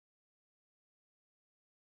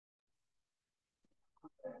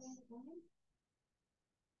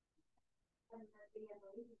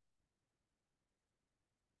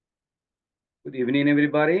Good evening,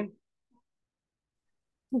 everybody.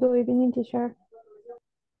 Good evening, teacher.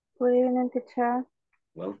 Good evening, teacher.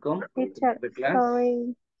 Welcome Teacher, to the class.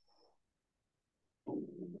 sorry.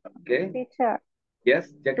 Okay. Teacher,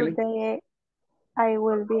 Yes, Jacqueline. today I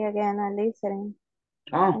will be again listening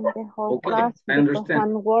Oh, in the whole okay. class I because understand.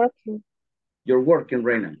 I'm working. You're working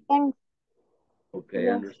right now. Thanks. Okay, I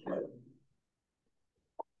Yes, understand.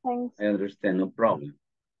 thanks. I understand, no problem.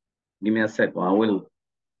 Give me a second. I will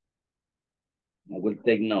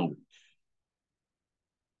take notes.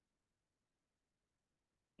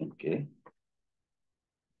 Okay.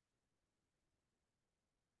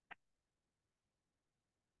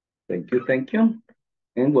 Thank you,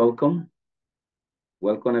 and welcome.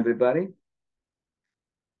 Welcome, everybody.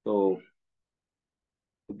 So,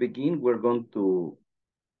 to begin, we're going to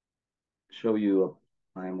show you,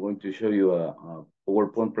 I'm going to show you a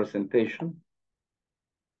PowerPoint presentation.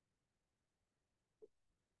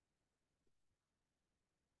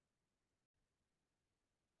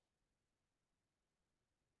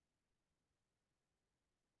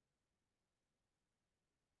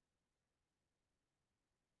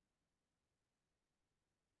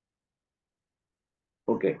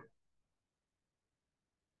 Ok.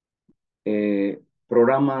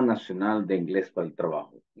 Programa Nacional de Inglés para el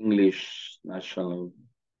Trabajo. English National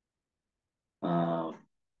for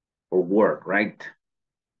Work, right?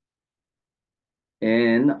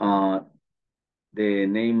 And the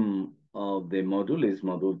name of the module is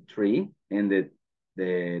Module 3, and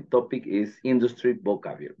the topic is Industry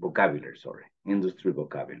Vocabulary, sorry. Industry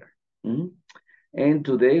Vocabulary. And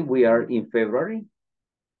today we are in February,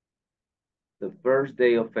 the first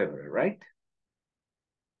day of February, right?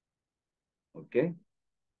 Okay.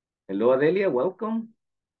 Hello, Adelia, welcome.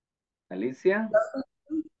 Alicia.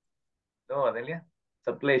 Hello, Adelia. It's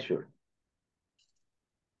a pleasure.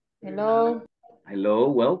 Hello. Hello,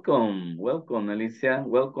 welcome. Welcome, Alicia.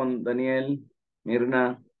 Welcome, Daniel,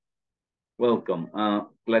 Mirna. Welcome.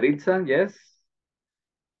 Claritza, yes?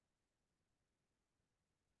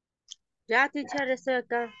 Ya, teacher, estoy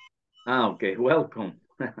acá. Okay, welcome.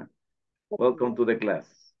 Welcome to the class.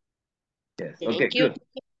 Yes, okay, Thank you. good.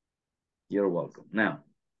 You're welcome. Now,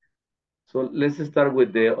 so let's start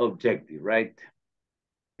with the objective, right?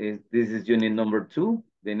 This is unit number 2.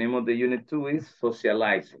 The name of the unit 2 is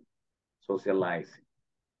socializing. Socializing.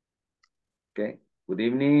 Okay, good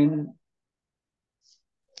evening.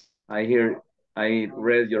 I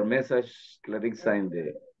read your message, Clarissa, in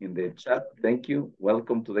the chat. Thank you.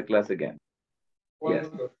 Welcome to the class again. Yes.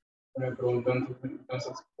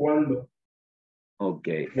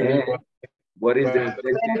 Okay. And what is the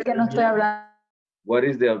objective? What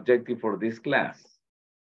is the objective for this class?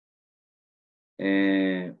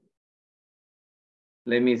 Let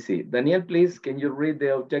me see. Daniel, please, can you read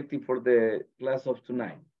the objective for the class of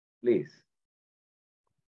tonight, please?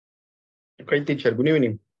 Okay, teacher, good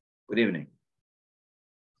evening. Good evening.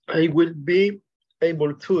 I will be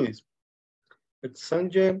able to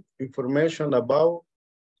exchange information about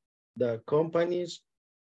the company's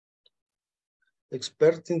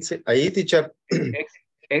expertise. Ahí, teacher.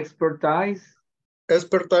 Expertise.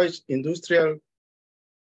 Expertise industrial.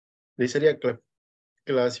 Ahí sería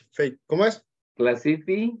classify. ¿Cómo es?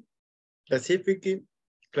 Classification.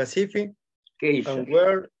 And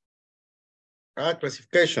where?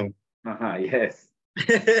 Classification. Yes.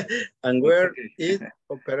 And where it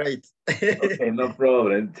operates. Okay, no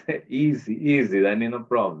problem. Easy, Danny, no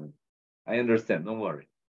problem. I understand, don't worry.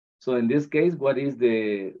 So in this case, what is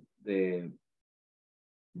the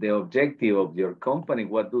objective of your company?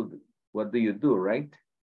 What do you do, right?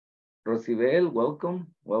 Rosibel, welcome.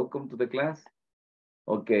 Welcome to the class.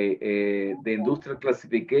 Okay, the industrial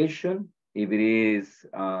classification, if it is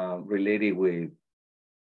related with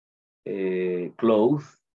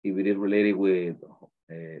clothes, if it is related with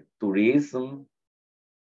tourism,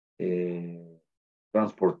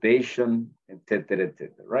 transportation, etc.,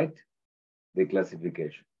 right? The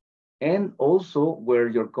classification. And also where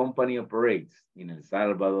your company operates, in El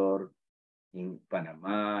Salvador, in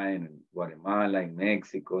Panama, in Guatemala, in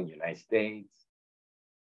Mexico, in United States,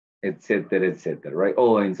 etc., right?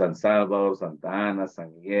 Oh, in San Salvador, Santa Ana,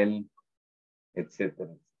 San Miguel, etc.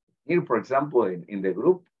 Here, for example, in the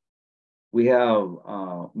group, we have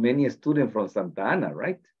many students from Santa Ana,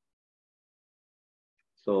 right?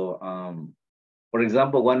 So, for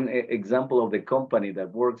example, one example of the company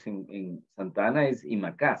that works in Santa Ana is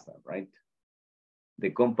Imacasa, right?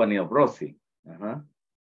 The company of Rossi.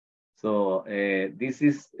 So this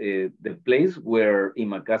is the place where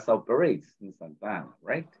Imacasa operates in Santa Ana,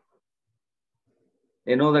 right?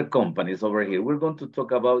 and other companies over here. We're going to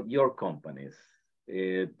talk about your companies.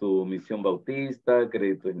 Tu Misión Bautista,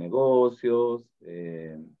 Créditos y Negocios,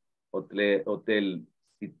 Hotel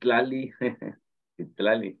Citlali.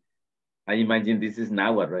 Citlali. I imagine this is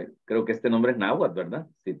Nahuatl, right? Creo que este nombre es Nahuatl, ¿verdad?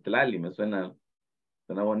 Citlali, me suena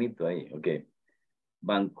bonito ahí. Ok.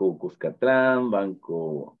 Banco Cuscatlán,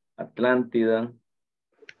 Banco Atlántida,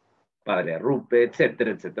 Padre Arrupe,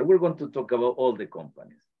 etcétera, etcétera. We're going to talk about all the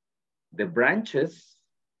companies. The branches,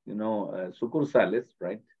 you know, sucursales,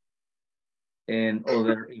 right? And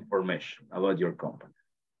other information about your company.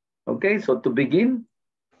 Okay, so to begin,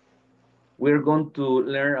 we're going to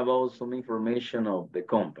learn about some information of the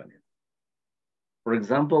company. For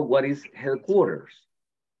example, what is headquarters?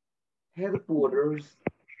 Headquarters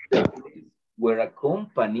is where a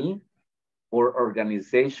company or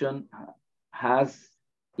organization has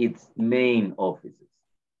its main offices,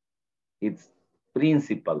 its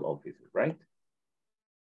principal offices, right?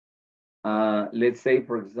 Let's say,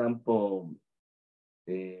 for example,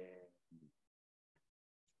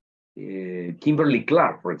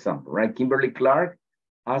 Kimberly-Clark, for example, right? Kimberly-Clark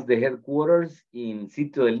has the headquarters in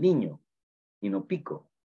Sitio del Niño, in Opico,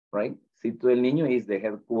 right? Sitio del Niño is the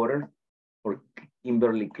headquarters for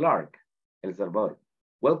Kimberly-Clark, El Salvador.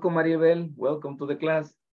 Welcome, Maribel. Welcome to the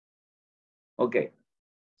class. Okay,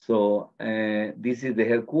 so this is the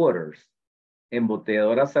headquarters.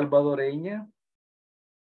 Embotelladora Salvadoreña,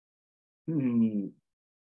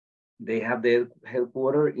 they have their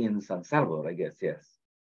headquarters in San Salvador, I guess, yes.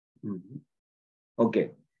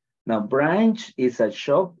 Okay, now branch is a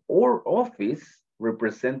shop or office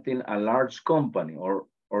representing a large company or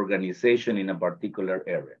organization in a particular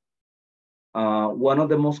area. One of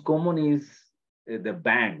the most common is the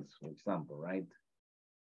banks, for example, right?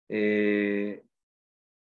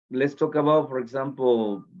 Let's talk about, for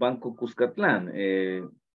example, Banco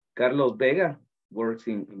Cuscatlán. Carlos Vega works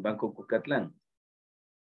in Banco Cuscatlán.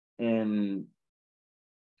 And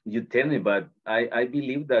you tell me, but I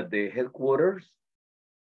believe that the headquarters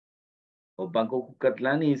of Banco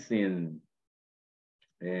Cuscatlán is in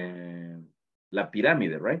La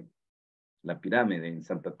Pirámide, right? La Pirámide in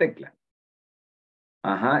Santa Tecla.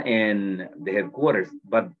 And the headquarters,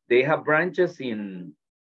 but they have branches in,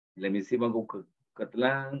 let me see, Banco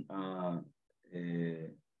Cuscatlán,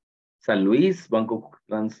 San Luis, Banco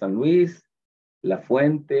Cuscatlán, San Luis, La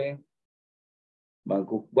Fuente,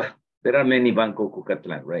 Banco, well, there are many Banco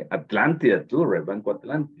Cuscatlán, right? Atlántida too, right? Banco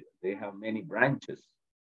Atlántida, they have many branches.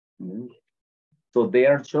 So they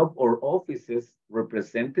are shop or offices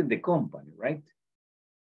representing the company, right?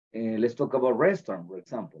 Let's talk about restaurant, for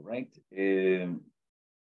example, right?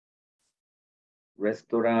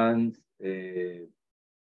 Restaurants,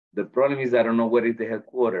 the problem is I don't know where is the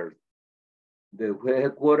headquarters. The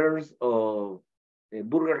headquarters of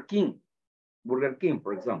Burger King,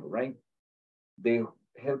 for example, right? The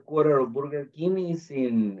headquarters of Burger King is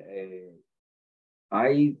in,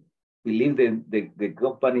 I believe the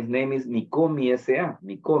company's name is Nicomi S.A.,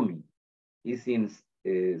 Nicomi. It's in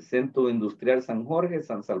Centro Industrial San Jorge,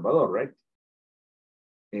 San Salvador, right?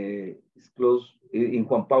 It's close in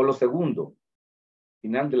Juan Pablo II.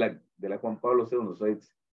 Final de la Juan Pablo II, so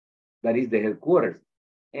that is the headquarters.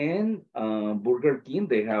 And Burger King,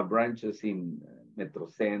 they have branches in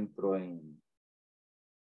Metrocentro and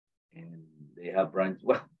they have branches,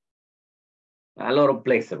 well, a lot of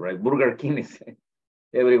places, right? Burger King is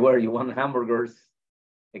everywhere. You want hamburgers,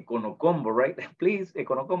 Econocombo, right? Please,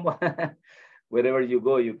 Econocombo. Wherever you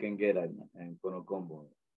go, you can get an Econocombo,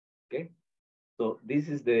 okay? So this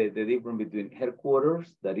is the difference between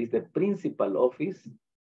headquarters, that is the principal office,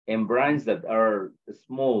 and branches that are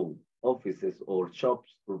small offices or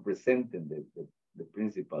shops representing the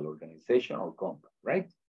principal organization or company, right?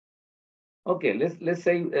 Okay, let's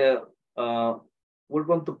say we're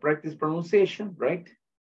going to practice pronunciation, right?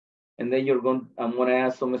 And then I'm gonna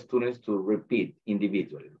ask some students to repeat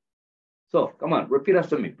individually. So come on, repeat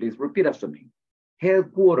after me, please. Repeat after me.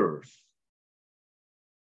 Headquarters.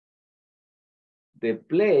 The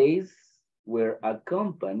place where a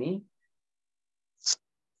company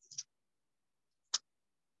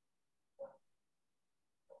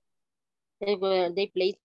they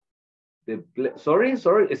place. Sorry,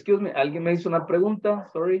 excuse me, alguien me hizo una pregunta,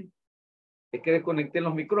 sorry. Es que desconecté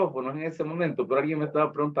los micrófonos en ese momento, pero alguien me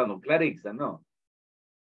estaba preguntando. Clarixa, ¿no?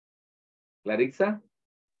 ¿Clarixa?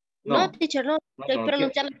 No, teacher, no. Estoy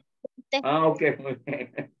pronunciando. Ok, muy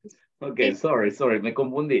bien. Ok, sorry, me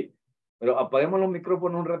confundí. Pero apaguemos los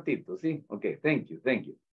micrófonos un ratito, ¿sí? Ok, thank you.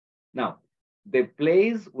 Now, the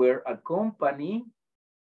place where a company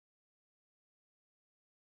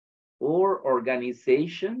or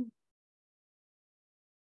organization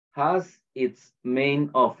has its main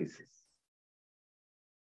offices?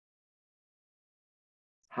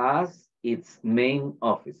 Has its main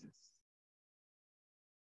offices.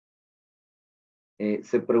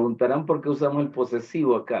 Se preguntarán por qué usamos el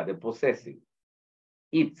posesivo acá, the possessive.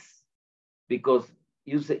 Its, because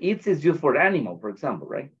you say its is used for animal, for example,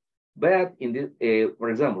 right? But in this, for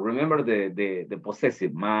example, remember the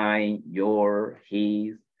possessive, mine, your,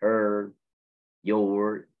 his, her,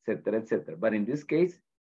 your, etc., etc. But in this case,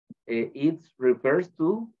 it refers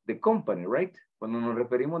to the company, right? Cuando nos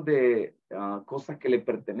referimos de cosas que le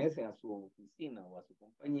pertenecen a su oficina o a su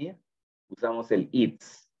compañía, usamos el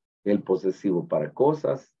its, el posesivo para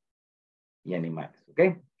cosas y animales,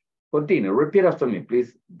 ¿ok? Continue. Repeat after me,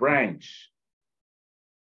 please. Branch.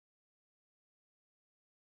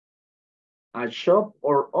 A shop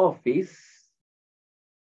or office.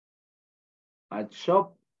 A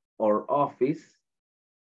shop or office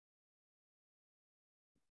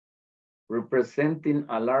representing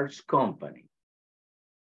a large company.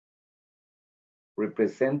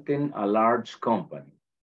 Representing a large company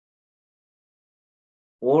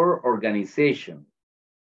or organization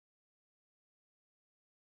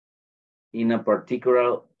in a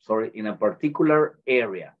particular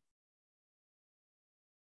area.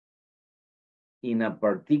 In a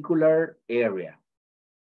particular area.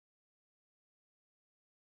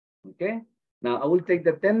 Okay. Now I will take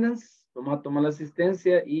the attendance. Vamos a tomar la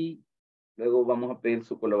asistencia y luego vamos a pedir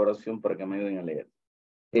su colaboración para que me ayuden a leer.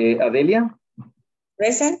 Adelia.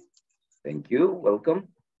 Present. Thank you. Welcome.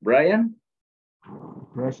 Brian.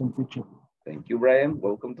 Present, teacher. Thank you, Brian.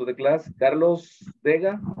 Welcome to the class. Carlos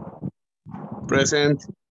Vega. Present.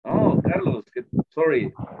 Oh, Carlos,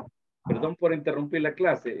 sorry. Perdón por interrumpir la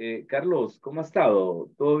clase. Carlos, ¿cómo ha estado?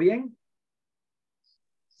 ¿Todo bien?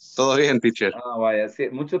 Todo bien, teacher. Ah, vaya, sí,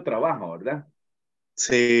 mucho trabajo, ¿verdad?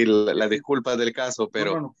 Sí, la disculpa del caso,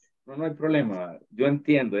 pero... No hay problema. Yo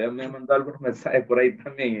entiendo, ya me han mandado algunos mensajes por ahí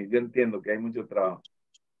también. Yo entiendo que hay mucho trabajo.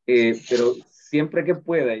 Pero siempre que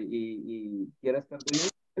pueda y quiera estar bien,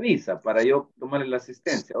 avisa para yo tomarle la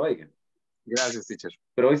asistencia, oiga. Gracias, teacher.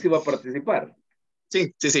 Pero hoy sí va a participar.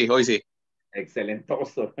 Sí, hoy sí.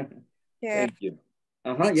 Excelentoso. Teacher. Thank you.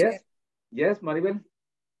 Ajá, yes. Yes, Maribel.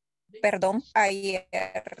 Perdón, ayer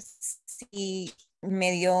sí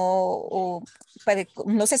me dio,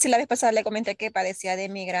 no sé si la vez pasada le comenté que padecía de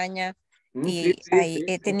migraña y sí.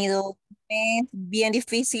 he tenido un mes bien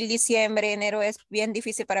difícil, diciembre, enero es bien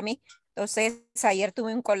difícil para mí. Entonces ayer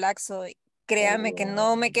tuve un colapso, créame que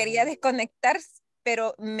no me quería desconectar,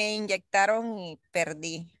 pero me inyectaron y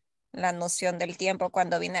perdí la noción del tiempo.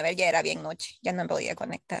 Cuando vine a ver ya era bien noche, ya no me podía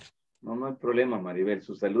conectar. No hay problema, Maribel.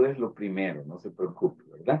 Su salud es lo primero, no se preocupe,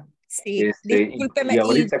 ¿verdad? Sí, discúlpeme. ¿Y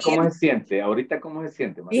ahorita cómo se siente?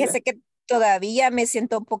 Maribel? Fíjese que todavía me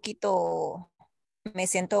siento un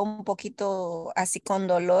poquito así con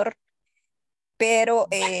dolor, pero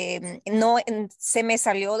no se me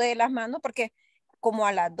salió de las manos porque como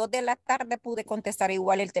a las 2 de la tarde pude contestar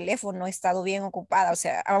igual el teléfono, he estado bien ocupada, o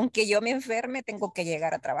sea, aunque yo me enferme, tengo que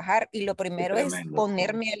llegar a trabajar y lo primero es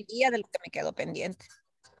ponerme al día de lo que me quedó pendiente.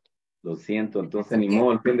 Lo siento, entonces ni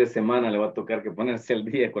modo, el fin de semana le va a tocar que ponerse al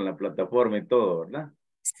día con la plataforma y todo, ¿verdad?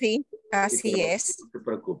 Sí, así es. No se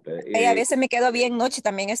preocupe. Y a veces me quedo bien noche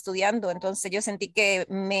también estudiando, entonces yo sentí que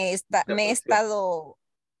me he estado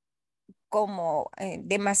como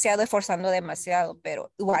esforzando demasiado,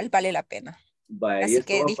 pero igual vale la pena. Vaya, así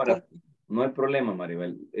que no hay problema,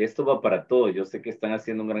 Maribel. Esto va para todo. Yo sé que están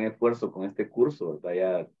haciendo un gran esfuerzo con este curso, ¿verdad?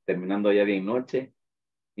 Ya terminando ya bien noche.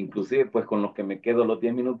 Inclusive, pues con los que me quedo los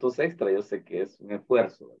 10 minutos extra, yo sé que es un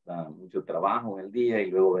esfuerzo, ¿verdad? Mucho trabajo en el día y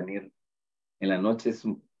luego venir en la noche.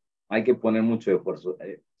 Hay que poner mucho esfuerzo.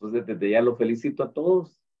 Entonces, desde ya los felicito a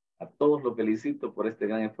todos los felicito por este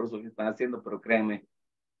gran esfuerzo que están haciendo, pero créanme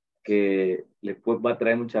que les va a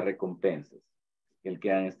traer muchas recompensas el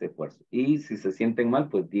que hagan este esfuerzo. Y si se sienten mal,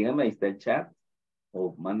 pues díganme, ahí está el chat,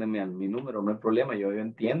 o mándenme a mi número, no hay problema, yo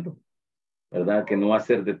entiendo, ¿verdad? Que no va a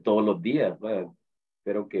ser de todos los días, ¿verdad?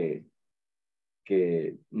 Espero que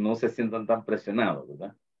no se sientan tan presionados,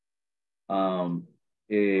 ¿verdad?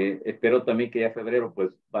 Espero también que ya febrero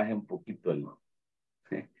pues baje un poquito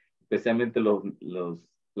especialmente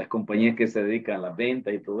las compañías que se dedican a la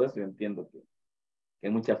venta y todo eso. Yo entiendo que hay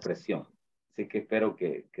mucha presión, así que espero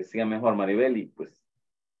que siga mejor, Maribel, y pues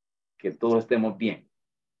que todos estemos bien.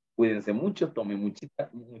 Cuídense mucho, tomen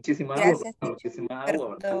muchísima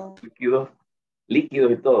agua,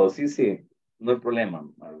 líquidos y todo. Sí, no hay problema,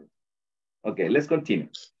 Maribel. Okay, let's continue.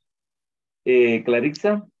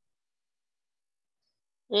 Clarissa.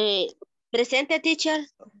 Presente, teacher.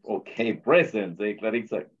 Okay, present.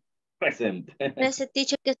 Clarissa, present. Present,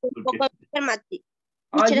 teacher, que estoy un poco enferma.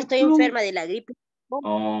 Teacher, you estoy too? enferma de la gripe.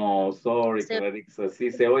 Oh, sorry, Se- Clarissa.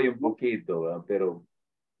 Sí se oye un poquito, ¿verdad? Pero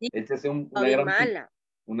Sí, échese estoy mala.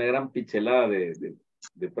 una gran pichelada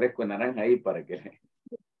de fresco de naranja ahí para que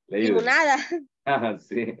le ayude. Limonada. Ajá,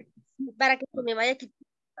 sí. Para que se me vaya quitando.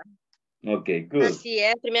 Ok, good. Así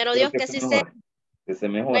es. Primero Espero Dios que se así sea. mejore, que se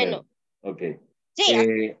mejore. Bueno. Ok.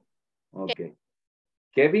 Sí, Ok.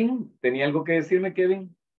 Kevin, ¿tenía algo que decirme,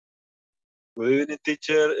 Kevin? Good evening,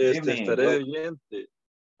 teacher. Evening, Estaré de welcome. oyente.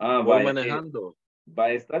 Ah, Voy vaya. manejando.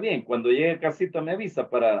 Va, está bien. Cuando llegue a casita me avisa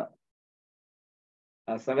para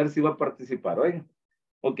a saber si va a participar. Oiga.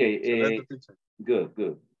 Ok. Excelente, teacher. Good,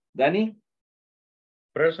 good. Dani,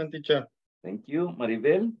 Present, teacher. thank you.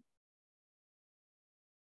 Maribel,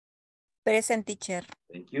 Present teacher.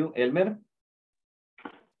 thank you. Elmer,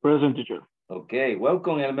 Present teacher. ok.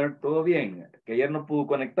 Welcome, Elmer. ¿Todo bien? Que ayer no pudo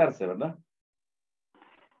conectarse, ¿verdad?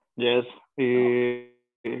 Yes.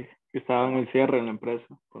 Estaba en el cierre en la empresa.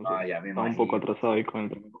 Entonces, Ya me estaba un poco imagino. atrasado ahí con el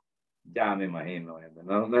trabajo. Ya me imagino. Elmer.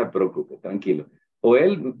 No, no se preocupe, tranquilo.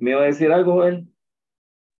 Joel, ¿me iba a decir algo, Joel?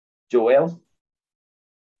 Joel.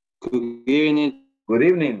 Good evening, Good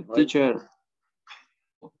evening. teacher.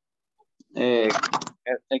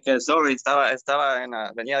 Sorry,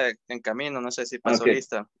 venía en camino, no sé si pasó Ok.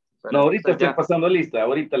 lista. Pero No, ahorita estoy ya. pasando lista.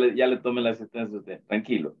 Ahorita ya le tomé la asistencia a usted.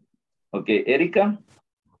 Tranquilo. Ok, Erika.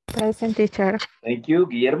 Present teacher. Thank you.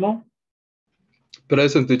 Guillermo.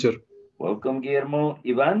 Present, teacher. Welcome, Guillermo.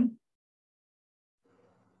 Iván.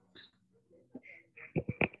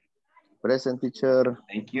 Present, teacher.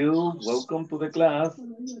 Thank you. Welcome to the class.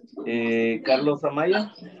 Carlos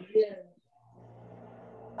Amaya.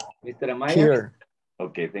 Mr. Amaya. Here.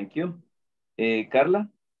 Okay, thank you. Carla.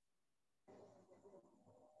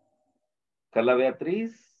 Carla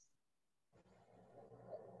Beatriz.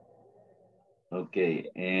 Okay,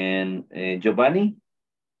 and Giovanni.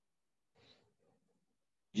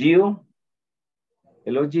 Gio.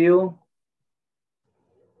 Hello, Gio.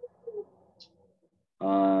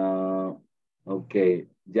 Ok,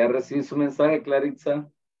 ya recibí su mensaje, Claritza.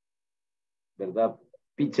 ¿Verdad?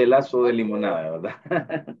 Pichelazo de limonada,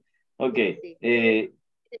 ¿verdad? Ok. sí.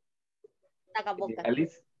 Saca boca.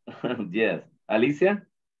 Alice. Yes. Alicia.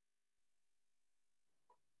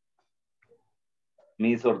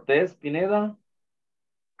 Miss Ortiz Pineda.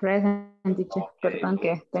 Present, teacher. Perdón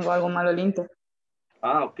que tengo algo malo el Inter.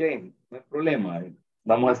 Ok, no hay problema.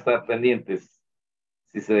 Vamos a estar pendientes.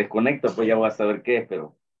 Si se desconecta, pues ya voy a saber qué es,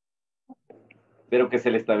 pero espero que se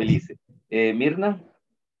le estabilice. Mirna.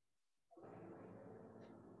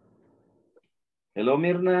 Hello,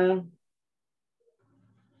 Mirna.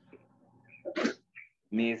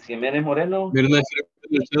 Miss Jiménez Moreno. Mirna,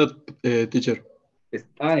 el chat, teacher.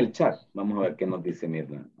 Está en el chat. Vamos a ver qué nos dice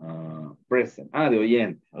Mirna. Present. De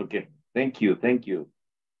oyente. Ok. Thank you. Thank you.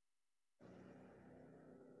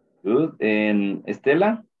 Good. And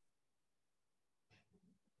Estela.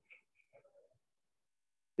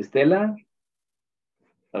 Estela.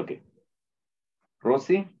 Ok.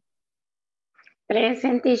 Rosy.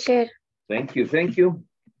 Present teacher. Thank you. Thank you.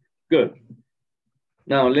 Good.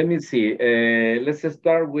 Now, let me see. Let's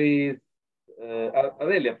start with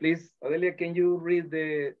Adelia, please. Adelia, can you read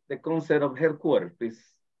the concept of headquarters, please?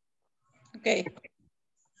 Okay.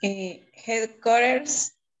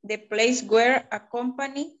 Headquarters, the place where a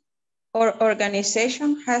company or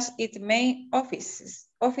organization has its main offices.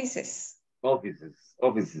 Offices.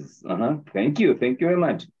 Thank you. Thank you very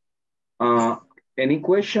much. Any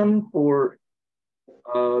question for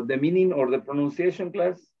the meaning or the pronunciation,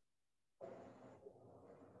 class?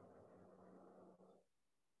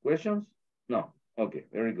 Questions? No. Okay,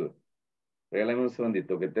 very good. Regálame un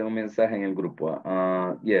segundito que tengo un mensaje en el grupo.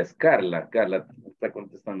 Yes, Carla está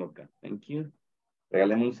contestando acá. Thank you.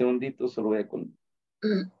 Regálame un segundito, solo voy a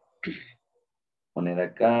poner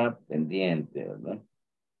acá pendiente, ¿verdad?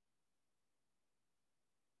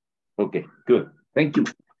 Okay, good. Thank you.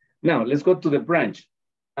 Now, let's go to the branch.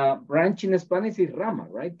 Branch in Spanish is rama,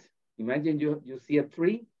 right? Imagine you see a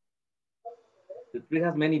tree. The tree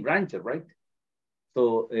has many branches, right?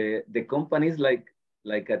 So the company is like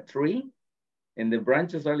a tree, and the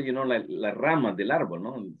branches are, like la rama del árbol,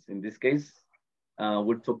 no? In this case,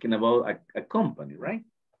 we're talking about a company, right?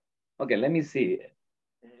 Okay, let me see.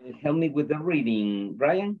 Help me with the reading,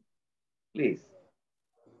 Brian, please.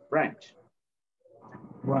 Branch.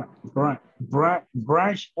 Branch.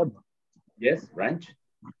 Yes, branch.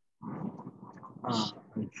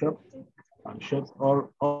 Shop or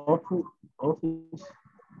office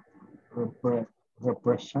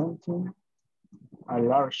representing a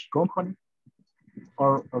large company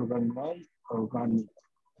or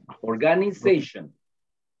organization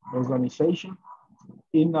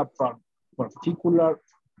in a particular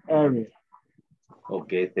area.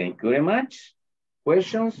 Okay, thank you very much.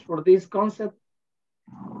 Questions for this concept?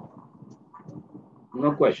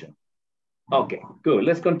 No question. Okay, good.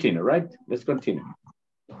 Let's continue, right? Let's continue.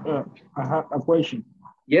 I have a question.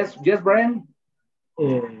 Yes, Brian?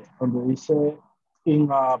 Cuando dice in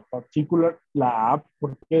a particular, la app,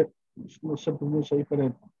 ¿por qué no se pronuncia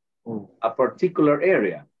diferente? A particular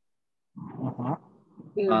area.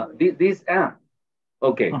 This app.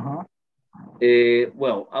 Okay.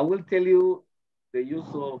 Well, I will tell you the use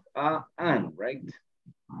of a and, right?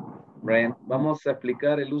 Brian, vamos a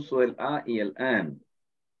explicar el uso del a y el and.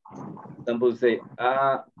 Example, say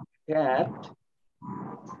a cat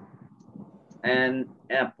and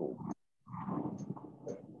apple.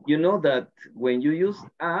 You know that when you use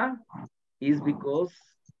a is because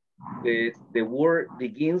the word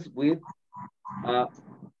begins with a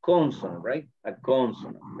consonant, right? A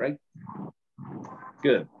consonant, right?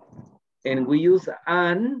 Good. And we use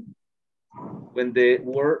an when the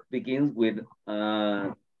word begins with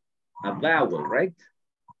a vowel, right?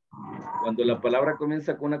 Cuando la palabra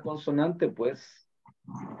comienza con una consonante, pues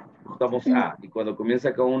usamos a. Y cuando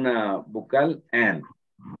comienza con una vocal, an.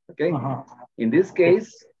 Okay? In this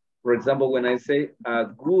case, for example, when I say a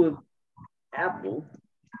good apple,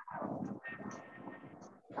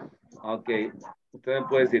 okay, usted me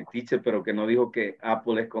puede decir, teacher, pero que no dijo que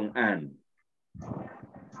apple es con an.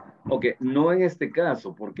 Ok, no en este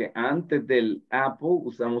caso, porque antes del apple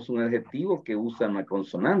usamos un adjetivo que usa una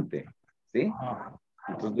consonante, ¿sí?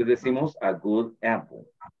 Entonces decimos a good apple.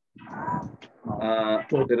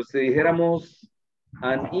 Pero si dijéramos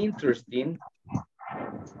an interesting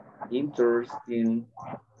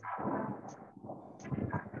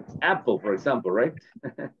apple, for example, right?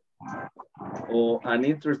 Or an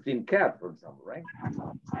interesting cat, for example, right?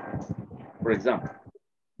 For example,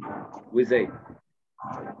 we say,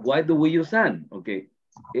 why do we use an? Ok,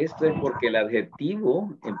 esto es porque el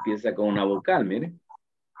adjetivo empieza con una vocal, mire.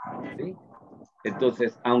 ¿Sí?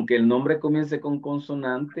 Entonces, aunque el nombre comience con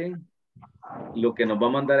consonante, lo que nos va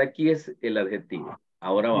a mandar aquí es el adjetivo.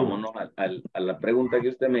 Ahora vámonos a la pregunta que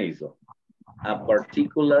usted me hizo. A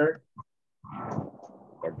particular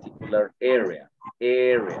area.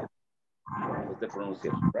 Esta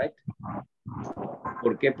pronunciación, right?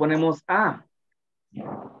 ¿Por qué ponemos a?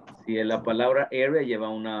 Si la palabra area lleva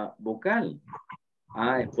una vocal.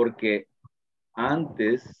 Es porque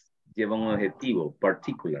antes lleva un adjetivo,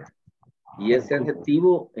 particular. Y ese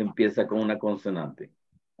adjetivo empieza con una consonante.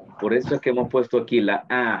 Por eso es que hemos puesto aquí la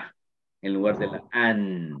a en lugar de la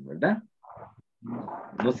an, ¿verdad?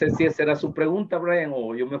 No sé si esa era su pregunta, Brian,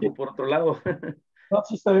 o yo me fui por otro lado. No,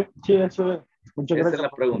 sí está bien. Sí, eso es. Muchas gracias. Esa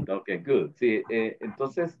es la pregunta. Ok, good. Sí,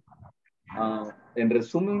 entonces, en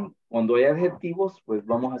resumen, cuando hay adjetivos, pues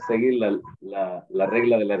vamos a seguir la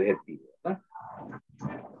regla del adjetivo, ¿verdad?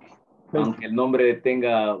 Aunque el nombre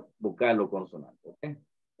tenga vocal o consonante, ¿ok?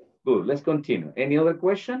 Good, let's continue. Any other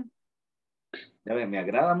question? Ya ven, me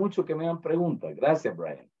agrada mucho que me hagan preguntas. Gracias,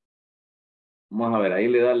 Brian. Vamos a ver, ahí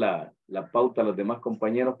le da la pauta a los demás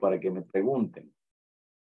compañeros para que me pregunten.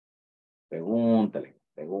 Pregúntale.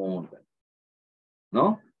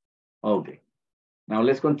 ¿No? Okay. Now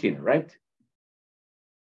let's continue, right?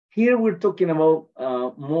 Here we're talking about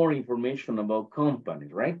more information about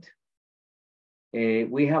companies, right?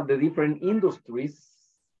 We have the different industries.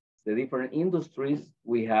 The different industries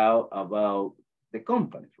we have about the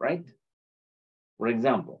companies, right? For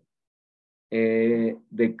example,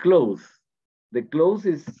 the clothes. The clothes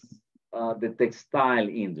is the textile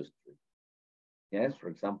industry. Yes, for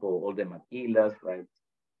example, all the maquilas, right?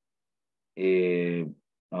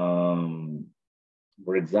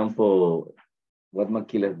 For example, what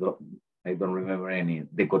maquilas I don't remember any.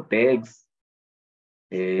 The Cotex,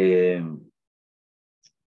 Fruit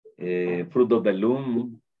of the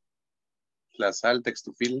Loom. La sal,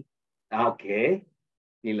 textufil. Okay.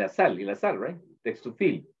 Y la sal, right?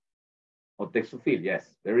 Textufil. Or textufil,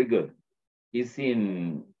 yes, very good. It's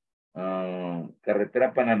in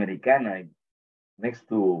Carretera Panamericana, next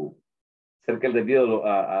to, cerca del desvío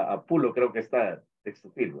a Pulo, creo que está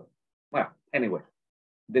textufil. Well, anyway,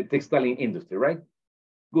 the textile industry, right?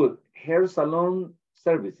 Good. Hair salon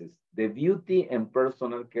services, the beauty and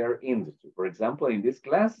personal care industry. For example, in this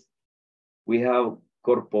class, we have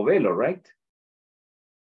Corpovelo, right?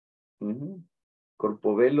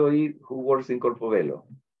 Corpovelo, y who works in Corpovelo?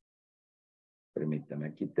 Permítame,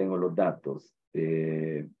 aquí tengo los datos.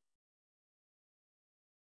 Ya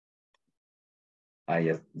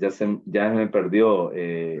se me perdió.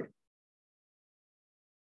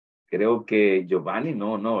 Creo que Giovanni,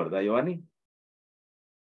 no, ¿verdad, Giovanni?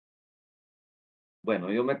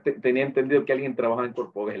 Bueno, yo tenía entendido que alguien trabajaba en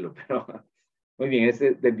Corpovelo, pero muy bien,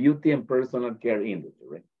 ese the beauty and personal care industry,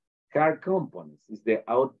 right? Car components is the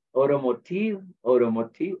automotive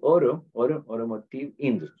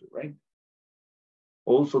industry, right?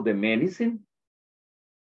 Also the medicine,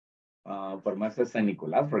 Farmacia San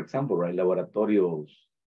Nicolás, for example, right? Laboratorios,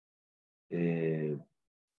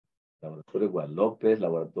 Laboratorio Guadalupe,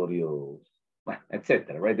 laboratorios, well,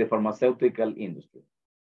 etc., right? The pharmaceutical industry.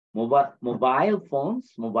 Mobile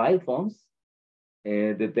phones,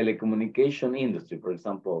 the telecommunication industry, for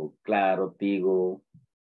example, Claro, Tigo,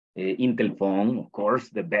 Intelphone, of course,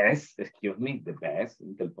 the best, the best,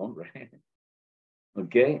 Intelphone, right?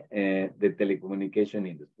 Okay, the telecommunication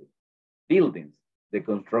industry. Buildings, the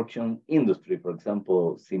construction industry, for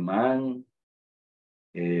example, Siman,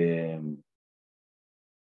 se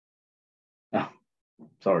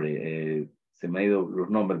me ha ido los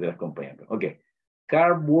nombres de las compañías. Okay,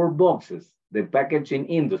 cardboard boxes, the packaging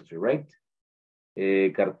industry, right?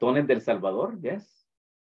 Cartones del Salvador, yes.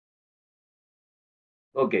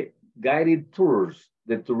 Okay, guided tours,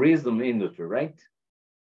 the tourism industry, right?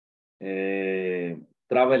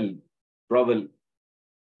 Travel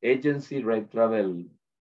agency, right? Travel,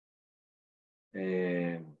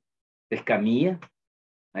 Escamilla,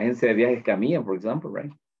 agencia de viajes Escamilla, for example,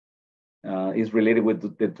 right? Is related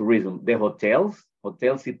with the tourism. The hotels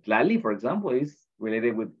Citlali, for example, is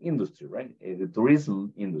related with industry, right? The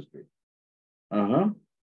tourism industry.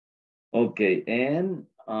 Okay, and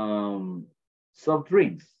soft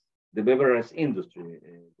drinks, the beverage industry,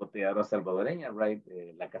 Botellera Salvadoreña, right?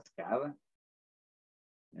 La Cascada.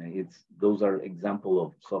 Those are example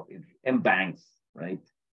of soft industry. And banks, right?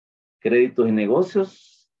 Créditos y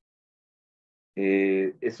negocios.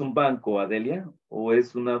 ¿Es un banco, Adelia, o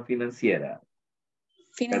es una financiera?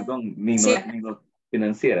 Perdón,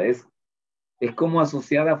 financiera. ¿Es como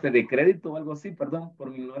asociada a Fedecrédito o algo así? Perdón, por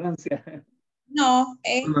mi ignorancia. No,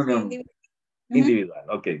 es individual.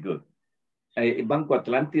 Okay, good. Banco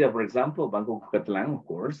Atlántida, for example, Banco Catlán, of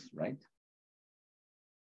course, right?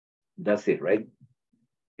 That's it, right?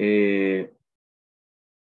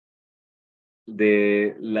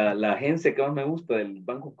 De la agencia que más me gusta del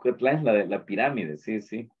Banco Cotlán es la de la pirámide,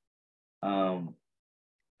 sí.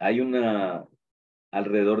 Hay una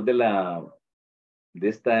alrededor de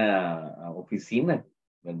esta oficina,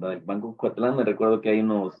 ¿verdad? El Banco Cotlán, me recuerdo que hay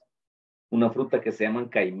una fruta que se llaman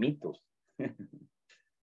caimitos.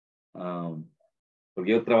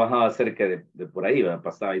 Porque yo trabajaba cerca de por ahí, ¿verdad?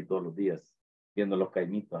 Pasaba ahí todos los días viendo los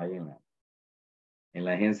caimitos ahí en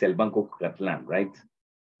la agencia del Banco Cotlán, right?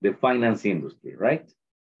 The finance industry, right?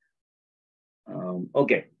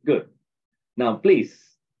 Okay, good. Now,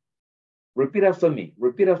 please, repeat after me.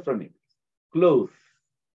 Clothes.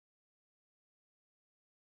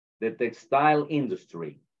 The textile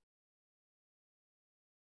industry.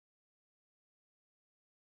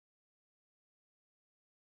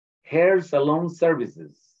 Hair salon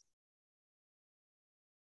services.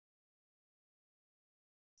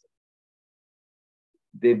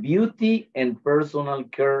 The beauty and personal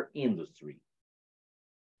care industry.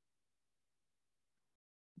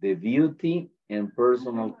 The beauty and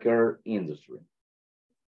personal care industry.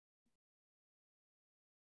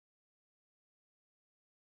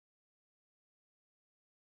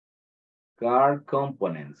 Car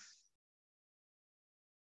components.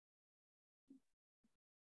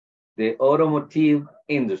 The automotive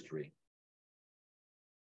industry.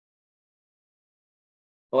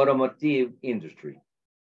 Automotive industry.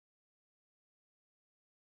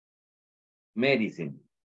 Medicine.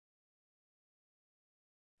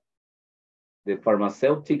 The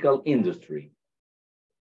pharmaceutical industry.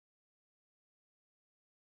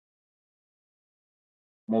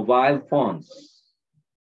 Mobile phones.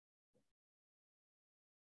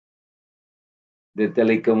 The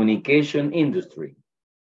telecommunication industry.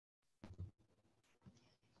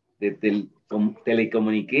 The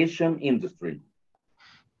telecommunication industry.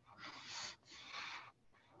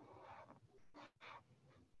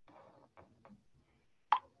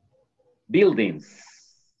 Buildings.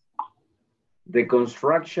 The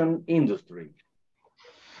construction industry.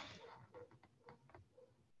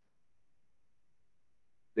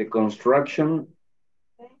 The construction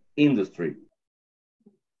industry.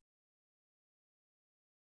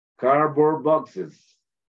 Cardboard boxes.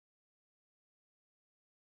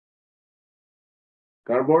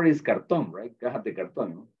 Cardboard is cartón, right? Cajas de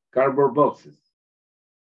cartón, ¿no? Cardboard boxes.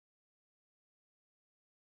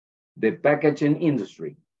 The packaging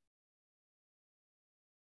industry.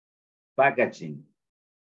 Packaging.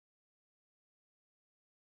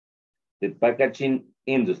 The packaging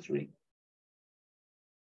industry.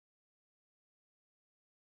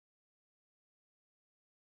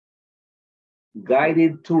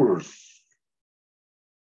 Guided tours.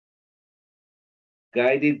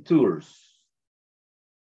 Guided tours.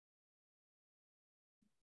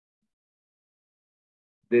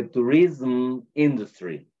 The tourism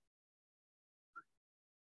industry.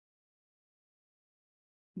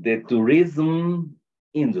 The tourism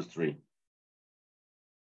industry.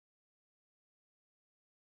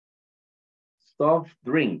 Soft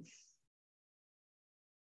drinks.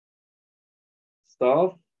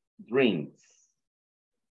 Soft drinks.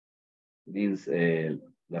 Means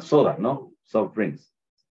la soda, ¿no? Soft drinks.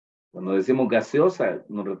 Cuando decimos gaseosa,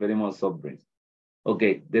 nos referimos a soft drinks.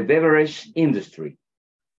 Okay, the beverage industry.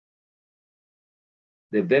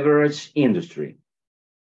 The beverage industry.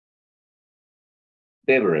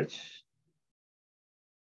 Beverage.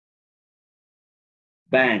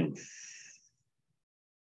 Banks.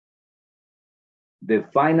 The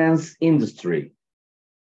finance industry.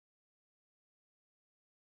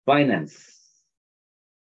 Finance.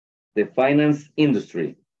 The finance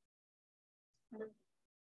industry.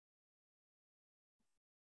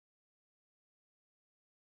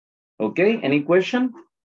 Okay, any question?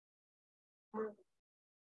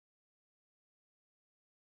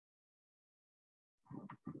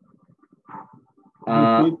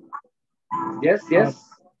 Yes, yes.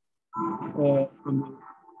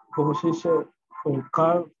 ¿Cómo se dice? El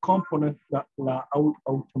car component, la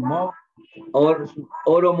automóvil. Or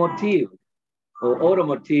automotive. O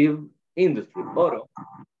automotive industry. Auto.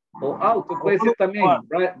 O auto. Puede decir también,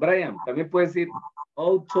 Brian, también puede decir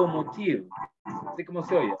automotive. Así como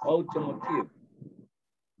se oye, automotive.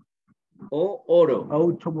 O oro.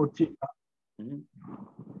 Automotive.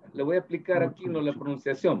 Le voy a explicar aquí la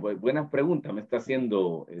pronunciación. Pues, buenas preguntas me está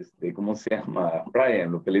haciendo, ¿cómo se llama?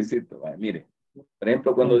 Brian, lo felicito. Mire, por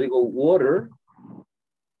ejemplo, cuando digo water,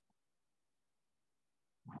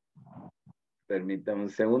 permítame un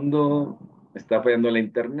segundo, me está fallando la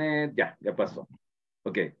internet, ya pasó.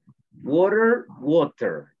 Ok, water,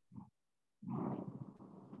 water.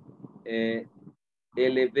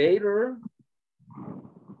 Elevator,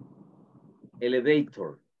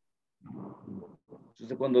 elevator.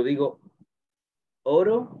 Entonces cuando digo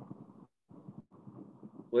oro,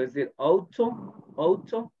 puede decir auto,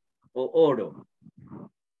 auto o oro.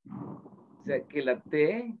 O sea que la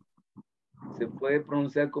T se puede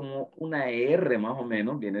pronunciar como una R más o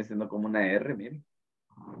menos, viene siendo como una R, miren.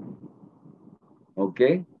 Ok.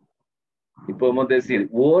 Y podemos decir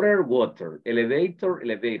water, water, elevator,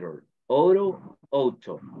 elevator, auto,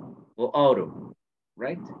 auto, o auto,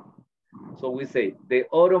 right? So we say the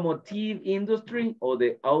automotive industry or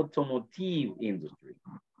the automotive industry.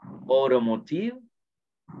 Automotive,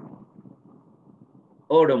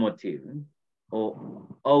 automotive, or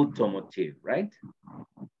automotive, right?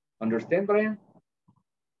 Understand, Brian?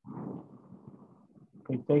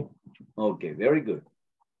 Okay. Okay, very good.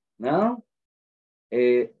 Now,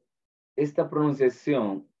 esta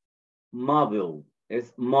pronunciación, mobile,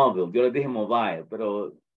 es mobile. Yo les dije mobile,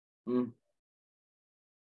 pero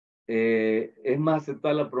es más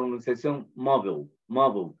aceptada la pronunciación mobile,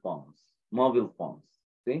 mobile phones,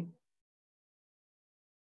 ¿sí?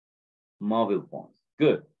 Mobile phones,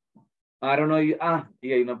 good. I don't know, y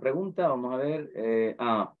hay una pregunta, vamos a ver,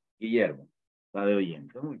 Guillermo, la de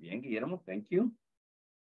oyente, muy bien, Guillermo, thank you,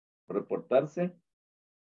 por reportarse.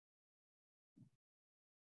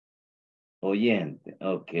 Oyente,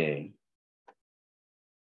 okay.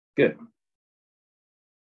 Good.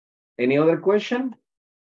 Any other question?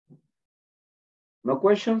 No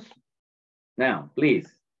questions? Now, please.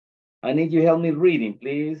 I need you help me reading,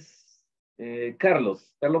 please. Carlos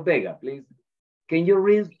Vega, please. Can you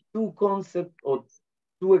read two concepts or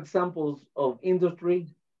two examples of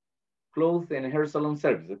industry, clothes and hair salon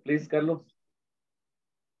services, please, Carlos?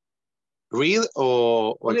 Read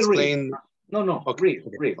or explain? Read. No, okay.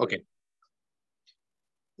 read. Okay.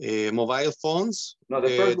 Mobile phones. No, the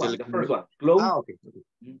first one. Clothes. Okay.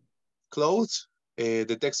 Clothes,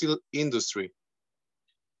 the textile industry.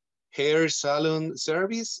 Hair salon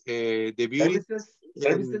service, the beauty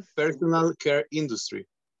services. Personal care industry.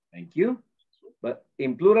 Thank you. But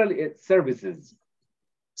in plural, it's services.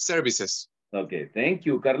 Services. Okay, thank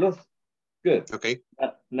you, Carlos. Good. Okay.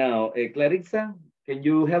 Now, Clarissa, can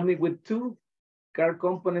you help me with two car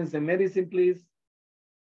components and medicine, please?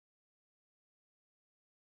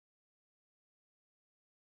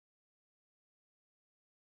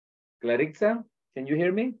 Clarissa, can you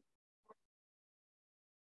hear me?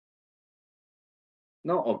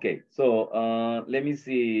 No? Okay. So let me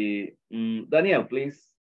see. Daniel, please.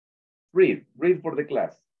 Read for the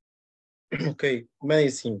class. Okay.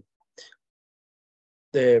 Medicine.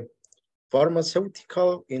 The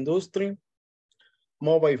pharmaceutical industry,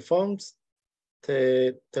 mobile phones,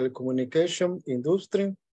 telecommunication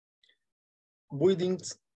industry.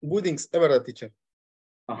 Buildings, es verdad, teacher.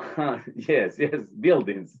 Yes,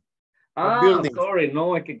 buildings. Buildings. Sorry,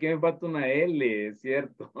 no, es que aquí me falta una L, es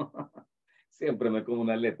cierto. Siempre me como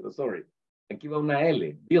una letra, sorry. Aquí va una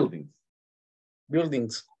L, buildings.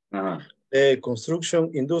 Buildings. Ajá. Construction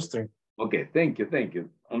industry. Okay, thank you.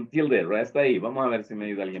 Until there, hasta ahí. Vamos a ver si me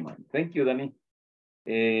ayuda alguien más. Thank you, Dani.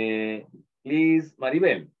 Please,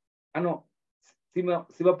 Maribel. No, sí va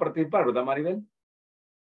a participar, ¿verdad, Maribel?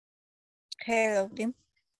 Hello, Tim.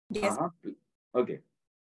 Yes. Okay.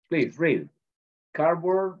 Please read.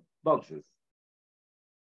 Cardboard boxes.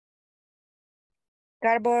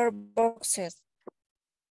 Cardboard boxes.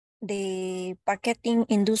 The packaging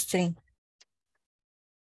industry.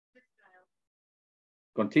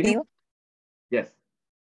 Continue. Digo, Yes.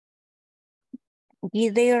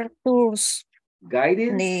 guided tours.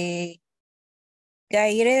 Guided. The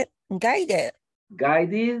guided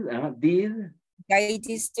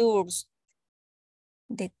tours.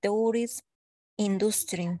 The tourist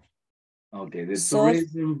industry. Okay, the Soft-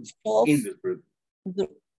 tourism soft- industry.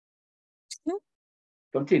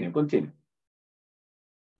 Continue.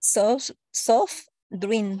 Soft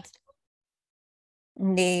drink.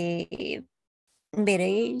 The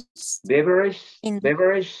beverage.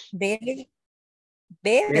 Beverage.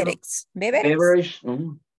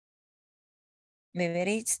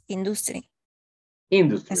 Beverage industry.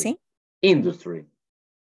 Industry. ¿Así? Industry.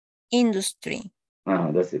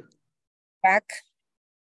 That's it. Back.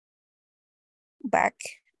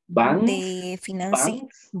 Banks. The financing.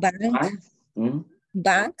 Banks.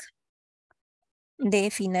 Bank. The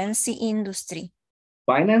financing industry.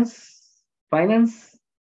 Finance. Maribel.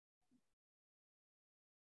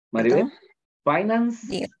 Perdón. Finance.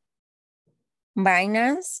 Yeah.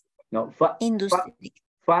 Finance No, industry.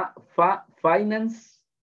 Finance.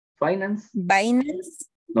 Binance.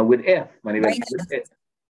 No, with F, Maribel.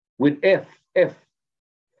 With F.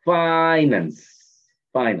 Finance.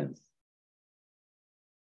 Binance.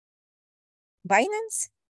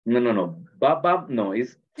 No. No,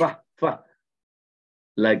 it's fa.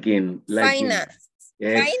 Like in. Finance.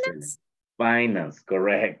 Excellent. Finance,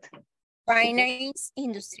 correct. Finance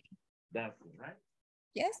industry. That's it, right?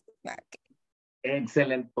 Yes. Okay.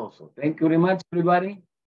 Excellent also. Thank you very much, everybody.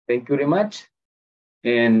 Thank you very much.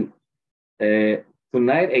 And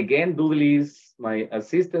tonight, again, Doodle is my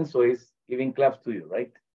assistant, so he's giving claps to you,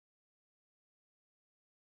 right?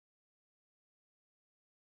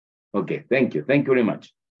 Okay, thank you. Thank you very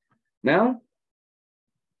much. Now,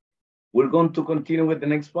 we're going to continue with the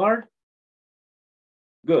next part.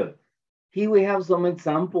 Good. Here we have some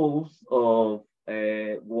examples of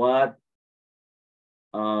what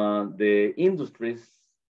the industries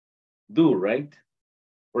do, right?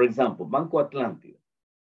 For example, Banco Atlántida.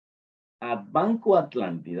 At Banco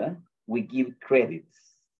Atlántida, we give credits.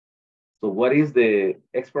 So what is the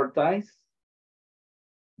expertise?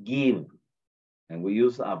 Give. And we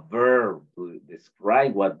use a verb to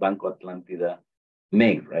describe what Banco Atlántida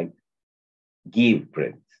makes, right? Give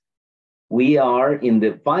credits. We are in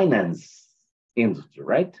the finance industry,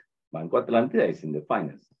 right? Banco Atlántida is in the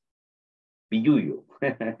finance. Billuyo.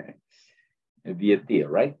 BFT,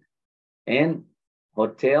 right? And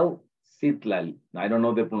Hotel Citlali. I don't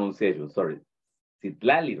know the pronunciation, sorry.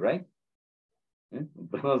 Citlali, right?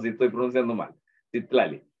 Perdón si estoy pronunciando mal.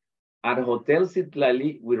 Citlali. At Hotel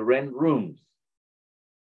Citlali, we rent rooms.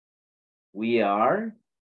 We are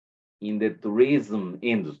in the tourism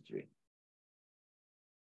industry.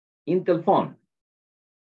 Intelphone.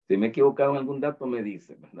 Si me he equivocado en algún dato, me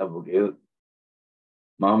dice, ¿verdad? Porque yo,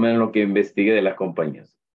 más o menos lo que investigué de las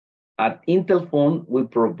compañías. At Intelphone, we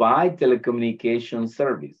provide telecommunication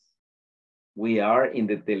service. We are in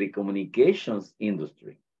the telecommunications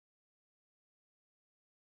industry.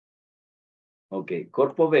 Okay,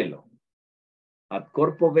 Corpo Velo. At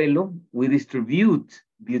Corpo Velo, we distribute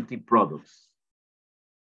beauty products.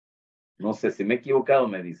 No sé si me he equivocado,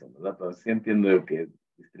 me dicen, ¿verdad? Pero sí entiendo que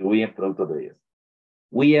distribuyen productos de ellas.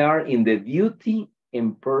 We are in the beauty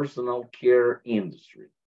and personal care industry.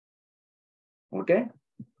 Okay?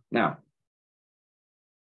 Now,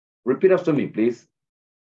 repeat after me, please.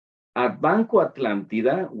 At Banco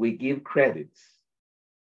Atlántida, we give credits.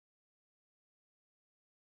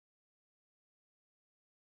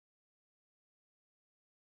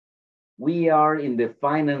 We are in the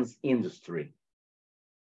finance industry.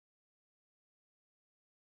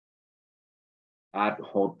 At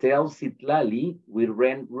Hotel Citlali, we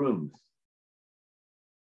rent rooms.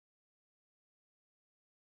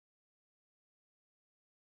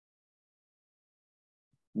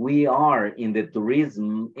 We are in the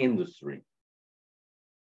tourism industry.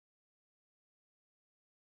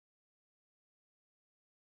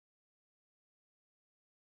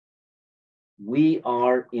 We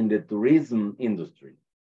are in the tourism industry.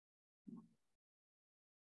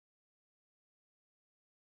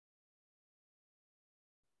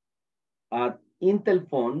 At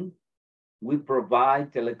Intelphone, we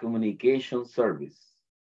provide telecommunication service.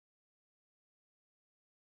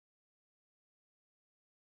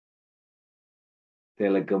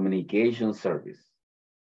 Telecommunication service.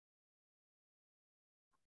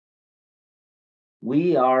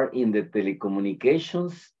 We are in the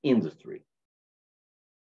telecommunications industry.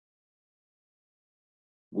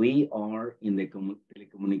 We are in the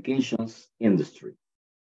telecommunications industry.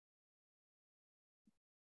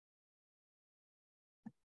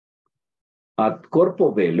 At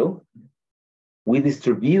Corpo Velo, we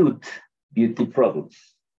distribute beauty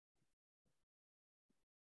products.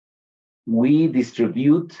 We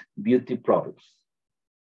distribute beauty products.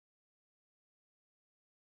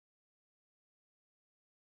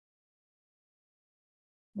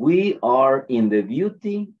 We are in the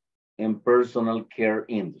beauty and personal care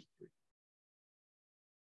industry.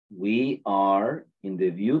 We are in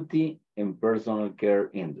the beauty and personal care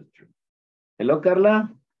industry. Hello, Carla.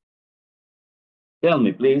 Tell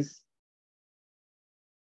me, please.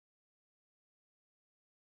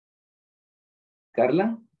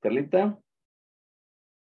 Carla, Carlita.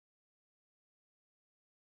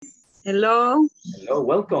 Hello. Hello,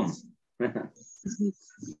 welcome.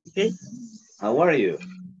 Okay. How are you?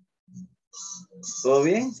 ¿Todo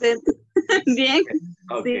bien? Bien.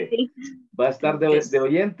 Okay. Sí. ¿Va a estar de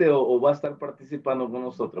oyente o va a estar participando con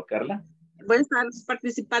nosotros, Carla? Voy a estar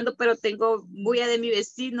participando, pero tengo bulla de mi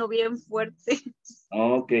vecino bien fuerte.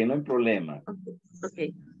 Ok, no hay problema. Ok.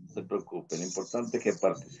 No se preocupe, lo importante es que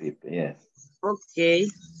participe. Yes. Ok,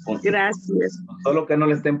 gracias. Solo que no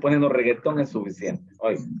le estén poniendo reggaetón es suficiente.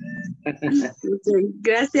 Oiga. Okay,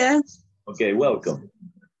 gracias. Okay, welcome.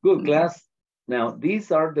 Good, class. Now,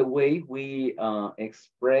 these are the way we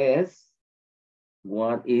express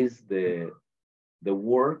what is the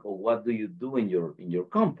work or what do you do in your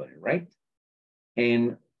company, right?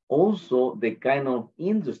 And also the kind of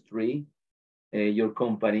industry your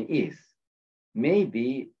company is.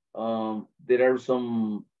 Maybe there are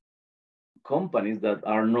some companies that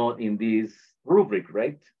are not in this rubric,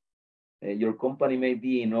 right? Your company may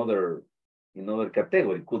be in other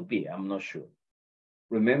category, could be, I'm not sure.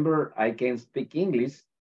 Remember, I can speak English,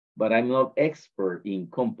 but I'm not expert in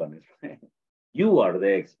companies. You are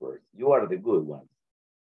the experts, you are the good ones.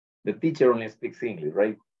 The teacher only speaks English,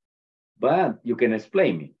 right? But you can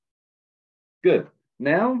explain me. Good.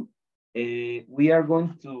 Now, we are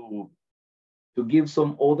going to give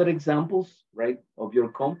some other examples, right, of your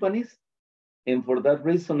companies. And for that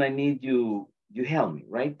reason, I need you help me,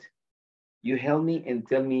 right? You help me and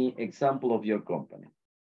tell me example of your company.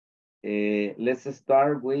 Let's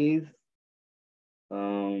start with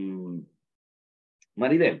Maribel,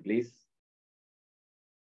 please.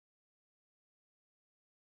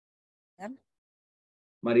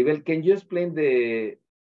 Maribel, can you explain to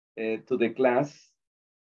the class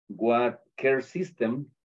what care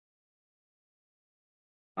system?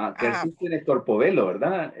 Care system es Corpovelo,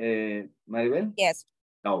 ¿verdad, Maribel? Yes.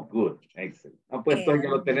 Oh, good, excellent. Pues entonces ya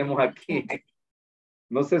lo tenemos aquí.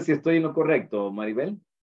 No sé si estoy en lo correcto, Maribel.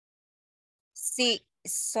 Sí,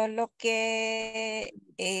 solo que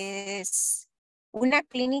es una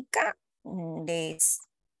clínica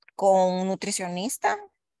con nutricionista.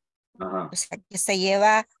 Ajá. O sea, que se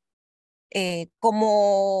lleva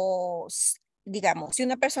como, digamos, si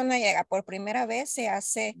una persona llega por primera vez, se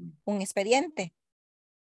hace un expediente.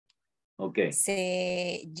 Okay.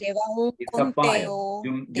 Se lleva un It's conteo.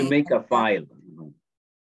 You make a file.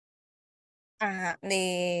 Ajá,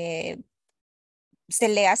 se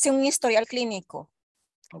le hace un historial clínico.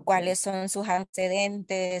 Okay. Cuáles son sus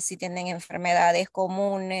antecedentes, si tienen enfermedades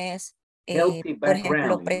comunes, por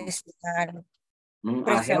ejemplo, presión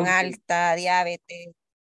alta, diabetes,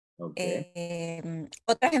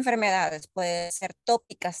 otras enfermedades, pueden ser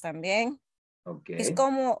tópicas también. Okay. Es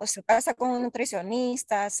como se pasa con un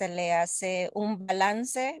nutricionista, se le hace un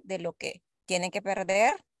balance de lo que tiene que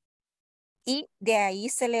perder y de ahí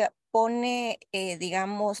se le pone,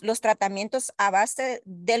 digamos, los tratamientos a base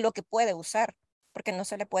de lo que puede usar, porque no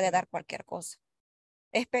se le puede dar cualquier cosa.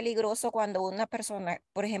 Es peligroso cuando una persona,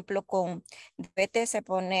 por ejemplo, con diabetes se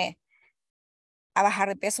pone a bajar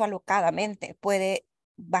de peso alocadamente. Puede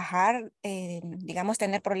bajar, digamos,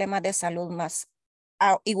 tener problemas de salud más.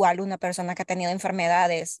 Igual una persona que ha tenido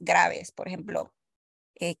enfermedades graves, por ejemplo,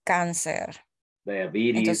 cáncer.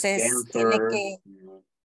 Diabetes, entonces, cancer.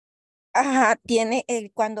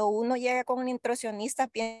 Cuando uno llega con un nutricionista,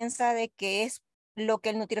 piensa de que es lo que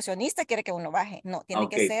el nutricionista quiere que uno baje. No, tiene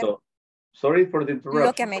que ser So, sorry for the interruption.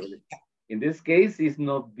 lo que amerita. in this case, it's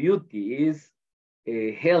not beauty, it's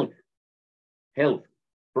health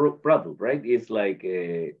product, right? It's like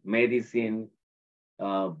medicine,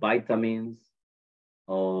 vitamins,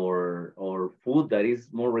 or food that is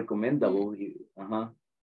more recommendable.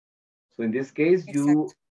 So in this case,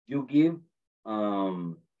 you give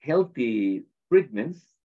healthy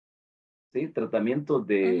treatments, ¿sí? Tratamientos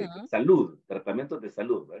de salud,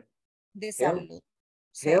 right? De salud.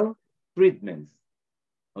 Health treatments.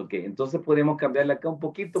 Ok, entonces podemos cambiarle acá un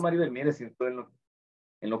poquito, Maribel. Mire si estoy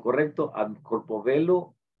en lo correcto. Al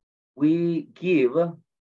corpovelo, we give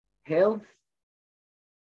health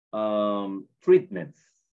treatments.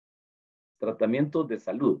 Tratamientos de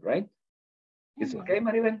salud, right? ¿Es ok,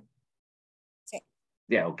 Maribel? Sí.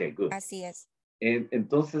 Yeah, ok, good. Así es.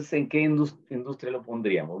 Entonces, ¿en qué industria lo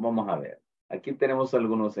pondríamos? Vamos a ver. Aquí tenemos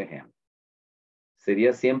algunos ejemplos.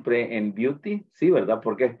 ¿Sería siempre en beauty? Sí, ¿verdad?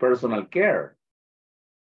 Porque es personal care.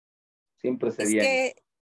 Siempre sería. Es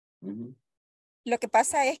que lo que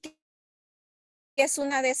pasa es que es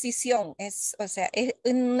una decisión, o sea, es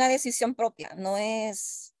una decisión propia, no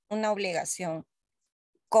es una obligación.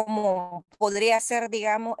 Como podría ser,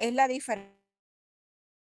 digamos, es la diferencia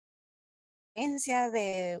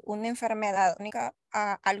de una enfermedad única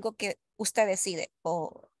a algo que usted decide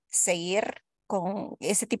o seguir con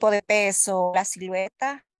ese tipo de peso, la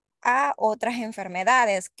silueta, a otras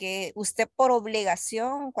enfermedades que usted por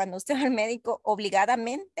obligación, cuando usted va al médico,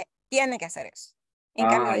 obligadamente tiene que hacer eso. En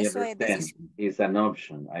cambio, I eso es understand. decisión. It's an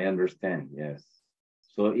option. I understand. Yes.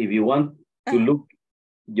 So if you want to look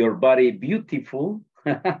your body beautiful,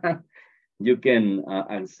 you can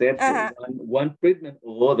accept one treatment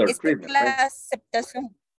or other treatment. La right?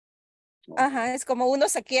 aceptación. Es como uno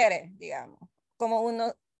se quiere, digamos. Como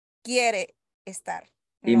uno quiere estar.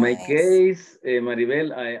 In my case,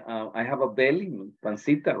 Maribel, I have a belly,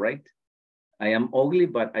 pancita, right? I am ugly,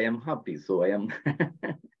 but I am happy. So I am,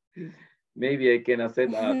 maybe I can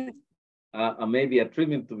accept maybe a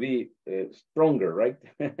treatment to be stronger, right?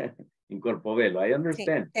 In corpovelo, I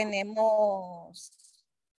understand. Sí, tenemos,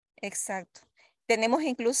 exacto. Tenemos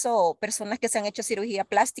incluso personas que se han hecho cirugía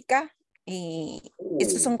plástica y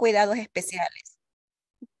esos son cuidados especiales.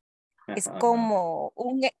 Es como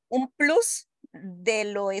un plus de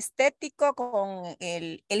lo estético con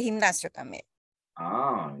el gimnasio también.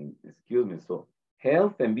 Excuse me. So,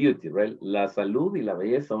 health and beauty, right? La salud y la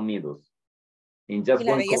belleza unidos. In just y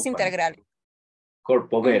la one belleza company. integral.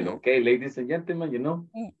 Corpovelo, okay, ladies and gentlemen, you know,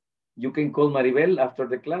 you can call Maribel after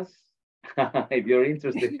the class if you're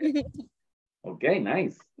interested. Okay,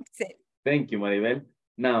 nice. Sí. Thank you, Maribel.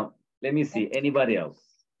 Now, let me see, anybody else?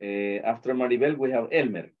 After Maribel, we have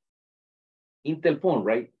Elmer. Intel phone,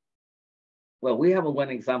 right? Well, we have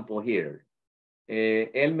one example here.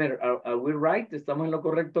 Elmer, are we right? ¿Estamos en lo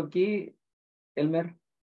correcto aquí, Elmer?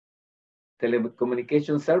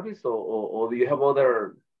 Telecommunication service or do you have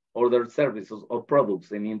other services or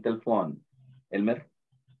products in Intel phone? Elmer?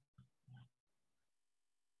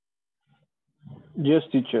 Yes,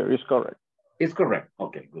 teacher, it's correct. It's correct.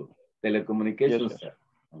 Okay, good. Telecommunication service.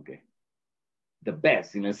 Okay. The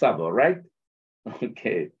best in El Salvador, right?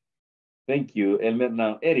 Okay. Thank you, Elmer.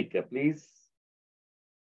 Now, Erika, please.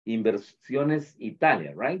 Inversiones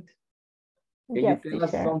Italia, right? Can you tell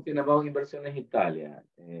us something about Inversiones Italia,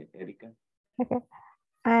 Erika? Okay.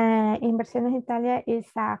 Inversiones Italia is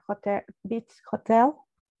a hotel, beach hotel.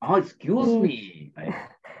 Oh, excuse me.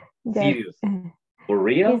 Serious? For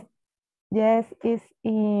real? Yes, it's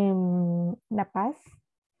in La Paz.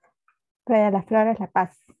 Playa de las Flores, La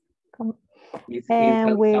Paz. It's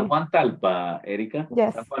in San Juan Talpa, Erika?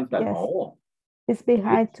 Yes. San Juan Talpa. Yes. Oh. It's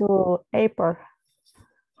behind to airport.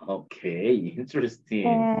 Okay, interesting.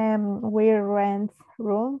 And we rent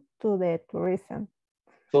room to the tourism.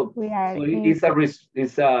 So it's a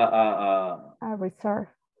resort.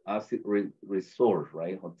 Resort,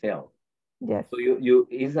 right? Hotel. Yes. So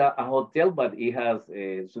it's a hotel, but it has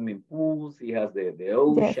swimming pools. It has the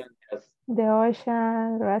ocean. Yes. The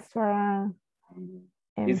ocean, restaurant.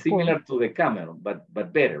 It's similar to the Cameron, but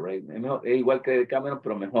better, right? Es igual que el Cameron,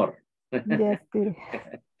 pero mejor. Yes.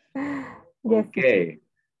 Yes. Okay.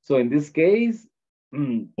 So in this case,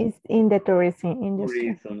 it's in the tourism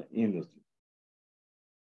industry. Tourism industry.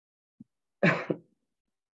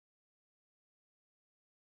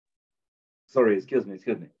 Sorry, excuse me.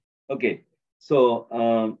 Okay, so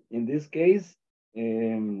in this case,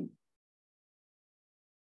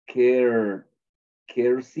 care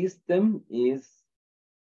system is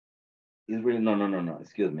really, no,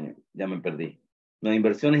 excuse me, ya me perdí. No,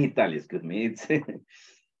 Inversiones Italia, excuse me, it's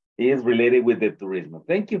is related with the tourism.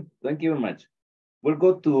 Thank you very much. We'll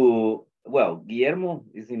go to, well, Guillermo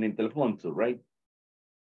is in Intel phone too, right?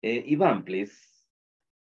 Ivan, please.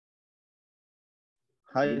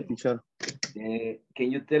 Hi, teacher.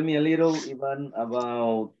 Can you tell me a little, Ivan,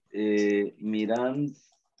 about Mirans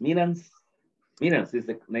is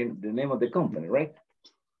the name of the company, right?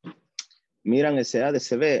 Miran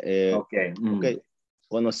SADCB. Okay. Ok.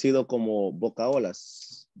 Conocido como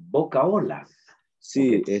Bocaolas. Bocaolas.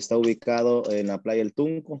 Sí, Okay. está ubicado en la playa El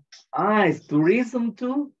Tunco. Ah, ¿es tourism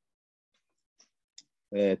too?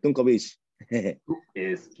 Tunco Beach.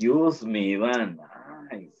 Excuse me, Iván.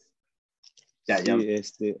 Nice. Ya,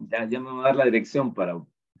 Sí, ya me va a dar la dirección para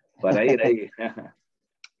ir ahí.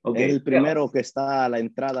 Okay, es el primero que está a la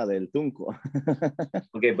entrada del Tunco.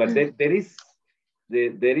 Okay, but there is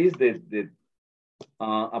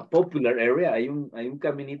a popular area. Hay un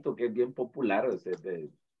caminito que es bien popular, o sea, de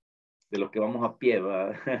los que vamos a pie,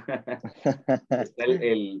 ¿va? Está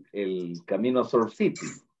el camino Surf City.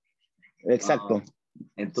 Exacto.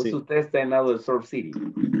 Entonces sí. usted está en el lado de Surf City.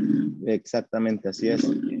 Exactamente, así es.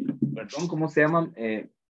 Perdón, ¿cómo se llaman? Es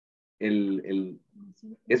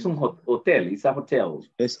un hotel, es un hotel.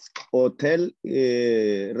 Es hotel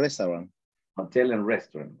restaurant. Hotel and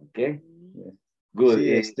restaurant, ¿ok? Good.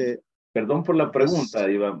 Sí, perdón por la pregunta,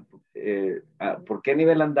 Iván. ¿Por qué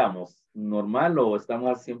nivel andamos? ¿Normal o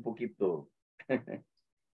estamos así un poquito?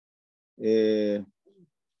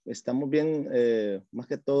 Estamos bien, más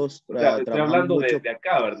que todos. Estoy hablando mucho. De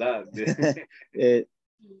acá, ¿verdad?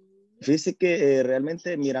 Fíjese que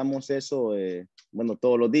realmente miramos eso, bueno,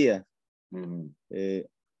 todos los días.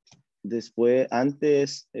 Después,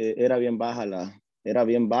 antes era bien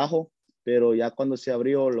bajo, pero ya cuando se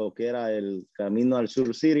abrió lo que era el camino al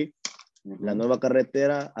Sur City, la nueva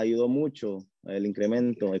carretera ayudó mucho el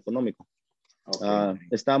incremento económico. Okay.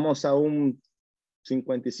 Estamos a un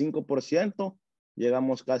 55%,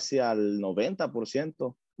 llegamos casi al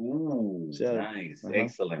 90%. O sea, nice,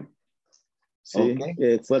 excellent. Sí,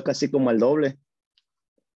 okay. Fue casi como el doble.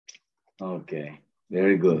 Okay,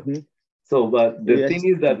 very good. So, but the thing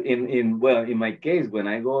is that in my case, when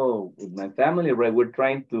I go with my family, right, we're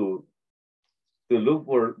trying to look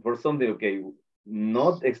for something, okay,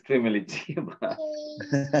 not extremely cheap, but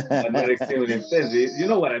not extremely expensive. You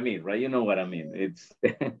know what I mean, right? You know what I mean. It's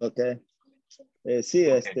okay. Sí,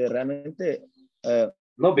 okay. Realmente.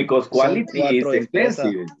 No, because quality is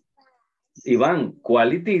expensive. Ivan,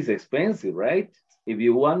 quality is expensive, right? If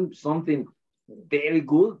you want something very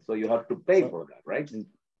good, so you have to pay for that, right?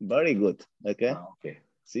 Very good. Okay. Okay.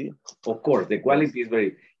 See, of course, the quality is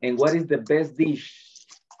very. And what is the best dish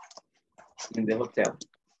in the hotel?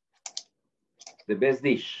 The best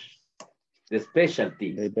dish, the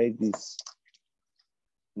specialty. The best dish.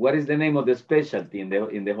 What is the name of the specialty in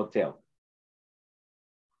the hotel?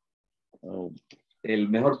 Oh. El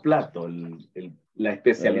mejor plato, la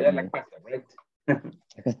especialidad de la casa, right?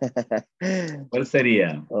 ¿Cuál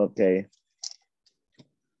sería? Okay.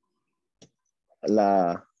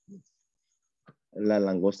 La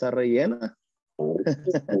langosta rellena.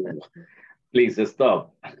 Please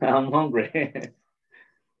stop. I'm hungry.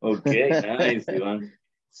 Okay, nice, Ivan.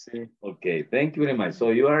 Sí. Okay, thank you very much.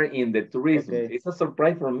 So you are in the tourism. Okay. It's a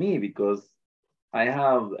surprise for me because I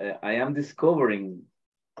am discovering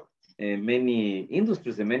many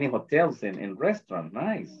industries and many hotels and restaurants.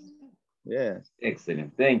 Nice. Yeah.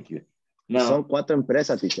 Excellent. Thank you. Now, son 4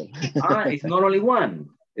 empresas, teacher. It's not only one.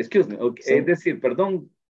 Excuse me. Okay. Es decir, perdón.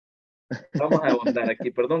 Vamos a ahondar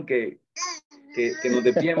aquí. Perdón que nos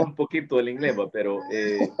desviemos un poquito del inglés, pero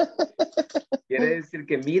quiere decir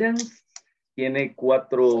que Mirans tiene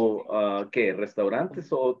 4, ¿qué?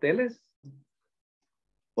 ¿Restaurantes o hoteles?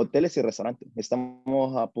 Hoteles y restaurantes.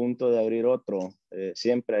 Estamos a punto de abrir otro,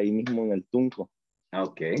 siempre ahí mismo en el Tunco.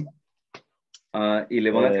 Ok. ¿Y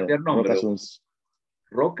le van a cambiar nombre?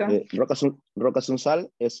 ¿Roca? Roca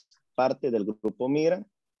Sunsal es parte del grupo Mira.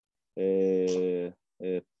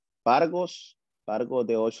 Pargos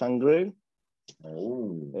de Ocean Grill.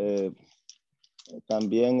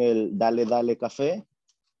 También el Dale Café.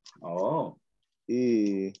 Oh.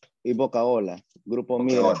 Y Bocaola, grupo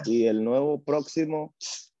Mira. Y el nuevo próximo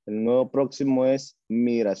es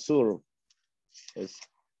Mira Surf. Es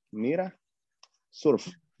Mira Surf.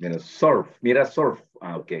 Mira Surf.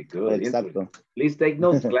 Ok, good. Exacto. Please take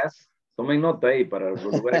notes, class. Tomen nota ahí para los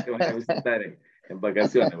lugares que van a visitar en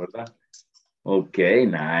vacaciones, ¿verdad? Ok,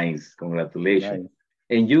 nice. Congratulations. Nice.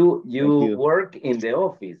 And you work in the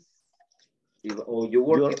office? Or you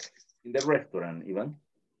work in the restaurant, Ivan?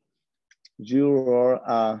 You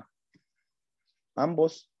are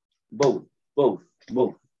ambos. Both.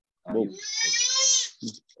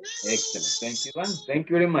 Excellent. Thank you, Ivan. Thank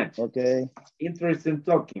you very much. Okay. Interesting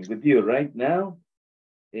talking with you right now.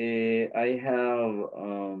 I have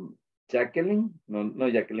Jacqueline? No, no,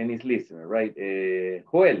 Jacqueline is listener, right?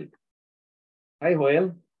 Joel. Hi,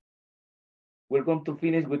 Joel. We're going to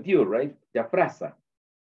finish with you, right? Jafrasa.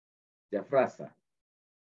 Jafrasa,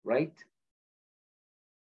 right?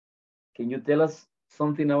 Can you tell us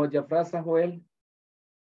something about Jafrasa, Joel?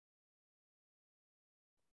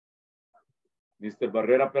 Mr.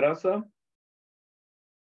 Barrera Peraza.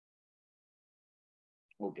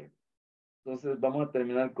 Ok. Entonces vamos a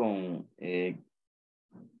terminar con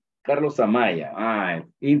Carlos Amaya. Ah,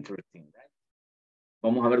 interesting. Right?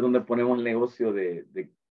 Vamos a ver dónde ponemos el negocio de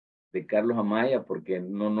Carlos Amaya porque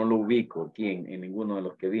no lo ubico aquí en ninguno de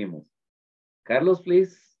los que vimos. Carlos,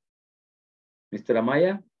 please. Mr.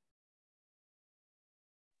 Amaya.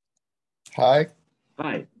 Hi.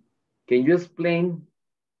 Hi. Can you explain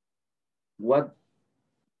what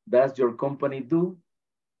does your company do?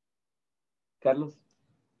 Carlos?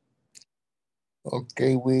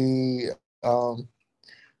 Okay, we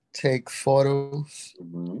take photos,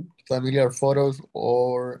 familiar photos,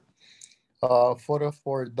 or photos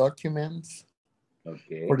for documents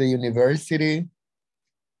for the university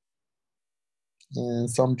and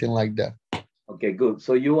something like that. Okay, good.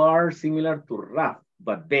 So you are similar to Raf,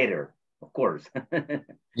 but better, of course.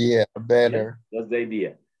 Yeah, better. That's the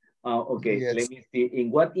idea. Okay, Yes. let me see. In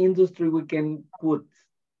what industry we can put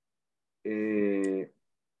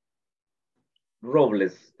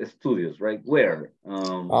Robles Studios, right? Where?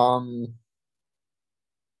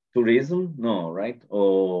 Tourism? No, right?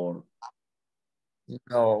 Or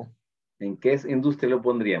no. ¿En qué industria lo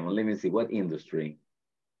pondríamos? Let me see. What industry?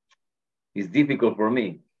 It's difficult for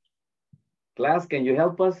me. Class, can you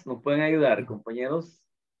help us? ¿Nos pueden ayudar, compañeros?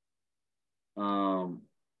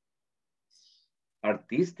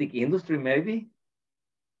 Artistic industry, maybe?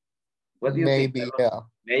 What do you think? Maybe, yeah.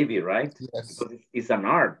 Maybe, right? Yes. Because it's an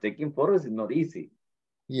art. Taking photos is not easy.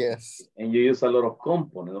 Yes. And you use a lot of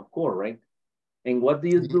components, of course, right? And what do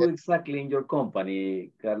you do exactly in your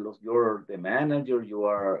company, Carlos? You're the manager,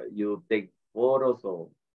 you take photos, or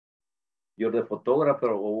you're the photographer,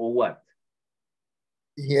 or what?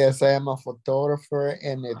 Yes, I am a photographer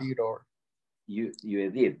and editor. You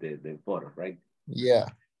edit the photos, right? Yeah.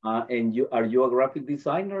 And are you a graphic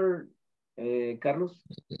designer, Carlos?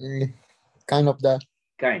 Kind of that.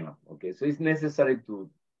 Kind of, okay. So it's necessary to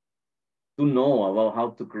know about how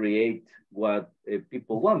to create what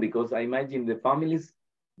people want, because I imagine the families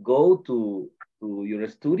go to your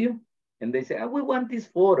studio and they say, oh, we want this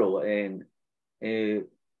photo, and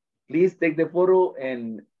please take the photo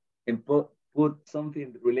and put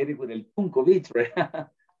something related with El Punco Beach, right?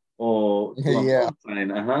 Or to a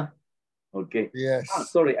mountain, okay. Yes.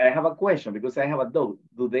 Sorry, I have a question because I have a doubt.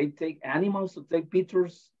 Do they take animals to take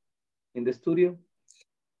pictures in the studio?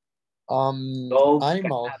 Dogs,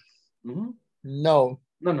 animals. cats? No.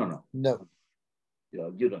 No. No.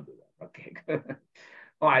 You don't do that. Okay.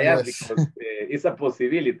 Oh, I asked because it's a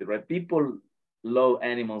possibility, right? People love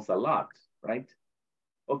animals a lot, right?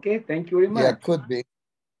 Okay, thank you very much. Yeah, could be.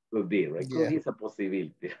 Could be, right? Yeah. Could be, it's a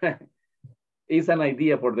possibility. It's an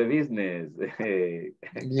idea for the business.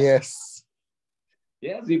 Yes.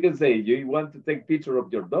 Yes, you can say, you want to take picture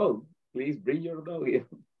of your dog, please bring your dog here.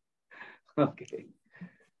 Okay.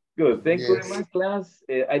 Good. Thank you very much, class.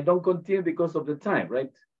 I don't continue because of the time,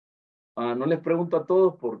 right? No les pregunto a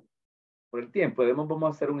todos por el tiempo. Además, vamos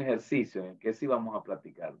a hacer un ejercicio en que sí vamos a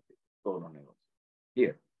platicar de todos los negocios.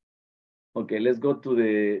 Here. Okay, let's go to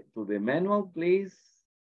the manual, please.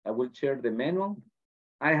 I will share the manual.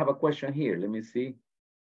 I have a question here. Let me see.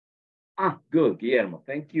 Good, Guillermo.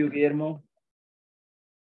 Thank you, Guillermo.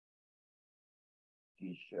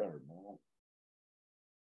 Guillermo.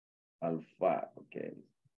 Alfa, okay.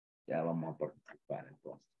 Ya vamos a participar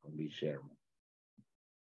entonces con Guillermo.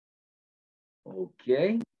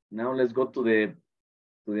 Okay, now let's go to the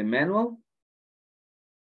manual.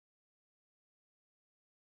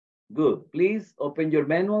 Good. Please open your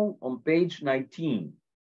manual on page 19.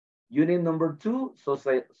 Unit number 2,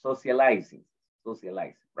 socializing,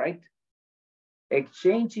 right?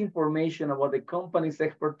 Exchange information about the company's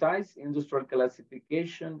expertise, industrial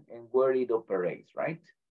classification, and where it operates, right?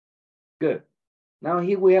 Good. Now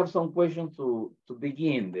here we have some questions to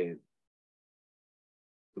begin.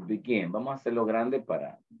 Vamos a hacerlo grande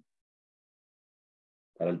para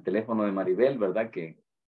el teléfono de Maribel, ¿verdad? Que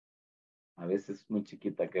a veces es muy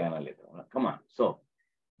chiquita queda la letra. Come on. So,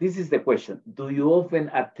 this is the question. Do you often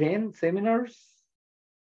attend seminars?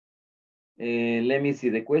 Let me see.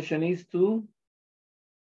 The question is to...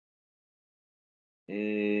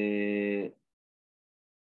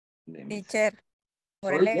 Teacher,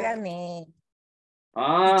 por el gané.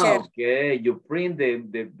 Okay. You print the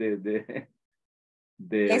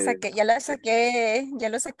Ya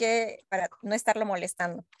lo saqué para no estarlo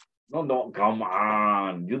molestando. No, come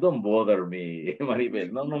on. You don't bother me,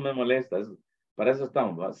 Maribel. No me molestas. Para eso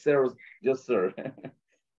estamos. ¿Va? Sir, just sir.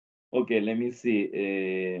 Okay, let me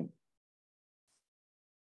see.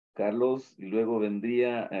 Carlos, y luego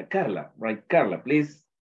vendría Carla, right? Carla, please.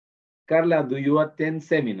 Carla, do you attend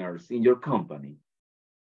seminars in your company?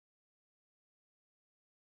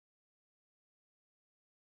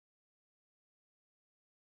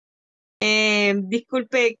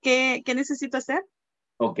 Disculpe, ¿qué necesito hacer?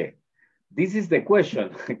 Okay, this is the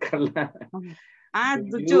question, Carla.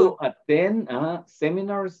 Do you attend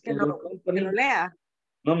seminars in your company? Que lo lea.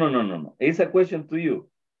 No. It's a question to you.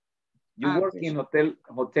 You work in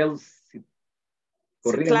hotels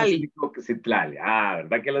Citlali. Citlali.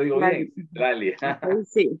 ¿Verdad que lo digo bien? Citlali.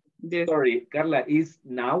 Sí. Sorry, Carla, is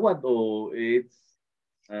Nahuatl or it's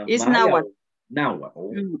It's Maya? Nahuatl. Nahuatl.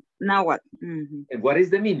 Oh. Nahuatl. And what is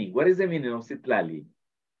the meaning? What is the meaning of Citlali?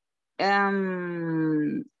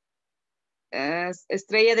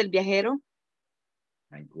 Estrella del viajero.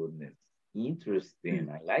 My goodness. Interesting.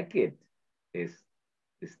 I like it. Es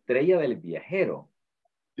Estrella del viajero.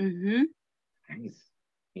 Nice.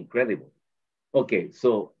 Incredible. Okay,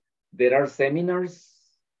 so there are seminars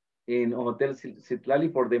in Hotel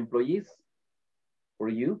Citlali for the employees? For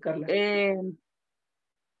you, Carla?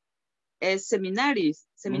 Seminarios.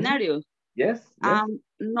 Yes.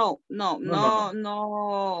 No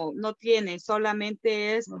tiene,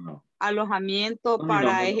 solamente es alojamiento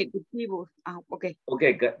para ejecutivos. Okay.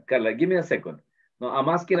 Okay, Carla, give me a second. No, I'm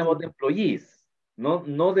asking about the employees, no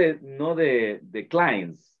the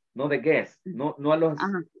clients, no the guests, no a los,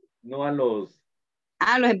 los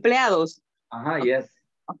empleados. Yes.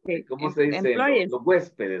 Okay. ¿Cómo se dice? Los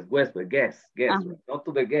huéspedes, guests, right? Not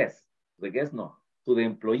to the guests. The guests no, to the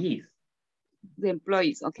employees. The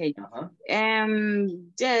employees, okay.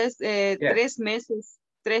 Yes, 3 meses.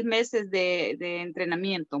 3 meses de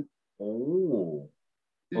entrenamiento. Oh,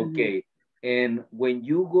 okay. And when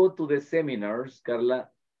you go to the seminars,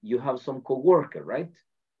 Carla, you have some coworker, right?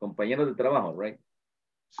 Compañeros de trabajo, right?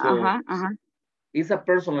 So, it's a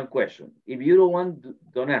personal question. If you don't want,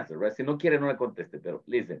 don't answer, right? Si no quiere, no le conteste, pero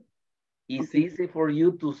listen. Is easy for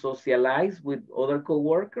you to socialize with other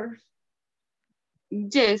coworkers?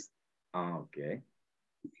 Yes. Okay.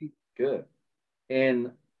 Good.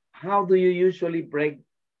 And how do you usually break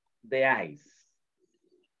the ice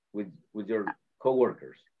with your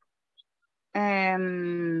coworkers? How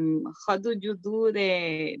do you do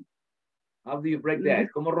How do you break the ice?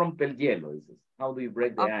 ¿Cómo rompe el hielo? How do you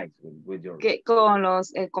break the ice with your... Con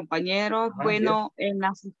los compañeros, bueno, en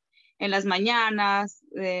las mañanas.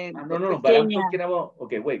 No, but I'm talking about,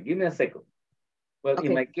 okay, wait, give me a second. Well,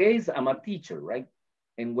 in my case, I'm a teacher, right?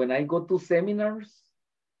 And when I go to seminars,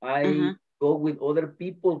 I go with other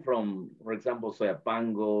people from, for example,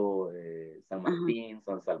 Soyapango, San Martin,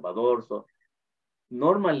 San Salvador. So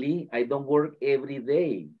normally, I don't work every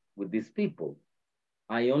day with these people.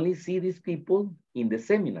 I only see these people in the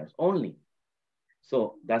seminars only.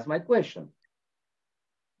 So that's my question.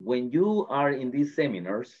 When you are in these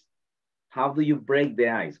seminars, how do you break the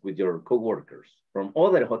ice with your coworkers from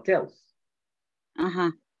other hotels?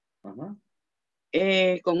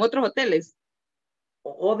 Con otros hoteles.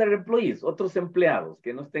 Other employees, otros empleados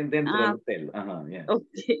que no estén dentro del hotel. Yes.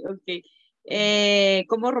 Okay.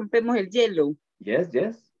 ¿Cómo rompemos el hielo? Yes.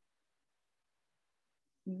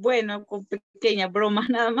 Bueno, con pequeñas bromas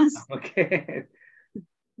nada más. Okay.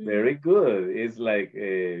 Very good. It's like,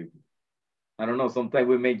 I don't know, sometimes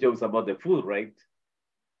we make jokes about the food, right?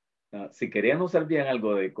 Si querían usar bien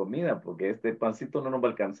algo de comida, porque este pancito no nos va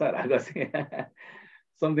a alcanzar, algo así.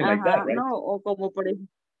 Something like that, right? No, o como por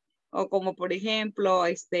ejemplo,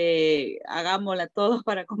 hagámosla todos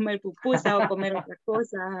para comer pupusa o comer otra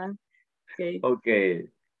cosa. Okay.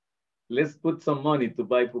 Let's put some money to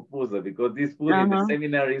buy pupusa because this food in the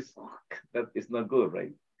seminar is not good,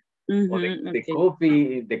 right?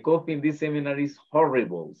 The coffee in this seminar is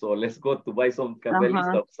horrible. So let's go to buy some café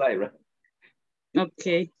listo outside, right?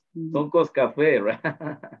 Okay. Son café, right?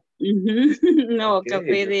 No,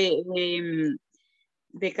 café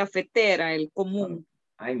de cafetera, el común.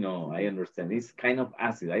 I know, I understand. It's kind of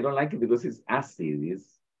acid. I don't like it because it's acid.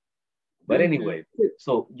 But anyway,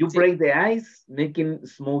 so you break the ice making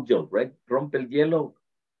small jokes, right? Rompe el hielo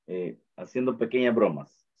haciendo pequeñas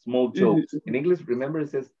bromas. Small jokes. In English, remember, it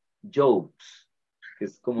says jokes.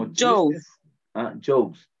 Es como chistes.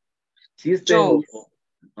 Jokes. Chistes.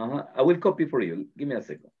 I will copy for you. Give me a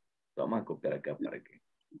second. Vamos a copiar acá para que.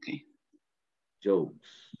 Okay.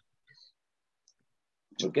 Jokes.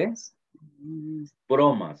 Okay?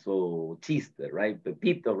 Bromas o chistes, right?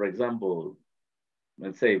 Pepito, for example,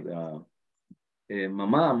 let's say,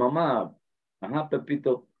 mamá, ajá,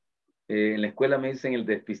 Pepito, en la escuela me dicen el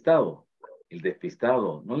despistado. El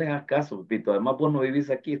despistado, no le hagas caso, Pepito. Además, vos no vivís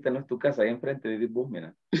aquí, esta no es tu casa, ahí enfrente vivís vos,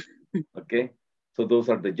 mira. Okay, so those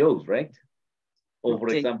are the jokes, right? Or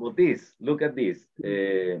for example, this, look at this.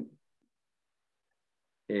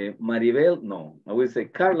 Maribel, no, I will say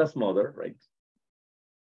Carla's mother, right?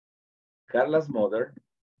 Carla's mother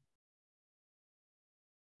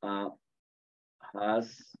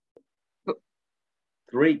has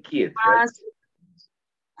 3 kids, right?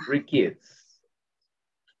 3 kids.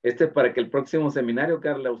 Este es para que el próximo seminario,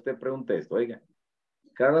 Carla, usted pregunte esto, oiga.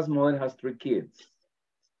 Carla's mother has 3 kids.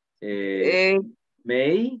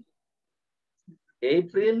 May,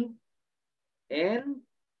 April, and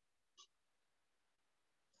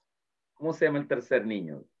 ¿cómo se llama el tercer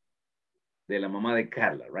niño? De la mamá de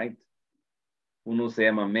Carla, right? Uno se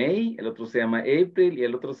llama May, el otro se llama April y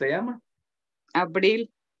el otro se llama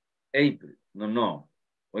Abril. April. No.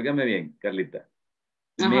 Óigame bien, Carlita.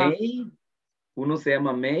 Ajá. May, uno se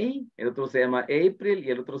llama May, el otro se llama April y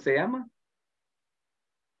el otro se llama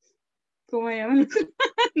 ¿Cómo se llama?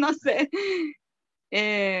 No sé.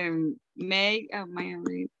 May,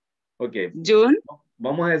 Abril. Ok. June.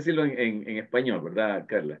 Vamos a decirlo en español, ¿verdad,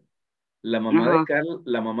 Carla? La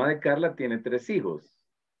mamá de Carla tiene 3 hijos.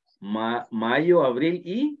 Mayo, abril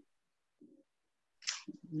y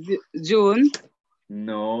June.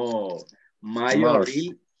 no. Mayo,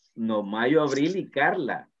 abril y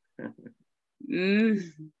Carla.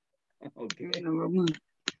 Okay. Bueno,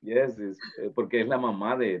 Yes, porque es la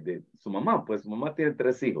mamá de su mamá, pues su mamá tiene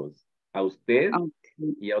 3 hijos. A usted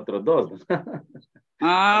y a otros 2.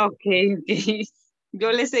 Ok.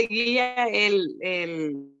 Yo le seguía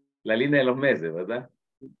la línea de los meses, ¿verdad?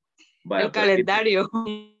 Vale, el calendario.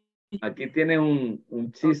 Aquí tiene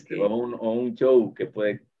un chiste o un show que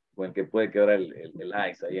puede, con el que puede quedar el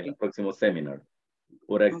ice ahí en el próximo seminar.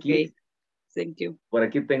 Por aquí, Thank you. Por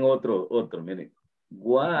aquí tengo otro, miren.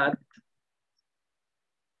 What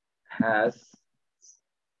has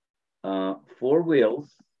 4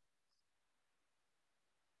 wheels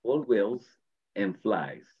and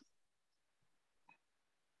flies?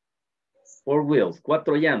 4 wheels,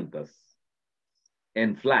 4 llantas,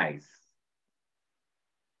 and flies.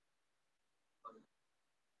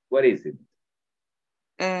 What is it?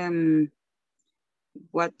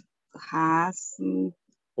 What has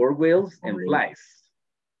 4 wheels and flies.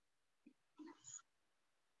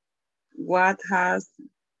 What has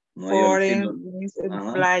No, 4 wheels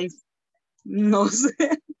and flies? No sé.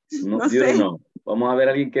 No sé. No. Vamos a ver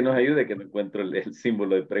a alguien que nos ayude, que no encuentro el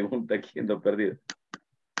símbolo de pregunta aquí en lo perdido.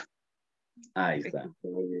 Ahí está.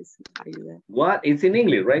 What? It's in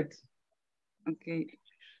English, right? Okay.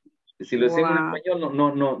 Si lo decimos en español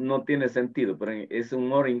no tiene sentido, pero es un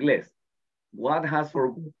humor inglés. What has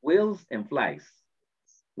 4 wheels and flies?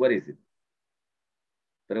 What is it?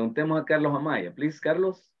 Preguntemos a Carlos Amaya. Please,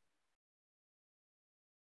 Carlos.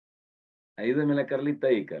 Ayúdeme la Carlita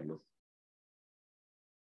ahí, Carlos.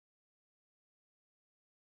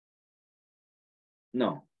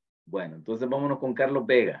 No. Bueno, entonces vámonos con Carlos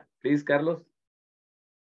Vega. Please, Carlos.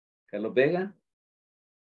 Carlos Vega.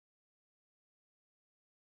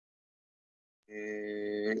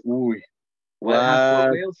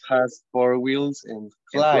 What has 4 wheels and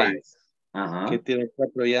flies? Que tiene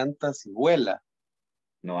 4 llantas y vuela.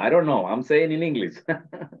 No, I don't know. I'm saying in English.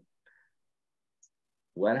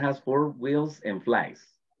 What has 4 wheels and flies?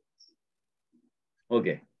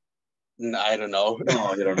 Okay. No, I don't know.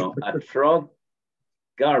 No, you don't know. A truck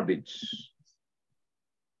garbage.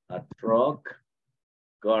 A truck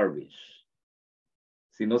garbage.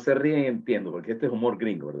 Si no se ríen, entiendo, porque este es humor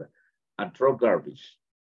gringo, ¿verdad? A truck garbage.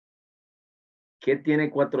 ¿Qué tiene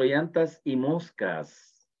 4 llantas y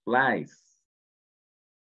moscas? Flies.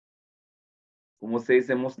 ¿Cómo se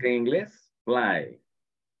dice mosca en inglés? Fly.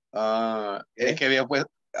 Es que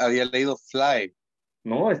había leído fly.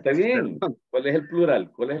 No, está bien. ¿Cuál es el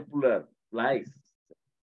plural? Flies.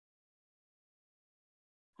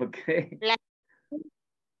 Ok.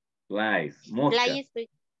 Flies. Moscas.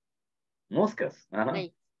 Moscas. Ajá.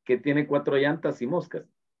 Flies. ¿Qué tiene 4 llantas y moscas?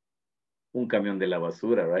 Un camión de la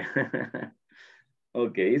basura, right?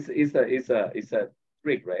 Ok, it's a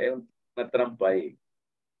trick, right? Una trampa ahí.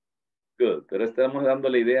 Good. Pero estamos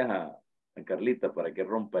dándole ideas a Carlita para que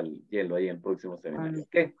rompa el hielo ahí en el próximo seminario.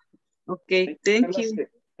 Okay. Okay, thank you.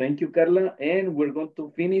 Thank you, Carla. And we're going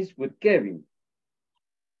to finish with Kevin.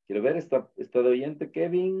 Quiero ver, ¿está de oyente,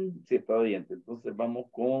 Kevin? Sí, está de oyente. Entonces vamos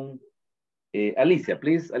con Alicia,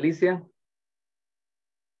 please. Alicia.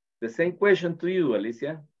 The same question to you,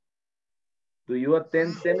 Alicia. Do you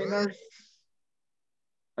attend seminars?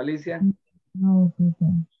 Alicia? No,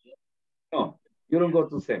 teacher. No, you don't go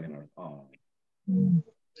to seminars. Oh.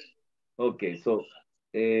 Okay, so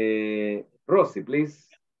Rosie, please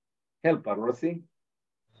help her, Rosie.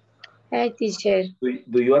 Hi, teacher.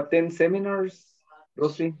 Do you attend seminars,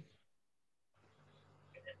 Rosie?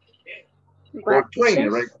 Or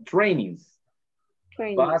training, right? Trainings.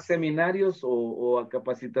 ¿Va a seminarios o a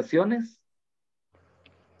capacitaciones?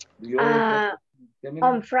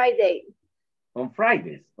 On Friday. On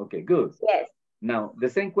Fridays. Okay, good. Yes. Now, the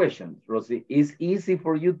same question, Rosie. Is easy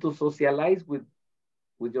for you to socialize with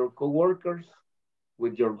your coworkers,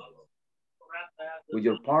 with your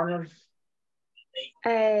partners?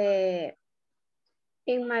 In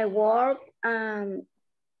my work,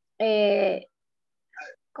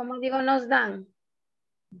 ¿cómo digo nos dan?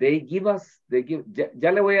 They give us,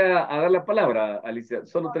 ya le voy a dar la palabra, Alicia.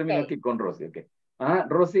 Solo termino aquí con Rosie, ok.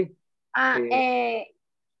 Rosie.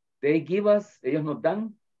 They give us, ellos nos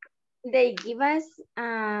dan. They give us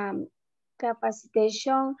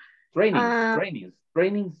capacitation. Trainings.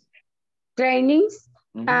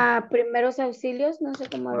 Primeros auxilios, no sé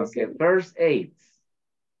cómo decirlo. First aids.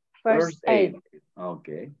 First aid.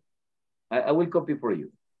 Okay. I will copy for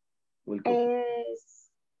you.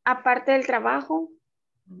 Aparte del trabajo.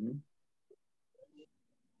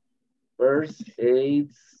 First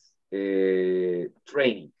aids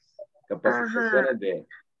trainings. Capacitaciones de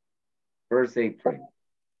first aid training.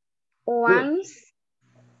 Once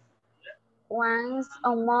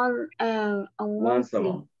a month. Once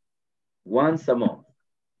a month.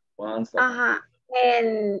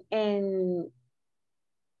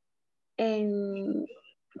 En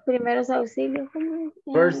primeros auxilios.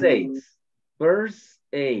 First aids.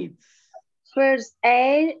 First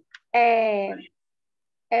aid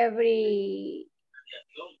every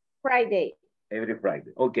Friday. Every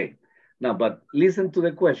Friday. Okay. Now, but listen to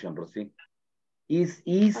the question, Rosie. It's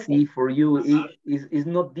easy for you. It's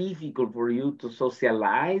not difficult for you to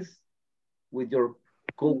socialize with your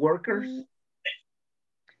co-workers?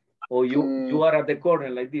 Or you are at the corner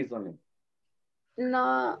like this only?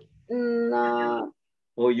 No.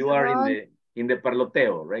 Or you are in the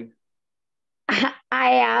parloteo, right?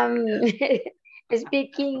 I am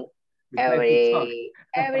speaking every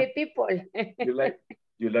people.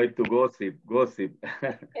 You like to gossip.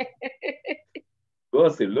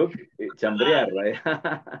 Gossip, look, chambrear, right?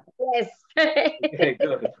 Yes. Okay,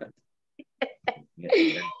 good.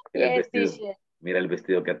 Mira el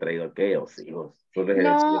vestido que ha traído aquello, hijos. Solo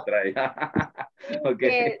no, trae.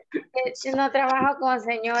 Okay. Yo no trabajo con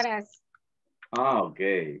señoras. Ok.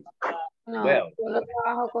 No, well. yo no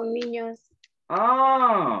trabajo con niños.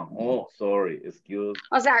 Sorry, excuse.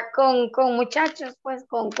 O sea, con muchachos, pues,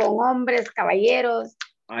 con hombres, caballeros.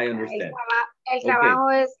 I understand. El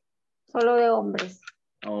trabajo es solo de hombres.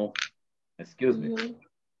 Oh, excuse me.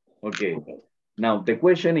 Okay. Now, the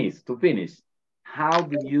question is, to finish, how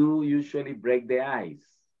do you usually break the ice?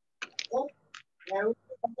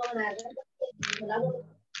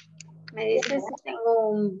 Me dices si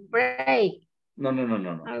tengo un break. No.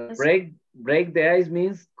 Break the ice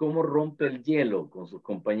means cómo rompe el hielo con sus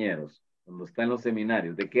compañeros cuando está en los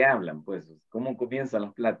seminarios. ¿De qué hablan, pues? ¿Cómo comienzan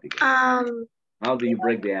las pláticas? How do you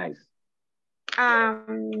break the ice? I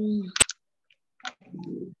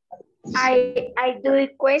do a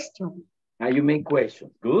question. You make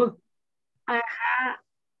questions. Good.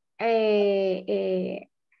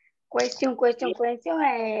 Question.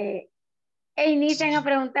 Inician a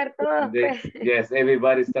preguntar todo. Pues. Yes,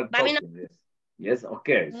 everybody start talking. Yes,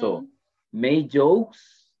 okay. So, make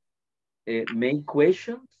jokes, make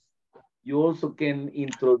questions. You also can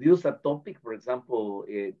introduce a topic. For example,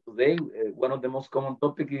 today, one of the most common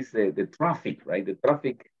topics is the traffic, right? The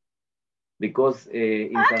traffic, because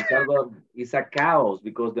in San Salvador, it's a chaos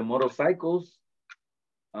because the motorcycles,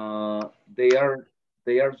 they are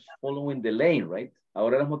following the lane, right?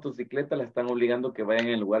 Ahora las motocicletas las están obligando que vayan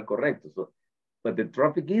en el lugar correcto. So, but the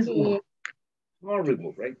traffic is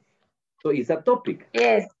horrible, right? So it's a topic.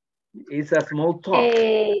 Yes. It's a small talk.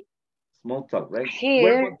 Small talk, right?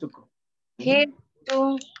 Here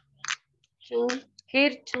to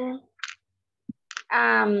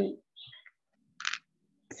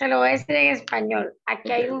se lo voy a decir en español.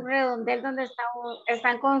 Aquí hay un redondel donde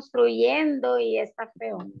están construyendo y está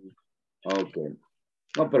feo. Ok.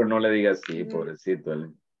 No, pero no le digas así, pobrecito.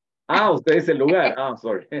 Usted dice el lugar.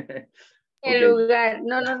 Sorry. El lugar.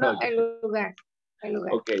 No, el lugar.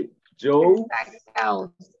 Okay. Joe,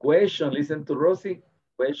 question. Listen to Rosie.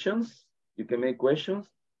 Questions. You can make questions.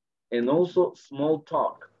 And also small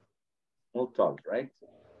talk. Small talk, right?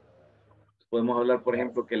 Podemos hablar, por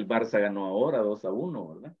ejemplo, que el Barça ganó ahora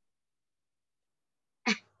 2-1, ¿verdad?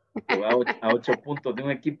 A 8 puntos de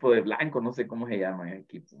un equipo de blanco, no sé cómo se llama el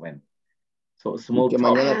equipo. Bueno, so, Y small que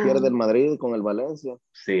talk. mañana pierde el Madrid con el Valencia.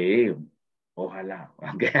 Sí, ojalá.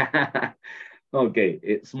 Ok,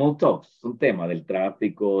 small talks, un tema del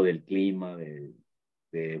tráfico, del clima,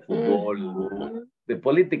 de fútbol, de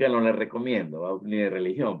política no les recomiendo, ni de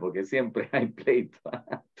religión, porque siempre hay pleito.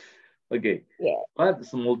 Ok, but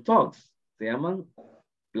small talks, se llaman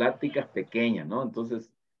pláticas pequeñas, ¿no? Entonces,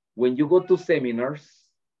 when you go to seminars,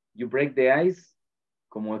 you break the ice,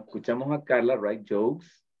 como escuchamos a Carla, right,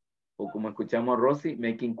 jokes, o como escuchamos a Rosy,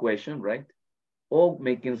 making questions, right, or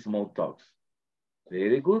making small talks.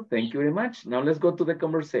 Very good, thank you very much. Now let's go to the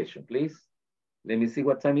conversation, please. Let me see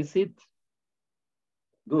what time is it.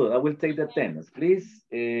 Good, I will take the attendance, please.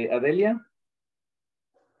 Adelia?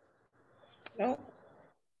 No.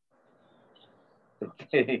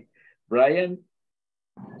 Okay, Brian?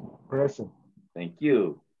 Present. Thank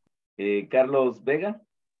you. Carlos Vega?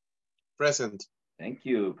 Present. Thank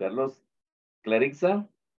you, Carlos. Clarixa?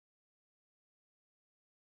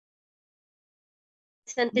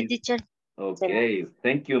 Present, teacher. Okay,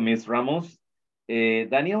 thank you, Miss Ramos.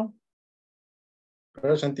 Daniel?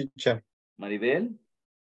 Present, teacher. Maribel?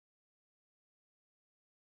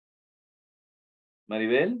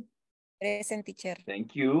 Maribel? Present, teacher.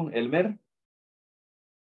 Thank you. Elmer?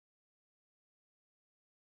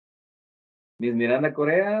 Miss Miranda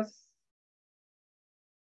Correas?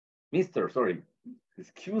 Mr. Sorry.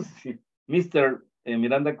 Excuse me. Mr.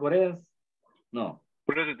 Miranda Correas? No.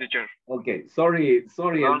 Present, teacher. Okay, sorry,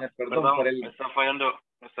 Perdón, Elmer, perdón por el... me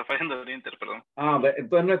está fallando el Inter, perdón. Ah,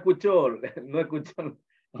 entonces no escuchó, no escuchó.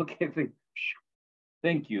 Okay,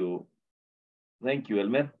 thank you. Thank you,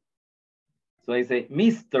 Elmer. So I say,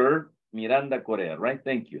 Mr. Miranda Correa, right?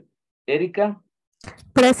 Thank you. Erika?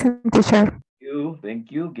 Present, teacher.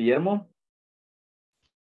 Thank you. Guillermo?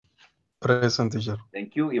 Present, teacher.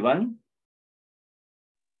 Thank you. Iván?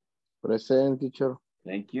 Present, teacher.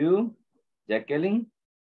 Thank you. Jacqueline?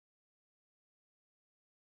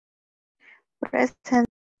 Present.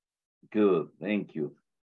 Good, thank you.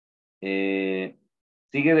 Sigue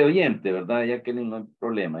de oyente, ¿verdad? Jacqueline, no hay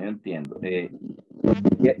problema, yo entiendo.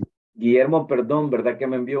 Guillermo, perdón, ¿verdad que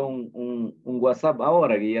me envió un WhatsApp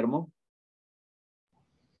ahora, Guillermo?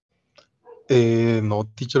 No,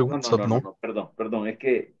 teacher, WhatsApp, no. Perdón, es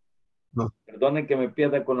que, No. perdonen que me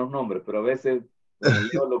pierda con los nombres, pero a veces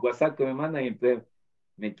leo los WhatsApp que me mandan y entonces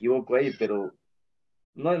me equivoco ahí, pero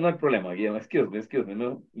no hay problema, Guillermo, excuse me,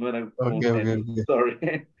 no era con Okay.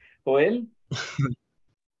 sorry. Joel?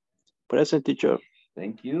 Present, teacher.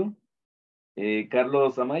 Thank you.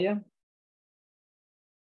 Carlos Amaya?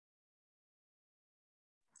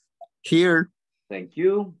 Here. Thank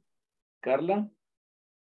you. Carla?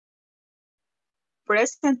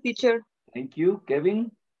 Present, teacher. Thank you.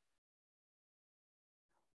 Kevin?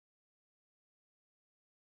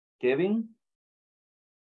 Kevin?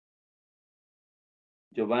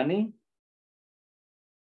 Giovanni?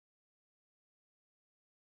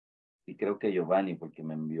 Sí, creo que Giovanni, porque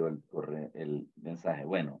me envió el mensaje.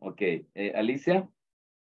 Bueno, ok. Alicia?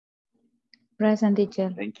 Present,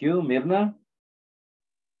 teacher. Thank you. Mirna?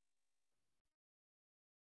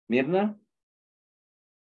 Mirna?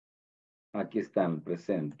 Aquí están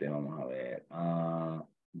presentes, vamos a ver.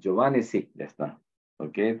 Giovanni, sí, ya está.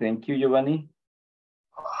 Ok, thank you, Giovanni.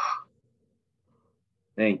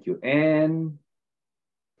 Thank you. And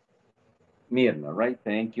Mirna, right?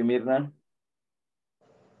 Thank you, Mirna.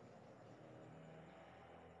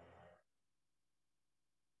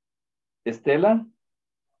 Estela?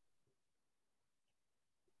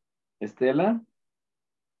 Estela?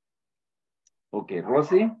 Okay,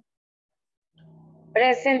 Rosie?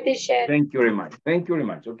 Present, teacher. Thank you very much. Thank you very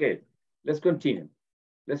much. Okay, let's continue.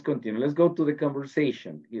 Let's continue. Let's go to the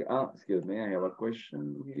conversation here. Excuse me, I have a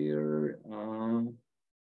question here.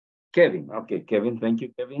 Kevin. Okay, Kevin. Thank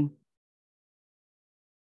you, Kevin.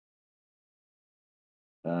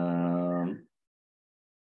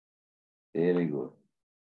 Very good.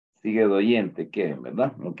 Sigue de oyente, Kevin,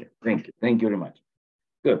 ¿verdad? Okay, thank you. Thank you very much.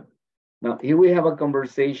 Good. Now, here we have a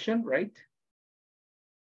conversation, right?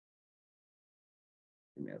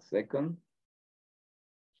 Give me a second.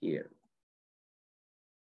 Here.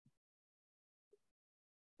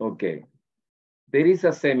 Okay. There is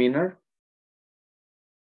a seminar.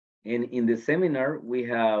 And in the seminar, we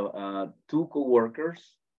have two co-workers,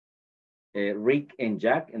 Rick and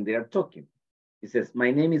Jack, and they are talking. He says,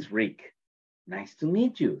 my name is Rick. Nice to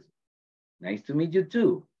meet you. Nice to meet you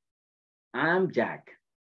too. I'm Jack.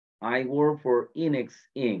 I work for INEX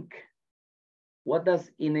Inc. What does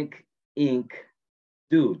INEX Inc.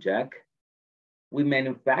 do, Jack? We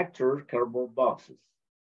manufacture cardboard boxes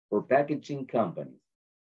for packaging companies.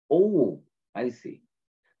 Oh, I see.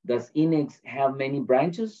 Does INEX have many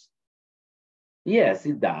branches? Yes,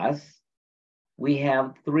 it does. We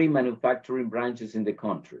have 3 manufacturing branches in the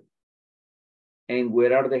country. And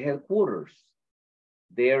where are the headquarters?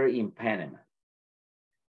 They're in Panama.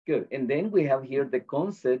 Good. And then we have here the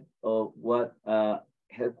concept of what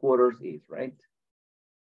headquarters is, right?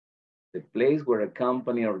 The place where a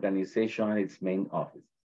company or organization has its main office.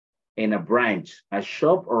 And a branch, a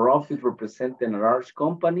shop or office representing a large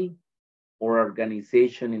company or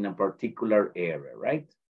organization in a particular area, right?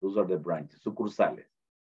 Those are the branches, sucursales.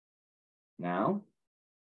 Now,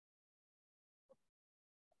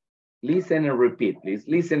 listen and repeat, please.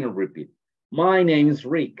 Listen and repeat. My name is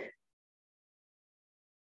Rick.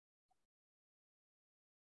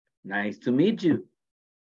 Nice to meet you.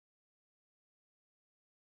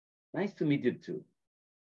 Nice to meet you too.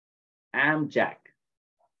 I'm Jack.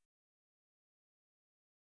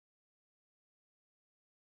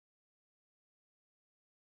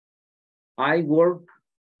 I work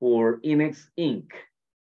for INEX Inc.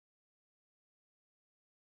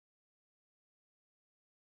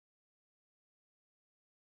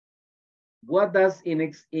 What does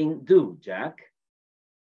INEX Inc. do, Jack?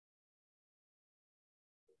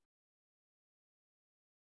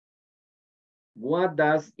 What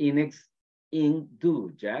does INEX Inc.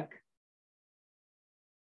 do, Jack?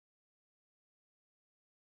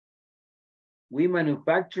 We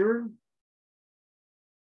manufacture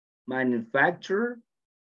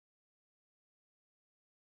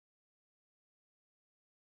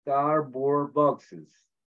cardboard boxes.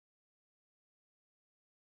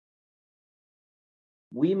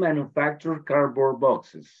 We manufacture cardboard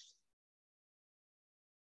boxes.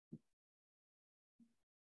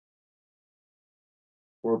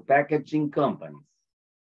 For packaging companies.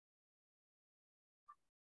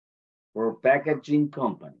 For packaging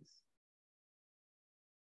companies.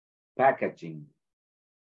 Packaging.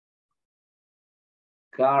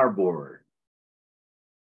 Cardboard.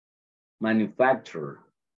 Manufacturer.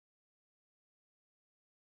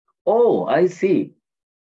 Oh, I see.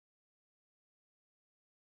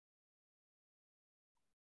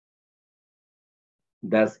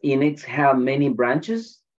 Does INEX have many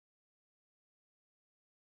branches?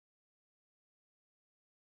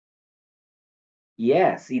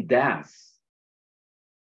 Yes, it does.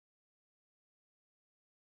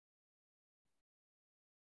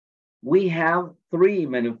 We have 3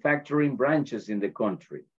 manufacturing branches in the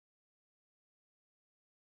country.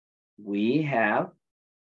 We have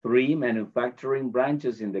 3 manufacturing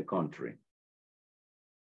branches in the country.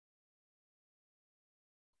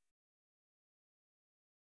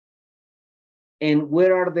 And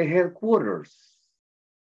where are the headquarters?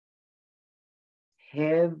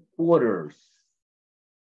 Headquarters.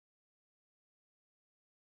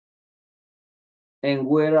 And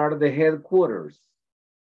where are the headquarters?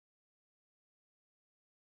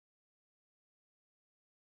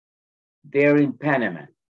 They're in Panama.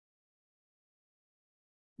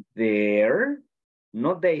 They're,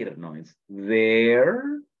 not there, no, it's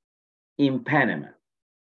they're in Panama.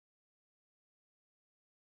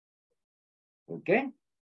 Okay,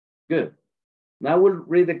 good. Now we'll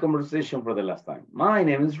read the conversation for the last time. My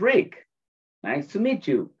name is Rick. Nice to meet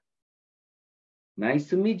you. Nice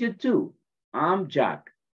to meet you too. I'm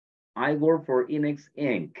Jack. I work for INEX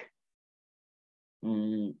Inc.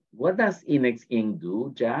 What does INEX Inc.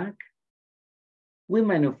 do, Jack? We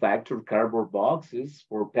manufacture cardboard boxes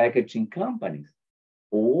for packaging companies.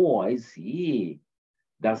 Oh, I see.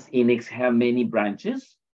 Does INEX have many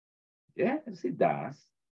branches? Yes, it does.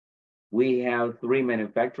 We have 3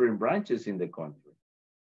 manufacturing branches in the country.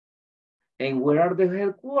 And where are the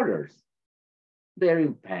headquarters? They're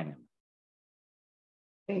in Panama.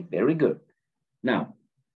 Okay, very good. Now,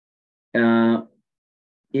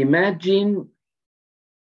 imagine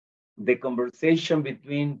the conversation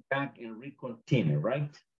between Jack and Rick continue, right?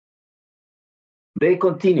 They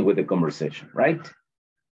continue with the conversation, right?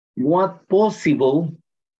 What possible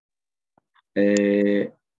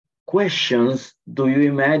questions do you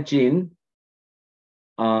imagine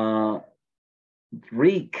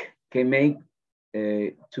Rick can make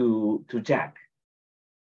to Jack?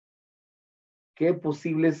 ¿Qué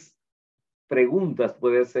posibles preguntas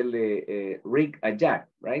puede hacerle Rick a Jack,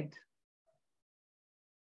 right?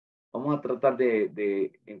 Vamos a tratar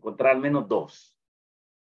de encontrar al menos 2.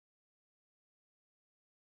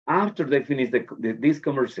 After they finish this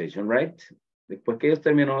conversation, right? Después que ellos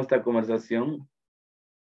terminaron esta conversación,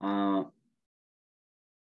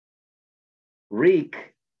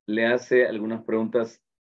 Rick le hace algunas preguntas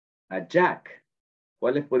a Jack.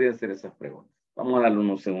 ¿Cuáles podrían ser esas preguntas? Vamos a darle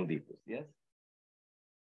unos segunditos, ¿yes?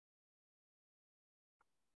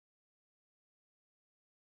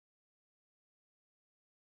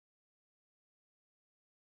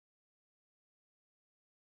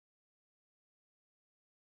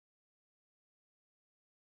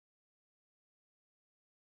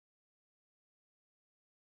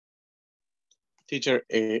 Teacher,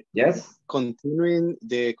 yes? Continuing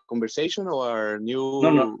the conversation or new?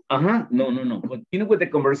 No. No. Continue with the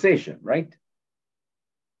conversation, right?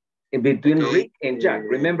 In between Rick and Jack.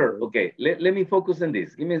 Remember, okay, let me focus on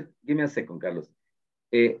this. Give me a second, Carlos.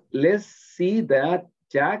 Let's see that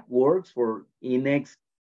Jack works for INEX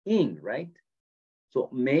Inc., right? So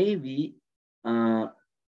maybe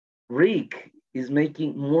Rick is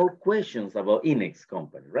making more questions about INEX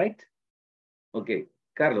company, right? Okay,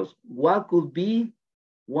 Carlos, what could be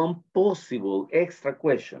one possible extra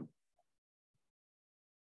question?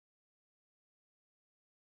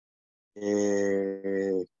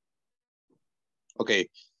 Okay.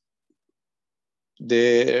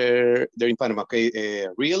 They're in Panama. Okay,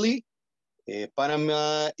 really?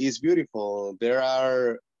 Panama is beautiful. There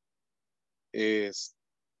are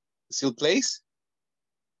still places?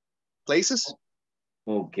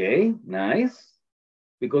 Okay, nice.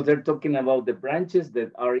 Because they're talking about the branches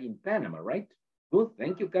that are in Panama, right? Good,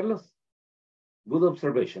 thank you, Carlos. Good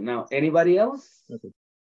observation. Now, anybody else? Okay.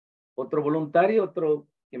 Otro voluntario, otro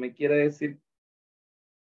que me quiera decir.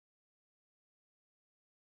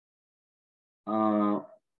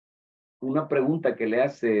 Una pregunta que le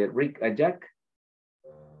hace Rick a Jack.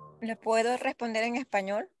 ¿Le puedo responder en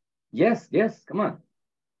español? Yes, come on.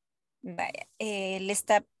 Vaya, le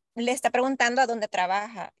está preguntando a dónde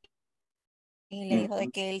trabaja. Y le dijo de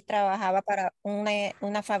que él trabajaba para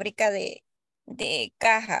una fábrica de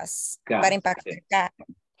cajas para empacar cajas.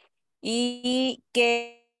 Y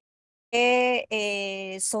que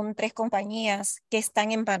son 3 compañías que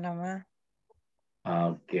están en Panamá.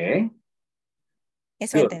 Okay.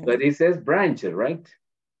 Eso good. entendí. But it says branches, right?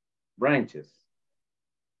 Branches.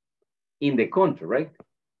 In the country, right?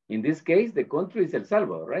 In this case, the country is El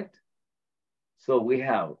Salvador, right? So we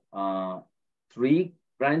have 3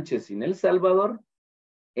 branches in El Salvador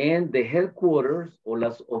and the headquarters o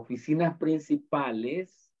las oficinas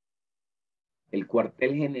principales, el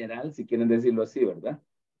cuartel general, si quieren decirlo así, ¿verdad?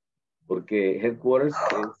 Porque headquarters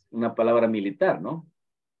es una palabra militar, ¿no?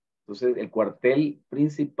 Entonces, el cuartel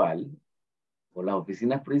principal o las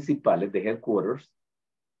oficinas principales de headquarters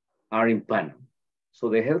are in Panama. So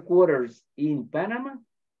the headquarters in Panama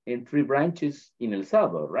and 3 branches in El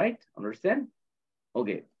Salvador, right? Understand?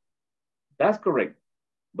 Okay, that's correct.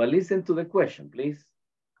 But listen to the question, please.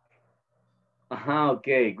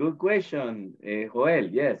 Okay, good question, Joel,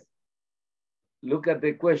 yes. Look at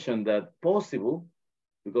the question that possible,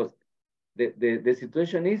 because the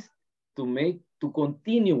situation is to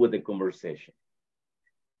continue with the conversation.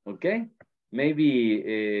 Okay?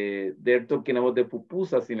 Maybe they're talking about the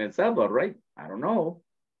pupusas in El Salvador, right? I don't know.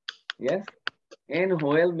 Yes? And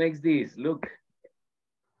Joel makes this. Look.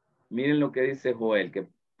 Miren lo que dice Joel, que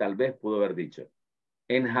tal vez pudo haber dicho.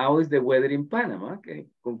 And how is the weather in Panama? Okay.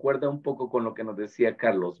 Concuerda un poco con lo que nos decía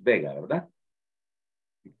Carlos Vega, ¿verdad?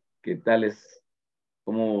 ¿Qué tal es,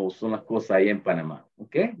 cómo son las cosas ahí en Panamá?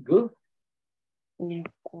 Okay, good.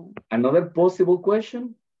 Another possible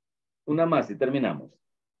question. Una más y terminamos.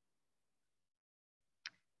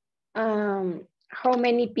 How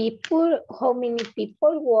many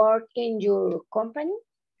people work in your company?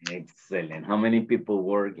 Excellent. How many people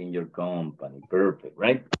work in your company? Perfect,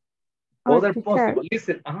 right? Oh, Other teacher. possible.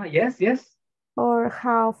 Listen. Yes. Or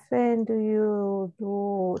how often do you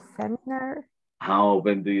do seminars? How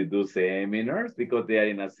often do you do seminars? Because they are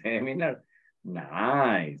in a seminar.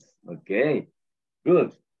 Nice. Okay.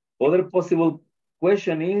 Good. Other possible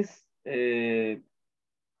question is,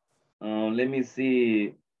 let me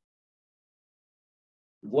see.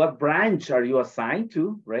 What branch are you assigned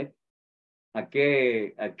to, right? ¿A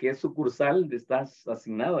qué sucursal estás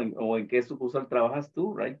asignado o en qué sucursal trabajas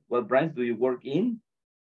tú, right? What branch do you work in?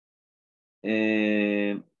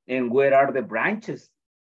 And where are the branches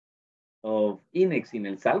of INEX in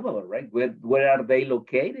El Salvador, right? Where are they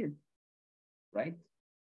located, right?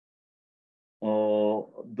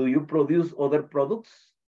 Or do you produce other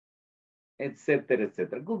products? Etc.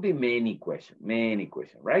 Could be many questions,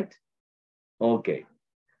 right? Okay.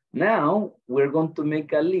 Now we're going to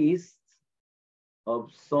make a list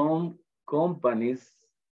of some companies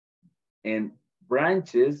and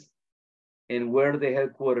branches and where the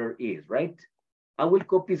headquarters is, right? I will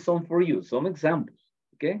copy some for you, some examples,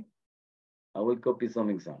 okay? I will copy some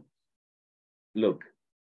examples. Look,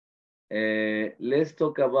 let's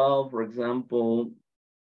talk about, for example,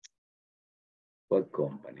 what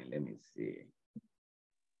company? Let me see.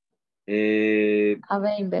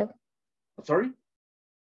 Aveinbev. Sorry?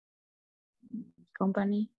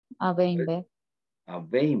 Company. Aveinbev.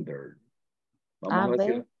 Aveinbev. Vamos a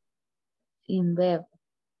decir. Inbev.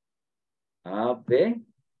 AB.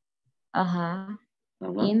 Ajá.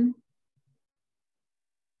 In.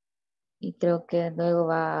 Y creo que luego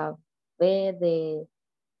va B de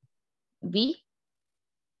B.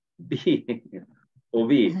 B. O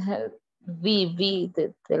B. B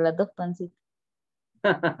de las dos pancitas.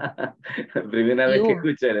 Primera Y vez que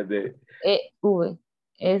V. escucho el de... V.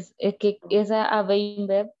 Es que esa AB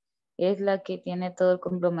InBev es la que tiene todo el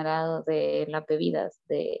conglomerado de las bebidas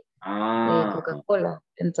de Coca-Cola.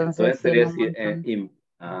 Entonces Entonces sería tiene un así,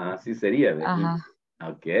 montón. sí sería de Ajá.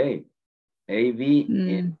 Ok. AB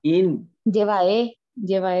in Lleva E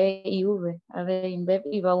y V. AB InBev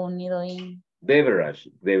y va unido en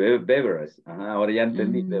beverage, beverage. Ajá, ahora ya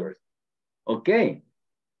entendí, beverage. Ok.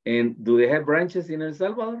 And do they have branches in El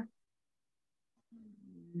Salvador?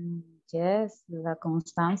 Yes, la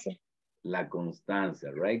constancia. La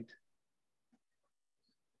constancia, right?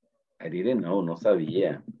 I didn't know, no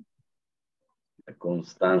sabía. La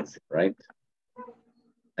constancia, right?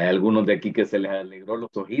 Hay algunos de aquí que se les alegró los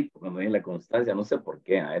ojitos cuando ven la constancia, no sé por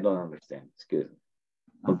qué, I don't understand, excuse me.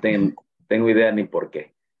 No tengo idea ni por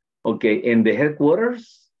qué. Ok, en the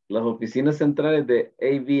headquarters, las oficinas centrales de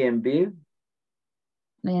Airbnb.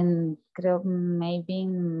 Creo, maybe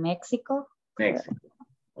en México. México,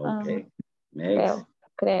 ok. Mexico.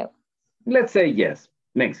 Creo. Let's say yes,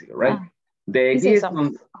 Mexico, right? The idea is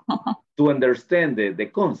to understand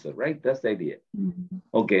the concept, right? That's the idea.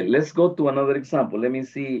 Okay, let's go to another example. Let me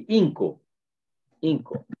see, Inco.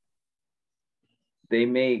 They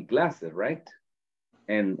make glasses, right?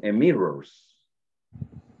 And mirrors.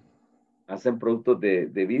 Hacen productos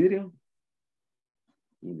de vidrio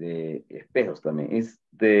y de espejos también.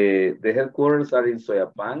 The headquarters are in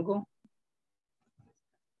Soyapango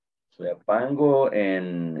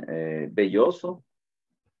en Belloso.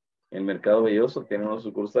 El mercado Belloso tiene una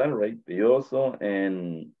sucursal, right? Belloso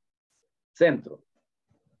en Centro.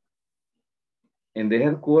 And the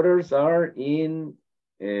headquarters are in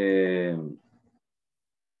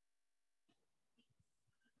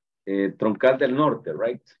Troncal del Norte,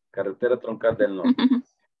 right? Carretera Troncal del Norte.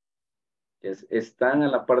 Están a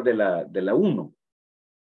la par de la 1.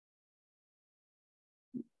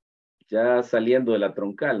 Ya saliendo de la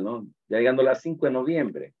Troncal, ¿no? Ya llegando a las 5 de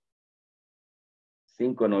noviembre.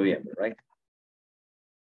 5 de noviembre, right?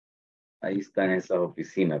 Ahí están esas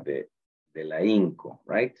oficinas de la INCO,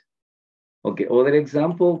 right? Okay, other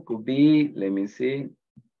example could be, let me see.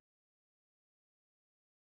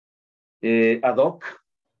 Ad hoc.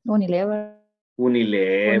 Unilever.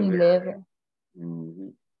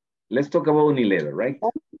 Let's talk about Unilever, right?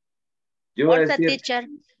 Yo voy a decir teacher.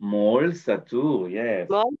 Molsa too, yes.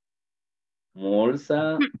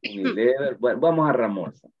 Molsa, Unilever. Bueno, vamos a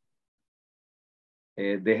Ramolsa.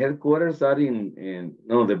 The headquarters are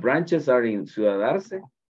the branches are in Ciudad Arce.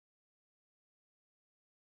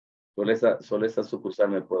 Solo esa sucursal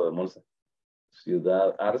me puedo de Molsa.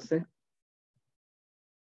 Ciudad Arce.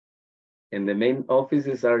 And the main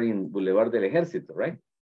offices are in Boulevard del Ejército, right?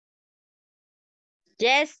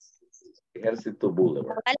 Yes. Ejército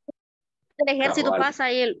Boulevard. El ejército pasa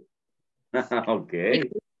ahí. Ok.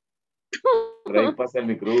 Por ahí pasa el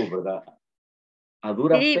microbús, ¿verdad? A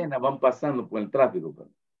dura pena van pasando por el tráfico. Pero.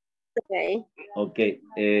 Okay. Okay.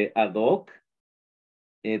 Ad hoc.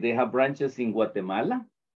 They have branches in Guatemala.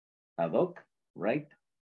 Ad hoc, right?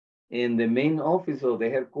 And the main office of the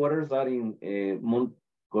headquarters are in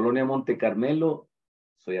Colonia Monte Carmelo,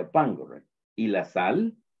 Soyapango, right? ¿Y la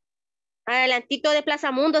Sal? Adelantito de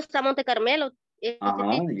Plaza Mundo está Monte Carmelo.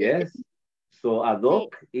 Yes. So ad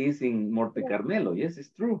hoc is in Monte Carmelo. Yes,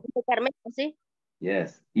 it's true. Monte Carmelo, sí.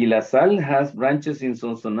 Yes. Y la Sal has branches in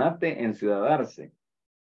Sonsonate and Ciudad Arce.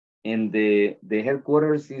 And the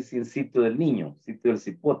headquarters is in Sitio del Niño, Sitio del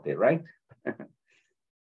Cipote, right?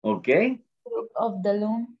 Okay. Of the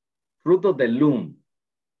Loom. Frutos del Loom.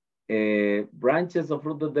 Branches of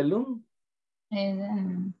Frutos del Loom.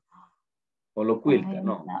 O lo Cuilca,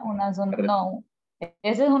 no. No.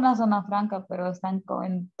 Esa es una zona franca, pero están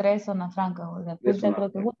en 3 zonas francas. O sea, Cuilca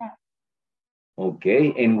creo que es una.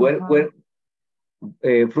 Okay. And where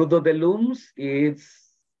Frutos del Looms,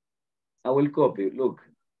 it's, I will copy, look.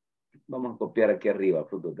 Vamos a copiar aquí arriba,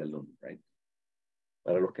 Frutos del Loom, right?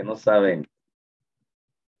 Para los que no saben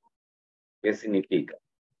qué significa.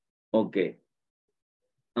 Ok.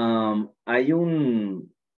 Hay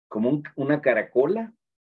una caracola,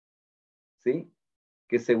 ¿sí?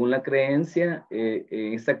 Que según la creencia,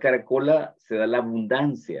 esa caracola se da la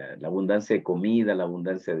abundancia de comida, la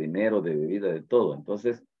abundancia de dinero, de bebida, de todo.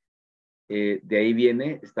 Entonces, de ahí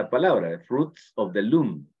viene esta palabra, fruits of the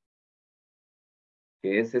loom,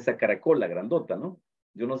 que es esa caracola grandota, ¿no?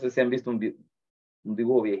 Yo no sé si han visto un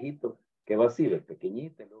dibujo viejito que va así, de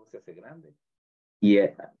pequeñita y luego se hace grande. Y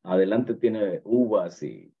adelante tiene uvas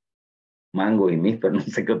y Mango y mis, pero no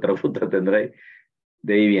sé qué otra fruta tendrá ahí.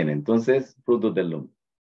 De ahí viene. Entonces, frutos del lomo.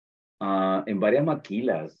 En varias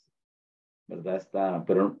maquilas, ¿verdad? Está,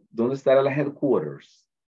 pero ¿dónde estará la headquarters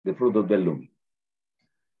de frutos del lomo?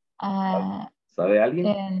 ¿Sabe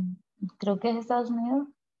alguien? Creo que es Estados Unidos.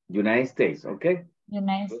 United States, ¿ok?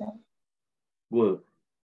 United States. Good.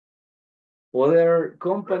 Other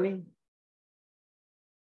company.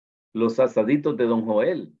 Los asaditos de Don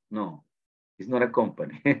Joel. No, it's not a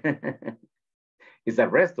company. It's a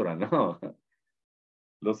restaurant, no.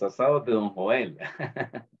 Los asados de Don Joel.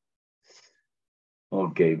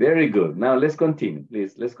 Okay, very good. Now let's continue,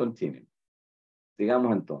 please. Let's continue.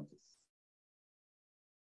 Sigamos entonces.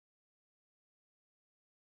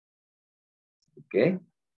 Okay.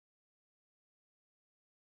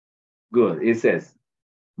 Good. It says,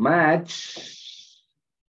 match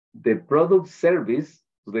the product service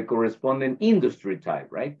to the corresponding industry type,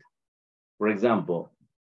 right? For example,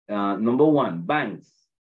 number one, banks.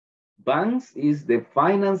 Banks is the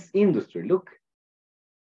finance industry. Look,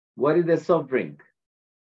 what is the soft drink?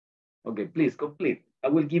 Okay, please complete. I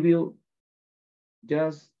will give you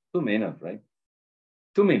just 2 minutes, right?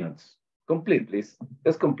 2 minutes. Complete, please.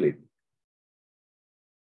 Let's complete.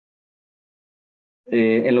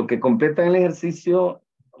 En lo que completan el ejercicio,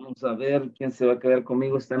 vamos a ver quién se va a quedar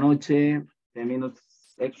conmigo esta noche. 10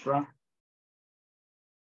 minutes extra.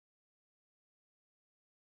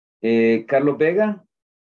 Carlos Vega,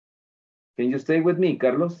 can you stay with me,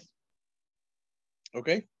 Carlos?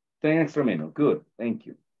 Okay. 10 extra minutes. Good. Thank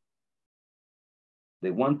you.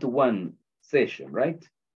 The one-to-one session, right?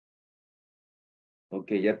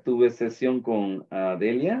 Ok, ya tuve sesión con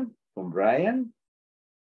Delia, con Brian,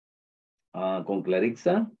 con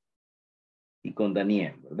Clarixa y con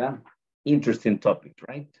Daniel, ¿verdad? Interesting topic,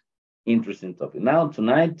 right? Interesting topic. Now,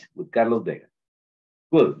 tonight, with Carlos Vega.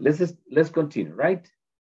 Good. Let's continue, right?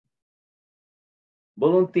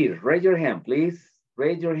 Volunteers, raise your hand, please.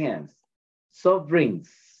 Raise your hands. Soft drinks.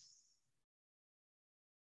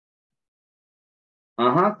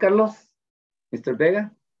 Carlos. Mr. Vega.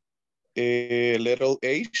 Letter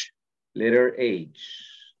H. Letter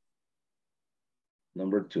H.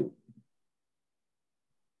 Number 2.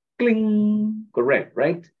 Cling. Correct,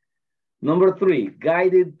 right? Number 3,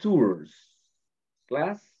 guided tours.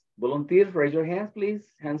 Class, volunteers, raise your hands,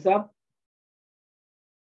 please. Hands up.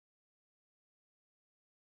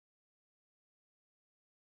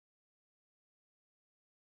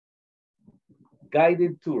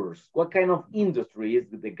 Guided tours. What kind of industry is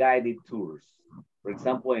the guided tours? For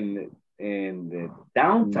example, in the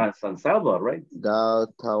downtown San Salvador, right?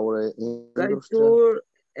 Downtown Guided tour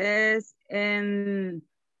es en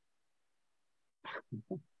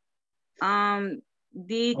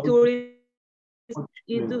the tourist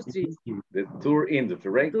industry. The tour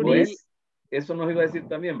industry, right? Tourist. Eso nos iba a decir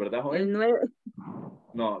también, ¿verdad, Joel? El 9.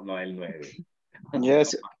 No, el 9.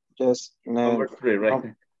 Yes. Number 3, right?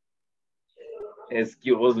 No.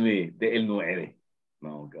 Excuse me, el 9.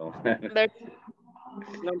 No, go on.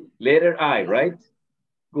 Letter I, right?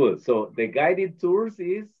 Good. So the guided tours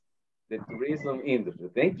is the tourism industry.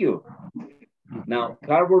 Thank you. Now,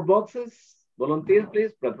 cardboard boxes, volunteers,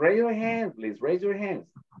 please. But raise your hands, please. Raise your hands.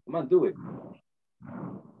 Come on, do it.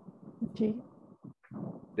 G.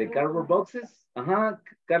 The cardboard boxes.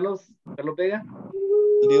 Carlos Vega.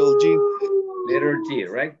 Little G. Letter G,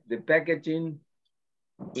 right? The packaging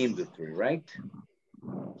industry, right?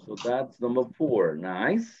 So that's number 4.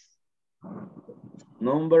 Nice.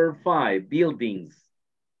 Number 5, buildings.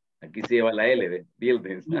 Aquí se lleva la L de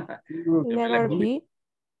buildings. Letter B.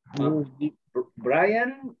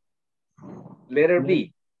 Brian, letter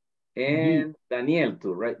B. And Daniel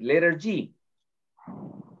too, right? Letter G.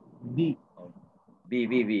 B.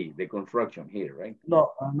 B, the construction here, right?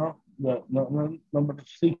 No, number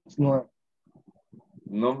 6, no.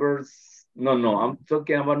 Numbers, no, I'm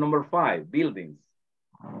talking about number 5, buildings.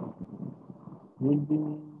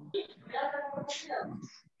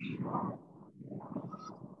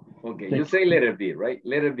 Okay, you say letter B, right?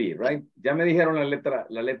 Letter B, right? Ya me dijeron la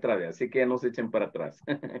letra B, así que ya no se echen para atrás.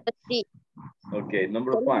 Sí. Okay,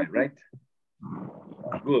 number 5, right?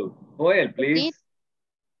 Good. Joel, please.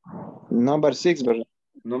 Number 6, ¿verdad?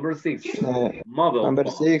 Number 6. Mobile Number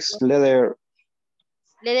phone. 6, letter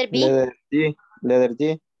B. Letter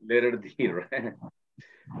D. Letter D, right?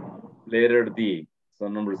 Letter D. So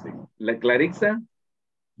number 6. La Clarixa.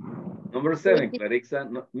 Number 7, Clarixa.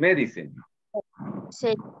 No, medicine.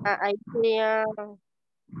 Ahí sería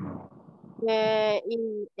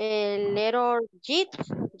el letter J.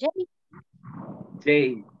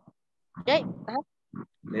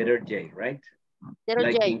 Letter J, right?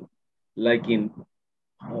 Letter J. Like in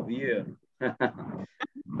Javier.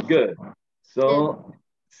 Good. So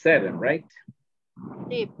 7, right?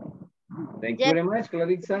 Sí. Thank you very much,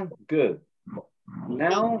 Clarissa. Good.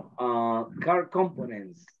 Now, car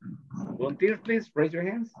components. Volunteers, please, raise your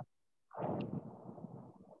hands.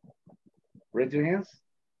 Raise your hands.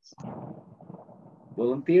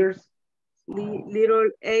 Volunteers. Little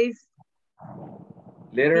A.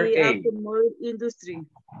 Letter The A. automotive industry.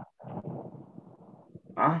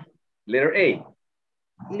 Letter A.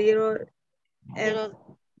 Little F.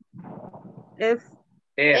 F.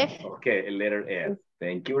 F. Okay, letter F.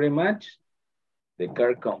 Thank you very much. The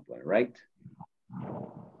car component, right?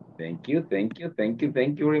 Thank you, thank you, thank you,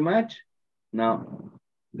 thank you very much. Now,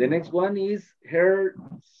 the next one is hair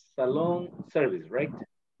salon service, right?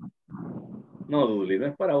 No, Dudley, no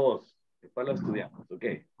es para vos, es para los estudiantes,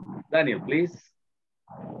 okay. Daniel, please.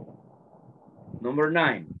 Number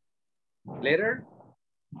 9. Letter?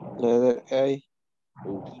 Letter A.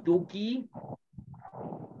 Okie dokie.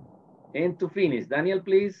 And to finish, Daniel,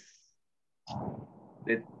 please.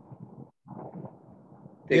 The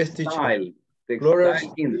textile.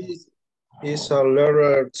 Textile industry. Is a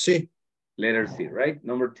letter C. Letter C, right?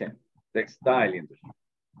 Number 10. Textile industry.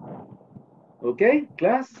 Okay,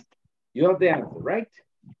 class? You have the answer, right?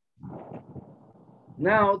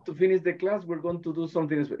 Now, to finish the class, we're going to do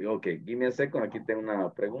something. Okay, give me a second. Aquí tengo una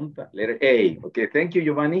pregunta. Letter A. Okay, thank you,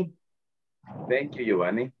 Giovanni. Thank you,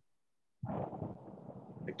 Giovanni.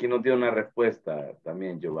 Aquí nos dio una respuesta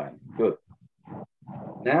también, Giovanni. Good.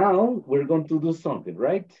 Now, we're going to do something,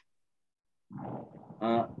 right?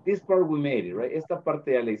 This part we made it, right? Esta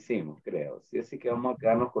parte ya la hicimos, creo. Sí, así que vamos a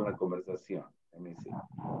quedarnos con la conversación. Let me see.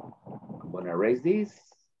 I'm going to erase this.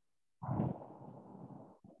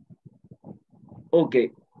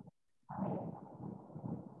 Okay.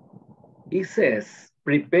 It says,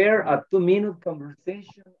 prepare a 2-minute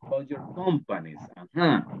conversation about your companies.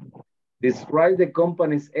 Describe the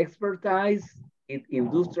company's expertise, its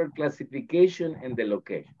industrial classification, and the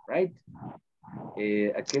location, right?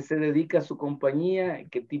 ¿A qué se dedica su compañía?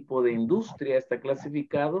 ¿Qué tipo de industria está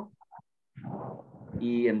clasificado?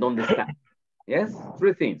 ¿Y en dónde está? Yes,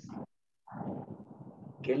 3 things.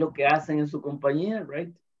 ¿Qué es lo que hacen en su compañía,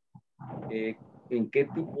 right? ¿En qué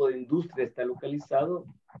tipo de industria está localizado?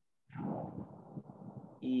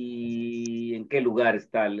 ¿Y en qué lugar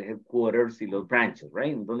está el headquarters y los branches,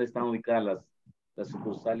 right? ¿En dónde están ubicadas las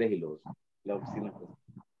sucursales y las oficinas?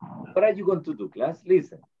 What are you going to do, class?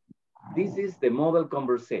 Listen. This is the model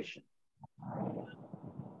conversation.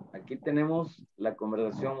 Aquí tenemos la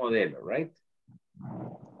conversación modelo, right?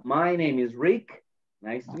 My name is Rick.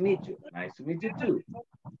 Nice to meet you. Nice to meet you too.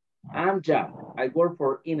 I'm Jack. I work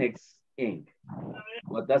for ISSS Inc.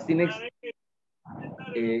 What does ISSS?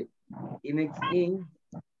 ISSS Inc.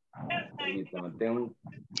 Permítame, tengo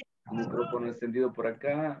un micrófono encendido por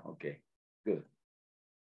acá. Okay, good.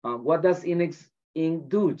 What does ISSS Inc.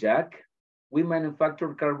 do, Jack? We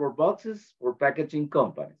manufacture cardboard boxes for packaging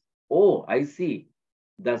companies. Oh, I see.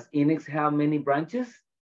 Does ISSS have many branches?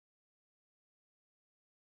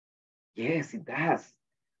 Yes, it does.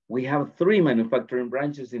 We have 3 manufacturing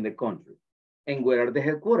branches in the country. And where are the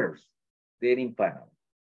headquarters? They're in Panama.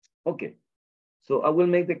 Okay, so I will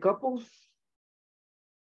make the couples.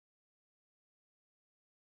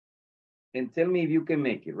 And tell me if you can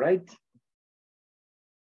make it, right?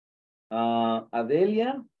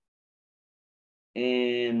 Adelia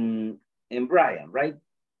and Brian, right?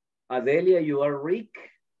 Adelia, you are Rick.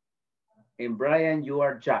 And Brian, you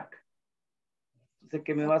are Jack. Entonces,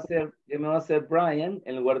 ¿qué me va a hacer Brian?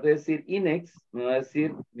 En lugar de decir ISSS, me va a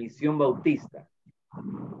decir Misión Bautista.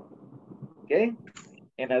 Okay?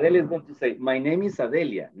 And Adelia is going to say, my name is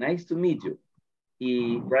Adelia. Nice to meet you.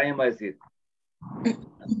 Y Brian va a decir,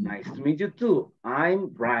 nice to meet you too. I'm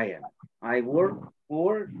Brian. I work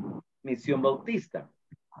for Misión Bautista.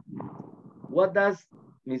 What does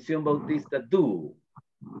Misión Bautista do?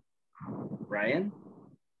 Brian?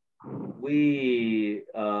 We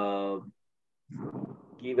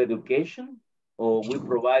give education or we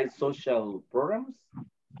provide social programs.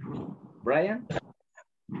 Brian?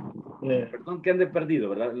 Perdón que ande perdido,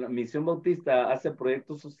 ¿verdad? La Misión Bautista hace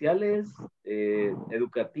proyectos sociales,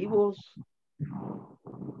 educativos.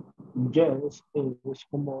 Yes, es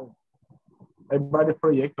como, hay varios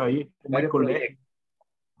proyectos ahí. Varios proyectos.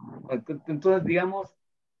 Entonces, digamos,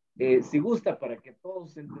 si gusta, para que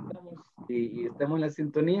todos entendamos y estemos en la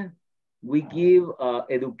sintonía, we give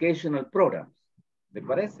educational programs. ¿Le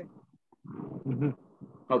parece?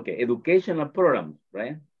 Okay, educational programs,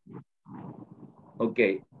 right?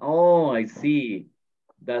 Okay. Oh, I see.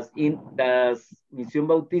 Does Misión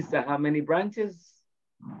Bautista have many branches?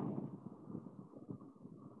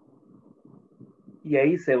 Y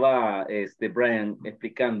ahí se va Brian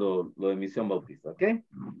explicando lo de Misión Bautista, ¿ok?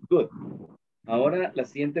 Good. Ahora la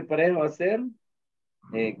siguiente pareja va a ser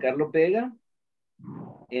Carlos Vega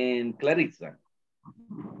en Claritza.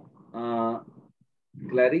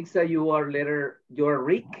 Claritza, you are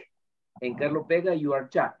Rick. En Carlos Vega, you are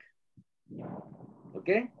Jack. ¿Ok?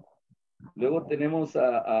 Luego tenemos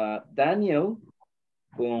a Daniel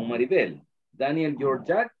con Maribel. Daniel, you're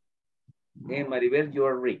Jack. En Maribel,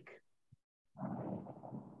 you're Rick.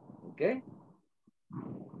 Okay?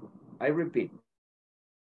 I repeat.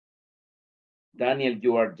 Daniel,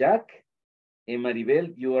 you are Jack. And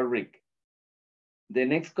Maribel, you are Rick. The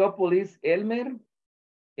next couple is Elmer.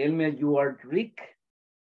 Elmer, you are Rick.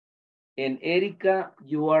 And Erika,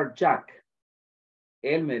 you are Jack.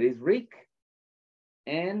 Elmer is Rick.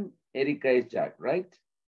 And Erika is Jack, right?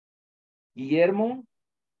 Guillermo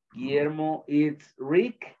is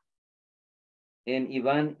Rick. And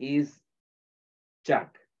Ivan is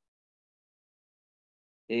Jack.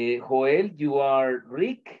 Joel, you are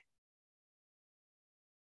Rick.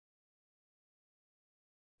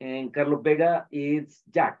 And Carlos Vega is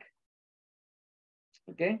Jack.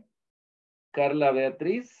 Okay. Carla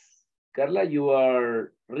Beatriz. Carla, you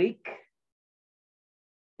are Rick.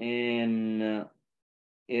 And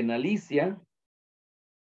Alicia.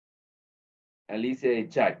 Alicia is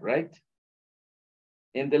Jack, right?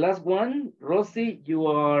 And the last one, Rosie, you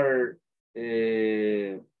are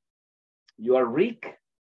Rick.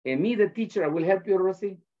 And me, the teacher, I will help you,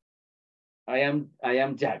 Rosie. I am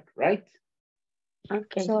Jack, right?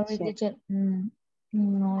 Okay. Sorry, teacher.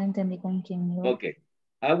 No entendí con quién iba. Okay.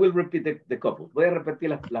 I will repeat the couples. Voy a repetir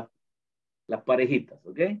las parejitas,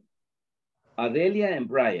 okay? Adelia and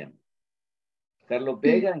Brian. Carlos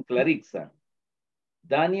Vega and Claritza.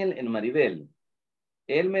 Daniel and Maribel.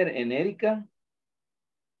 Elmer and Erika.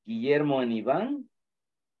 Guillermo and Iván.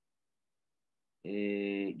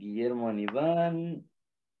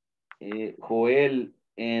 Joel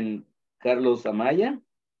and Carlos Amaya.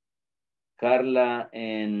 Carla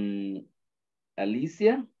and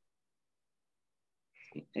Alicia.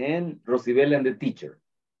 And Rosibel and the teacher.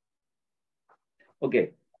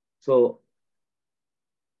 Okay, so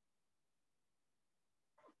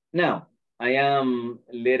now I am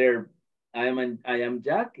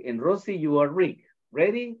Jack, and Rosie, you are Rick.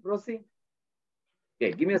 Ready, Rosie?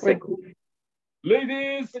 Okay, give me a second.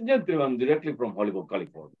 Ladies and gentlemen, directly from Hollywood,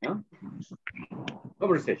 California.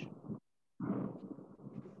 Conversation.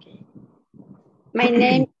 My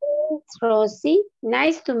name is Rosie.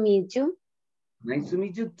 Nice to meet you. Nice to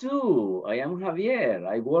meet you too. I am Javier.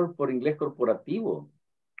 I work for Inglés Corporativo.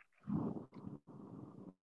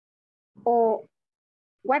 Oh,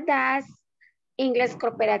 what does Inglés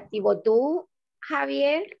Corporativo do,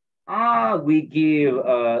 Javier? We give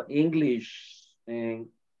English and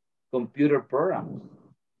computer programs.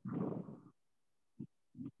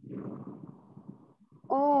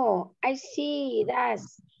 Oh, I see.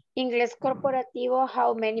 That's Inglés Corporativo.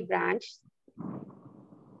 How many branches?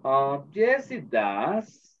 Yes, it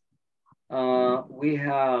does. We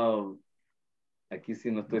have, aquí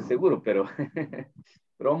sí no estoy seguro, pero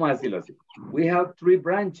vamos a decirlo así. We have 3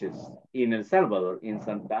 branches in El Salvador, in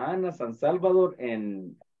Santa Ana, San Salvador,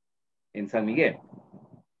 and in San Miguel.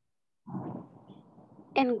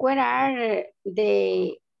 And where are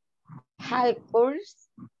the headquarters?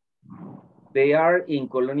 They are in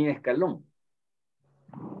Colonia Escalón,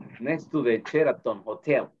 next to the Sheraton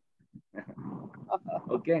Hotel.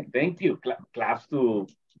 Okay, thank you. Claps to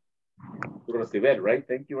Rosibel, right?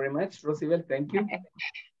 Thank you very much, Rosibel. Thank you.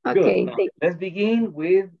 Okay. Good. Let's begin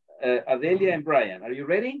with Adelia and Brian. Are you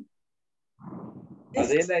ready?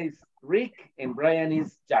 Yes. Adelia is Rick and Brian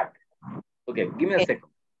is Jack. Okay, give me a second.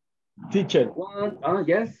 Teacher.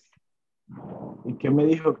 Yes. ¿Y qué me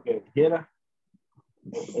dijo que quiera?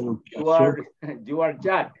 You are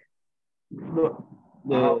Jack.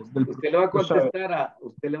 No, usted le va a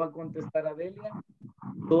contestar a Adelia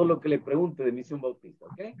todo lo que le pregunte de Misión Bautista,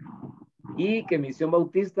 ¿ok? Y que Misión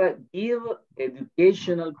Bautista give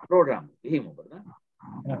educational program, dijimos, ¿verdad?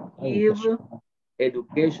 Give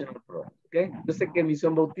educational program, ¿ok? Yo sé que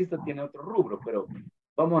Misión Bautista tiene otro rubro, pero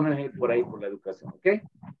vamos a ir por ahí por la educación, ¿ok?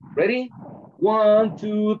 Ready? 1,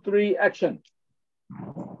 2, 3, action.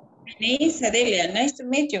 My name is Adelia. Nice to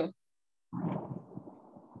meet you.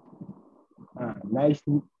 Nice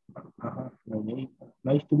to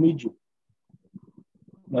meet you.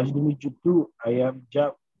 Nice to meet you too. I am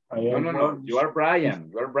Jack. No. You are Brian.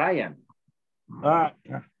 You are Brian.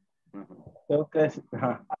 Okay.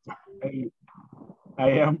 I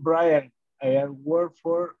am Brian. I am work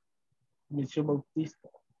for Misión Bautista.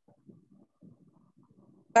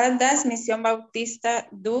 What does Misión Bautista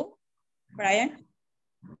do, Brian?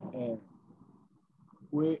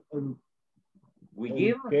 We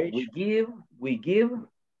give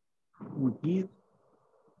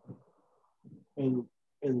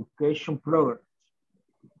education programs.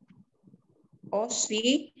 O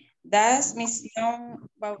sí, das Misión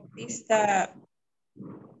Bautista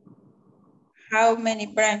how many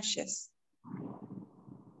branches?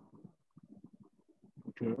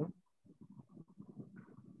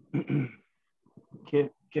 Okay.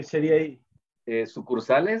 ¿Qué sería ahí?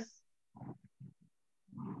 Sucursales.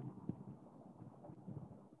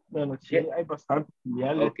 Bueno, sí, hay bastante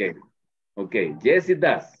filiales. Okay. Okay. Yes, it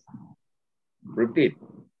does. Repeat.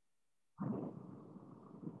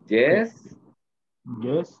 Yes.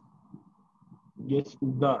 Yes. Yes,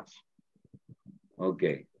 it does.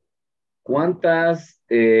 Okay. ¿Cuántas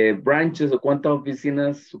branches o cuántas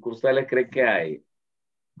oficinas sucursales cree que hay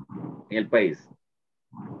en el país?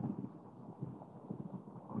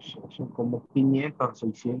 Son como 500,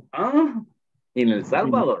 600. Ah, en El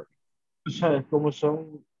Salvador. O sea, como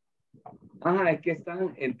son. Ah, es que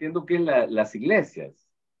están, entiendo que las iglesias.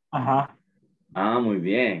 Ajá. Ah, muy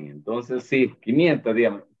bien. Entonces, sí, 500,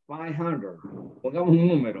 dígame. 500. Pongamos un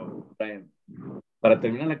número para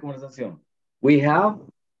terminar la conversación. We have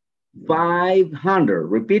 500.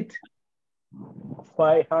 Repeat.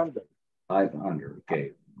 500. 500.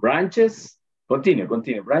 Okay. Branches. Continue.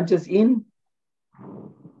 Branches in.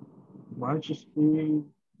 Branches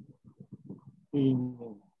in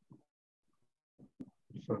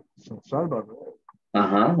San Salvador.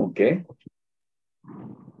 Ajá, okay.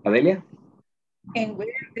 Adelia. And where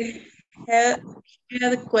the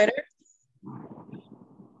headquarters?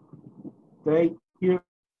 They here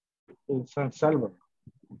in San Salvador.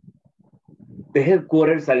 The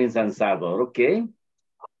headquarters are in San Salvador, okay.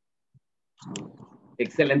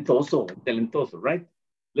 Excelentoso, right?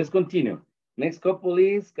 Let's continue. Next couple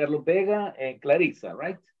is Carlos Vega and Clarissa,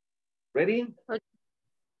 right? Ready? Okay.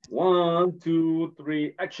 1, 2,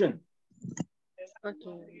 3, action.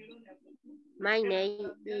 Okay. My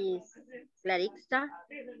name is Clarissa.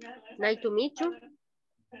 Nice to meet you.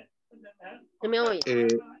 ¿Se me oye?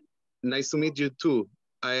 Nice to meet you too.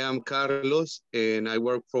 I am Carlos and I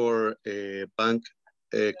work for Bank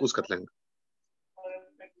Cuscatlán.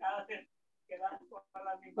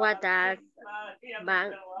 What does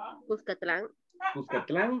Bank Cuscatlán?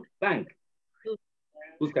 Cuscatlán Bank.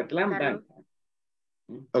 Cuscatlán Bank.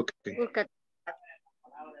 Okay. Cuscatlán.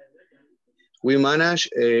 We manage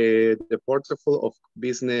the portfolio of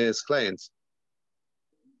business clients.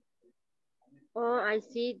 Oh, I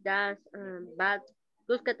see that, but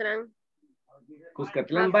Cuscatlán.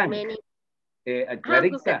 Cuscatlán Bank. Many...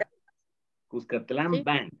 Clarissa. Cuscatlán ¿Sí?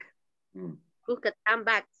 Bank. Cuscatlán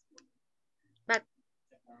Bank. But,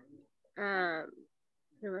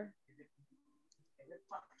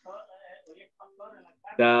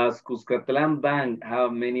 does Cuscatlán Bank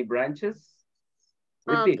have many branches?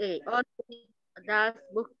 Repeat. Okay. Does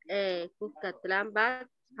Cuscatlán Bank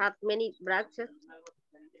have many branches?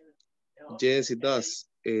 Yes, it does.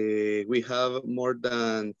 We have more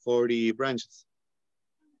than 40 branches.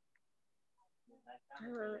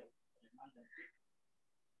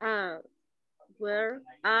 Where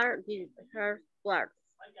are the headquarters?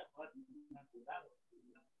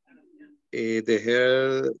 The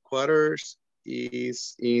headquarters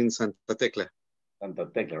is in Santa Tecla. Santa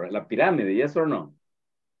Tecla, right? La pirámide, yes or no?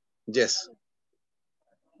 Yes.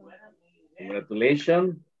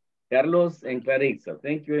 Congratulations, Carlos and Clarissa.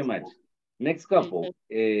 Thank you very much. Next couple,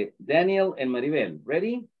 Daniel and Maribel.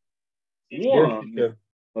 Ready? One.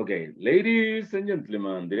 Okay, ladies and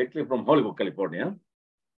gentlemen, directly from Hollywood, California.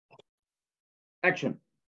 Action.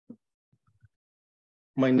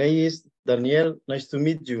 My name is Daniel. Nice to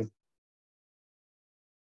meet you.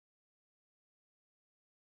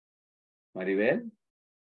 Maribel.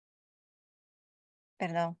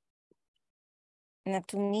 Perdón. Not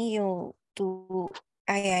to meet you, to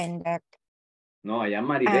I am that. No, allá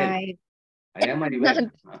Maribel. Allá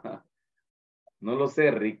Maribel. No lo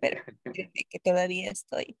sé, Rick. Pero, que todavía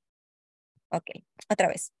estoy. Ok, otra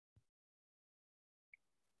vez.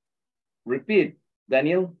 Repeat,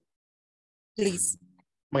 Daniel. Please.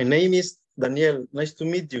 My name is Daniel. Nice to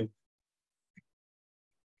meet you.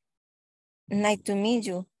 Nice to meet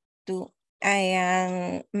you. Too. I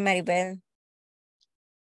am Maribel.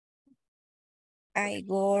 I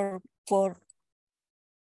work for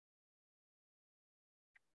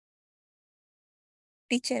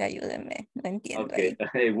teacher, ayúdeme, no entiendo. Okay,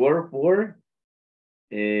 I work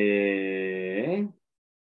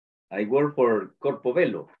for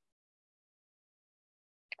Corpovelo.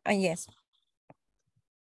 Yes.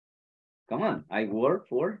 Come on, I work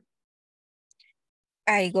for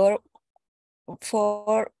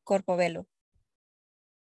For Corpovelo.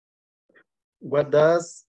 What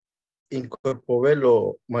does in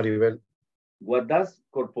Corpovelo, Maribel? What does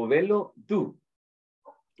Corpovelo do?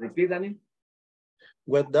 Repeat, Daniel.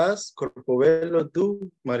 What does Corpovelo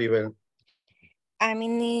do, Maribel?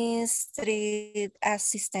 Administrative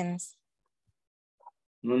assistance.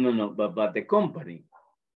 No, but the company.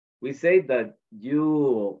 We say that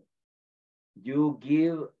you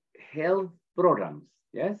give health programs,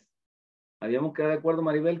 yes? Habíamos quedado de acuerdo,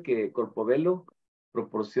 Maribel, que Corpovelo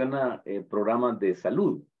proporciona programas de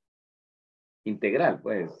salud integral,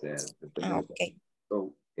 pues. Okay.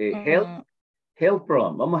 So, health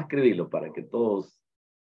program. Vamos a escribirlo para que todos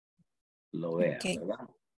lo vean, Okay. ¿verdad?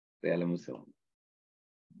 Regálame un segundo.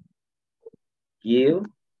 Give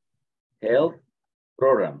health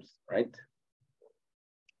programs, right?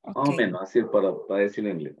 Okay. Más o menos, así para decirlo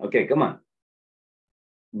en inglés. Okay, come on.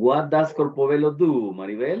 What does Corpovelo do,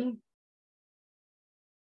 Maribel?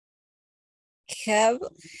 Have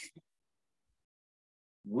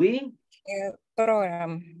We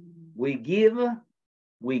program. we give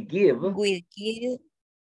We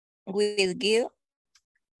give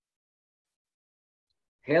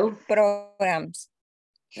health programs.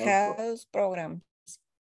 Health Health programs.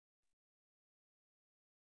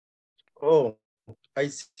 Oh, I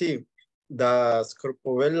see. Does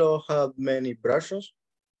Corpovelo have many branches?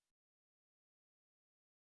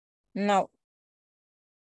 No.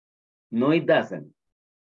 No, it doesn't.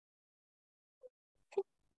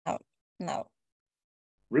 No.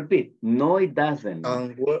 Repeat. No, it doesn't.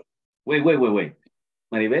 What? Wait.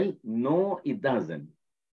 Maribel, no, it doesn't.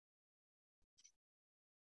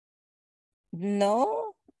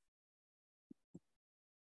 No.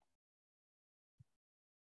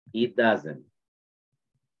 It doesn't.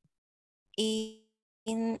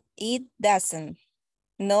 It doesn't.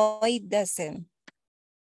 No, it doesn't.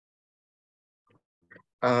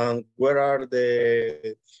 And where are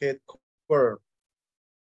the headquarters?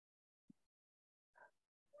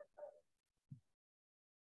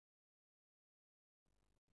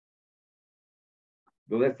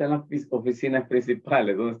 ¿Dónde están las oficinas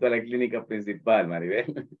principales? ¿Dónde está la clínica principal,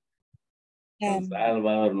 Maribel? San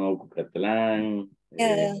Salvador, Nuevo Cucatlán,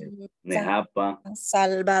 Nejapa.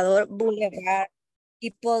 Salvador Boulevard,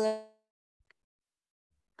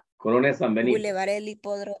 Colonia San Benito. Boulevard el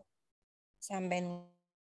Hipódromo San Benito.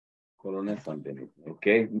 Colonia San Benito, ok.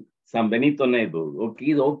 San Benito Neighborhood,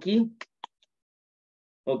 okidoki.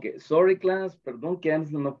 Ok, sorry class, perdón que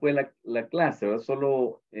antes no fue la clase, ¿verdad?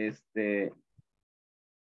 Solo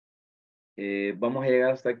vamos a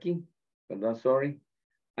llegar hasta aquí, ¿verdad? Sorry.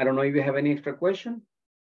 I don't know if you have any extra question.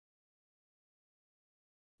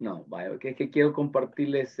 No, vaya, okay, es que quiero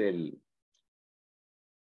compartirles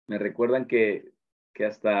me recuerdan que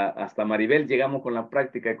hasta Maribel llegamos con la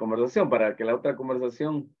práctica de conversación para que la otra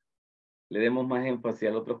conversación le demos más énfasis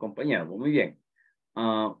a los otros compañeros. Muy bien.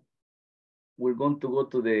 We're going to go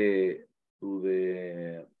to the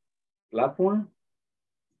platform.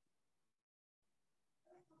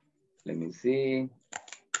 Let me see.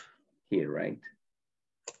 Here, right?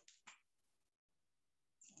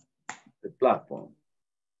 The platform.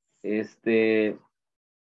 En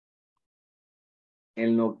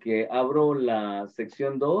lo que abro la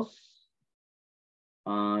sección 2,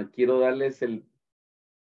 quiero darles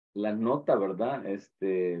las notas, ¿verdad?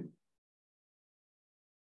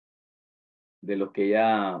 De lo que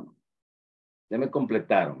ya me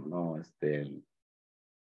completaron, ¿no?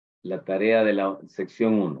 La tarea de la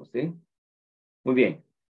sección 1, ¿sí? Muy bien.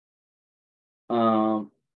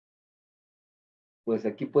 Pues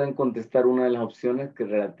aquí pueden contestar una de las opciones que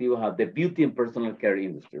relativas a the beauty and personal care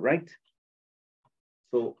industry, right?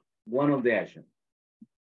 So, one of the actions.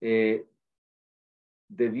 The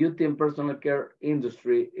beauty and personal care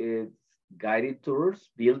industry is guided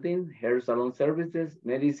tours, building, hair salon services,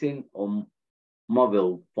 medicine, or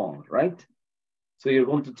mobile phones, right? So you're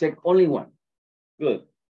going to check only one. Good.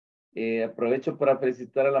 Aprovecho para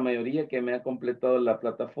felicitar a la mayoría que me ha completado la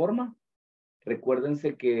plataforma.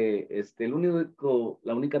 Recuérdense que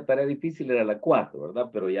la única tarea difícil era la 4,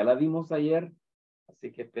 ¿verdad? Pero ya la dimos ayer,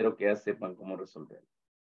 así que espero que ya sepan cómo resolver.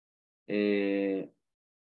 Brian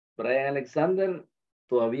Alexander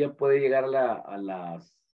todavía puede llegar a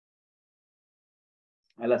las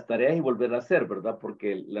tareas y volver a hacer, ¿verdad?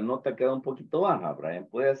 Porque la nota queda un poquito baja, Brian,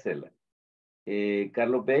 puede hacerla.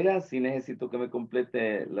 Carlos Vega, sí necesito que me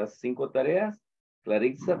complete las 5 tareas.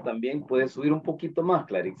 Clarixa también puede subir un poquito más,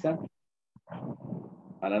 Clarixa,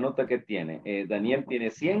 a la nota que tiene. Daniel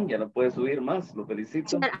tiene 100, ya no puede subir más, lo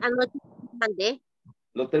felicito. Anoche mandé.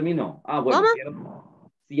 Lo terminó. Bueno,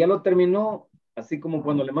 si ya lo terminó, así como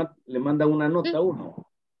cuando le manda una nota a uno.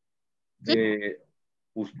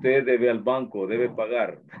 usted debe al banco, debe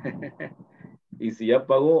pagar. Y si ya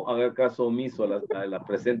pagó, haga caso omiso a la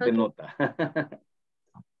presente nota.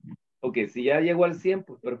 Ok, si ya llegó al 100,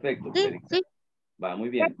 pues perfecto. Sí. Va, muy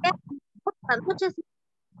bien.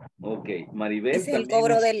 Ok, Maribel. Es el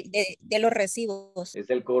cobro de los recibos. Es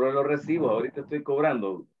el cobro de los recibos. Ahorita estoy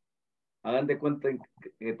cobrando. Hagan de cuenta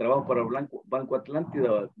que trabajo para Banco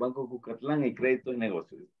Atlántida, Banco Cucatlán y Crédito y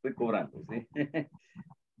Negocios. Estoy cobrando, ¿sí?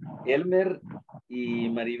 Elmer y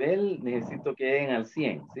Maribel, necesito que lleguen al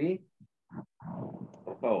 100, ¿sí?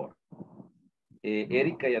 Por favor.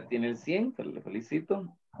 Erika ya tiene el 100, le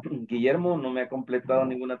felicito. Guillermo no me ha completado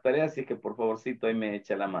ninguna tarea, así que por favorcito ahí me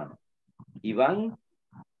echa la mano. Iván,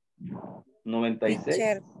 96.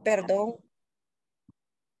 Teacher, perdón.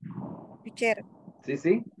 Teacher.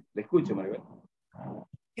 Sí, le escucho, Maribel.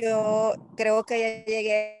 Yo creo que ya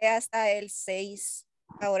llegué hasta el 6.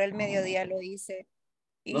 Ahora el mediodía lo hice.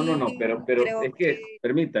 No, pero es que,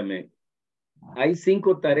 permítame. Hay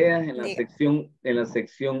 5 tareas en la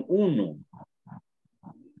sección 1.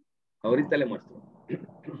 Ahorita le muestro.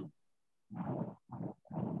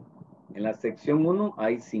 En la sección 1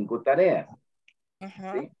 hay 5 tareas.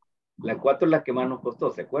 Ajá. ¿Sí? La 4 es la que más nos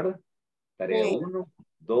costó, ¿se acuerda? Tarea 1,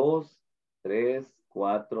 2, 3,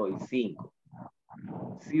 4 y 5.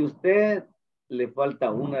 Si usted le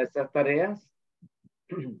falta una de esas tareas,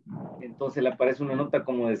 entonces le aparece una nota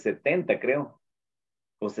como de 70, creo,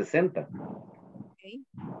 o 60. Okay.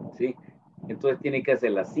 ¿Sí? Entonces tiene que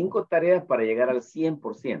hacer las 5 tareas para llegar al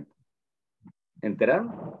 100%.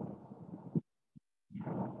 ¿Enteraron?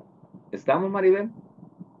 ¿Estamos, Maribel?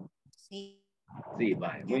 Sí. Sí,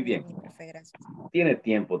 vale, muy bien. Gracias. Tiene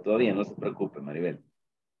tiempo todavía, no se preocupe, Maribel.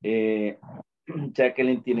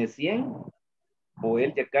 Jacqueline tiene 100, o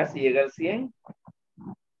él ya casi llega al 100.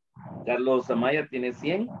 Carlos Amaya tiene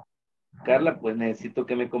 100. Carla, pues necesito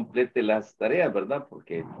que me complete las tareas, ¿verdad?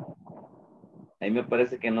 Porque ahí me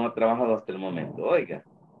parece que no ha trabajado hasta el momento. Oiga,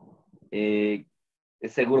 es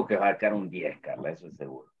seguro que va a sacar un 10, Carla, eso es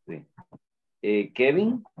seguro. Sí.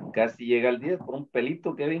 Kevin, casi llega al 10, por un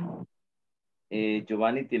pelito, Kevin.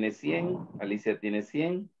 Giovanni tiene 100, Alicia tiene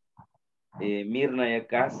 100. Mirna ya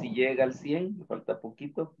casi llega al 100, me falta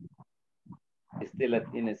poquito. Estela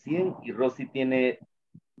tiene 100 y Rosy tiene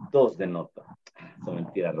 2 de nota. Son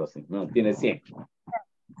mentiras, Rosy. No, tiene 100.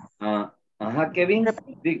 Ajá, Kevin.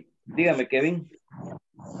 Dígame, Kevin.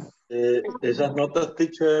 Esas notas,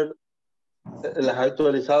 teacher, las ha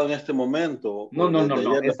actualizado en este momento. No.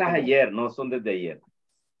 Esas ayer, no son desde ayer.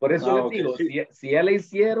 Por eso les digo, sí. si ya le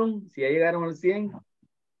hicieron, si ya llegaron al 100,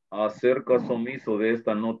 hacer caso omiso de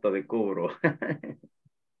esta nota de cobro.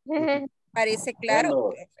 Parece claro,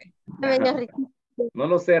 profe. No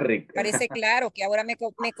lo sé, Rick. Parece claro que ahora me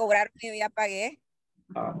cobraron y yo ya pagué.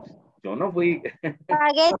 Yo no fui.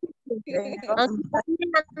 Pagué.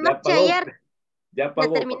 Ya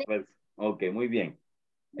pagó. Pues. Ok, muy bien.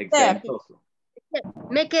 Excelentoso.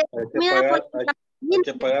 Me quedé. Hay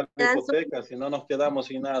que pagar la hipoteca, si no nos quedamos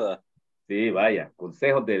sin nada. Sí, vaya.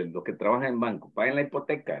 Consejos de los que trabajan en banco. Paguen la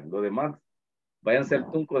hipoteca. Lo demás, váyanse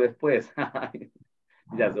al tunco después.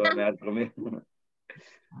 Ya se van a dar conmigo.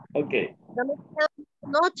 Ok.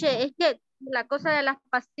 Noche, es que la cosa de las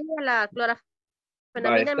pastillas, la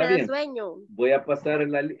clorafenamina me da sueño. Voy a pasar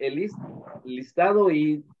el listado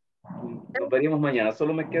y nos veríamos mañana.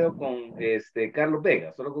 Solo me quedo con Carlos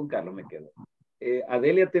Vega. Solo con Carlos me quedo.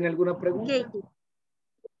 ¿Adelia tiene alguna pregunta?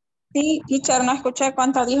 Sí, teacher, no escuché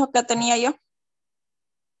cuánto dijo que tenía yo.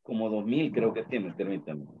 Como 2000 creo que tiene,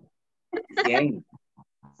 permítame. 100.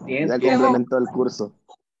 Ya complementó el curso.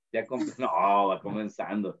 No, va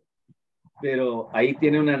comenzando. Pero ahí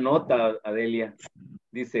tiene una nota, Adelia.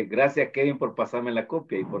 Dice, gracias Kevin por pasarme la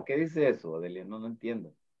copia. ¿Y por qué dice eso, Adelia? No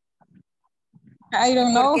entiendo. I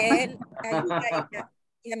don't know. Porque él ayuda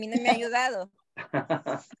y a mí no me ha ayudado.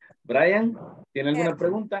 Brian, ¿tiene alguna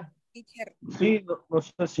pregunta? Teacher, sí, no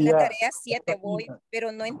sé si la ya... tarea 7 voy,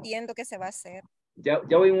 pero no entiendo qué se va a hacer. Ya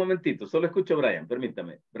voy un momentito, solo escucho a Brian,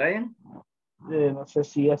 permítame. Brian. No sé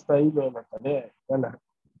si ya está ahí lo de la tarea.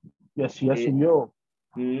 Y así ya subió.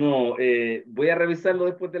 No, voy a revisarlo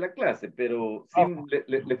después de la clase, pero sí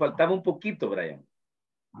le faltaba un poquito, Brian.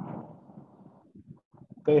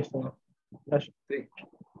 Sí.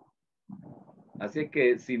 Así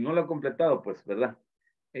que si no lo ha completado, pues, ¿verdad?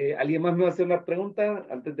 ¿Alguien más me va a hacer una pregunta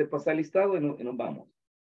antes de pasar el listado y nos vamos?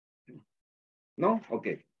 ¿No? Ok.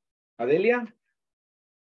 Adelia?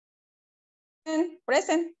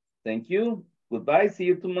 Present. Thank you. Goodbye. See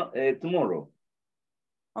you tomorrow.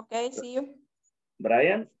 Okay, see you.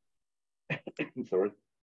 Brian? Sorry.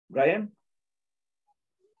 Brian?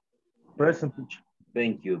 Present.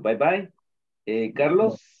 Thank you. Bye-bye.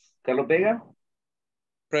 Carlos? Carlos Vega?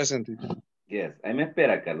 Present, teacher. Yes. Ahí me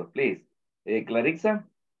espera, Carlos, please. Clarixa?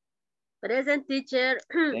 Present, teacher.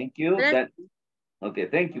 Thank you. Okay,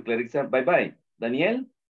 thank you, Clarixa. Bye-bye. Daniel?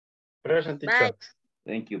 Present, teacher. Bye.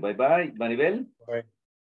 Thank you. Bye-bye. Maribel? Bye.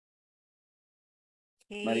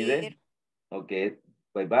 Maribel? Okay.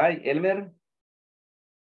 Bye-bye. Elmer?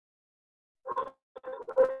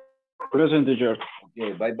 Present, teacher.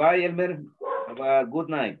 Okay. Bye-bye, Elmer. Have a good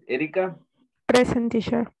night. Erika? Present,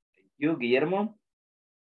 teacher. Thank you. Guillermo?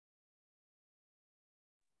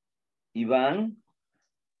 Iván?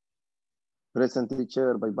 Present,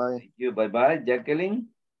 teacher. Bye-bye. Thank you. Bye-bye. Jacqueline?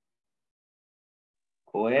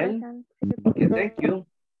 Joel? Okay, thank you.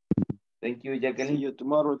 Thank you, Jacqueline. See you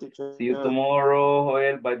tomorrow, teacher. See you tomorrow,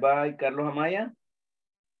 Joel. Bye-bye. Carlos Amaya?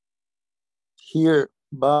 Here.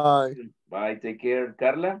 Bye. Bye. Take care.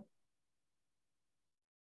 Carla?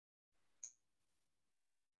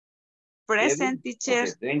 Present, teacher.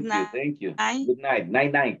 Okay, thank you. Thank you. Night. Good night.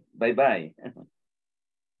 Night-night. Bye-bye.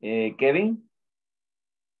 Kevin?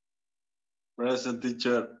 Present,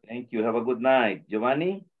 teacher. Thank you. Have a good night.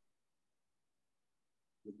 Giovanni?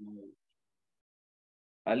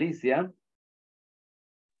 Alicia?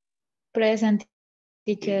 Present,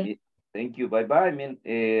 teacher. Thank you. Bye-bye.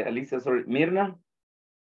 Alicia, sorry. Mirna?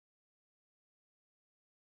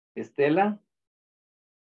 Estela?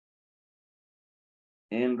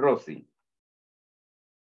 And Rosie?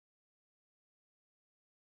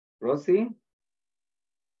 Rosie?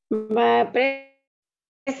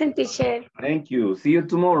 Present, teacher. Thank you. See you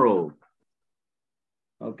tomorrow.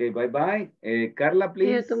 Okay, bye-bye. Carla,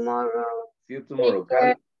 please. See you tomorrow. See you tomorrow.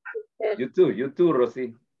 Carla. You too,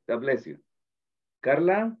 Rosie. God bless you.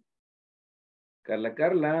 Carla?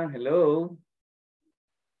 Carla, hello.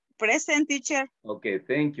 Present, teacher. Okay,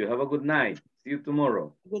 thank you. Have a good night. See you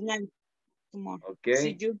tomorrow. Good night. Tomorrow. Okay.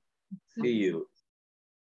 See you. See you.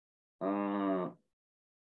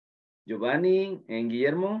 Giovanni and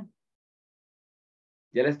Guillermo.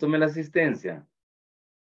 Ya les tomé la asistencia.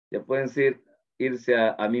 Ya pueden irse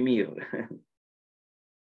a mimir.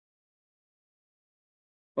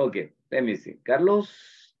 Ok, let me see.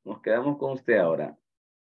 Carlos, nos quedamos con usted ahora.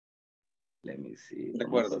 Let me see. De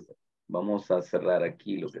acuerdo. Vamos a cerrar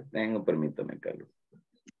aquí lo que tengo. Permítame, Carlos.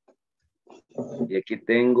 Y aquí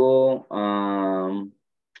tengo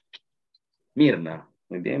Mirna.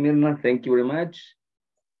 Muy bien, Mirna. Thank you very much.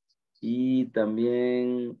 Y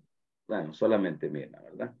también, bueno, solamente Mirna,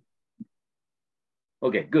 ¿verdad?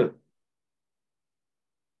 Ok, good.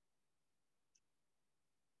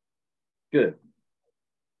 Good.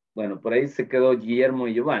 Bueno, por ahí se quedó Guillermo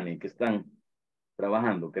y Giovanni, que están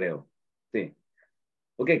trabajando, creo. Sí.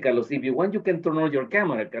 Okay, Carlos, if you want, you can turn on your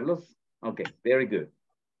camera, Carlos. Okay, very good.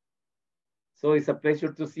 So it's a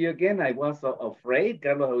pleasure to see you again. I was afraid,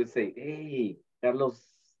 Carlos, I would say, hey, Carlos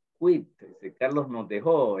quit. Carlos nos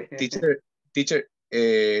dejó. Teacher,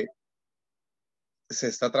 se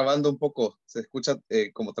está trabando un poco. Se escucha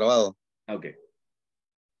como trabado. Ok.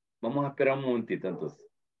 Vamos a esperar un momentito, entonces.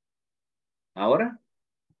 ¿Ahora?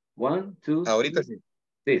 1, 2, Ahorita 3. sí.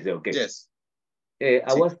 Sí, okay. Yes.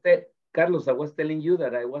 Carlos, I was telling you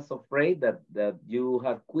that I was afraid that you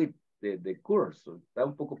had quit the course. Estaba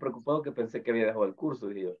un poco preocupado que pensé que había dejado el curso.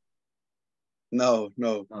 Dije yo. No.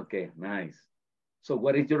 Okay, nice. So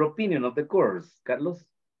what is your opinion of the course, Carlos?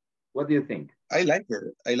 What do you think? I like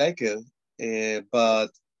it.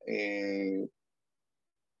 But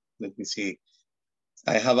let me see.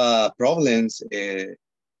 I have problems.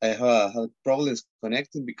 I have problems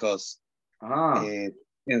connecting because and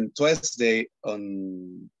Thursday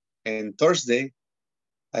and Thursday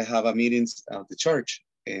I have a meetings at the church.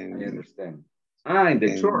 And I understand. In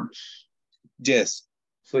the church. Yes.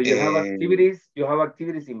 So you have activities. You have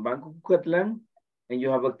activities in Banco Cucatlán, and you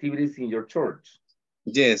have activities in your church.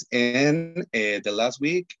 Yes, and the last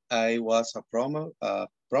week I was promoted.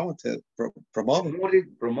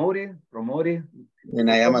 And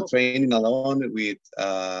I am a training alone with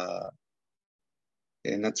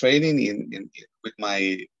and a training with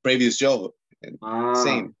my previous job.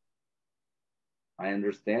 Same. I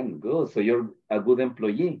understand. Good. So you're a good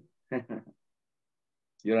employee.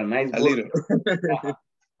 You're a nice worker.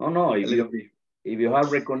 Oh no. If you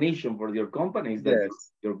have recognition for your company,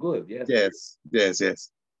 you're good. Yes.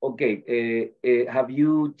 Yes. Okay. Have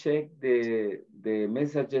you checked the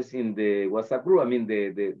messages in the WhatsApp group? I mean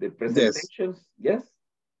the presentations? Yes.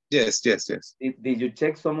 Yes. Did you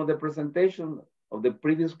check some of the presentation of the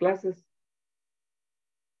previous classes?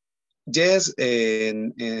 Yes,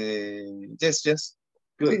 and yes.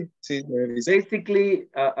 Good. Basically,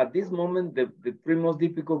 at this moment, the three most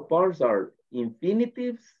difficult parts are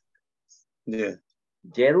infinitives,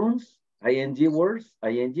 gerunds, ing words,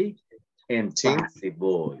 ing, and passive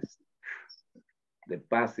voice. The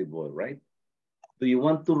passive voice, right? Do you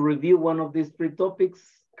want to review one of these three topics,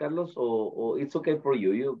 Carlos, or it's okay for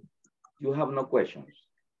you? You have no questions?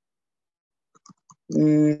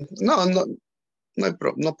 No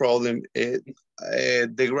problem.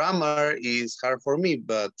 The grammar is hard for me,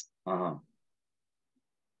 but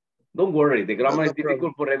don't worry. The grammar is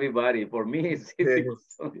difficult for everybody. For me, it's difficult.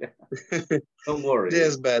 So, yeah. Don't worry.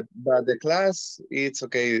 Yes, but the class, it's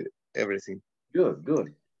okay. Everything.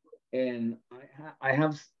 Good. And I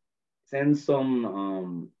have sent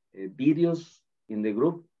some videos in the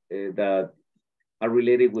group that are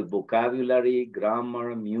related with vocabulary,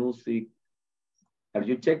 grammar, music. Are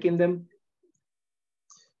you checking them?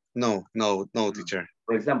 No, teacher.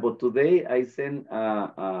 For example, today I sent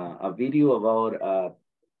a video about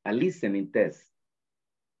a listening test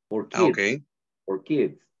for kids. Okay. For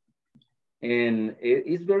kids. And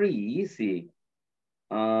it's very easy.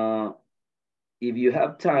 If you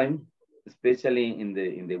have time, especially in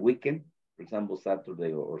the weekend, for example,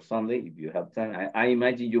 Saturday or Sunday, if you have time, I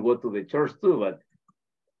imagine you go to the church too,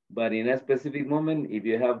 but in a specific moment, if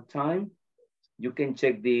you have time, you can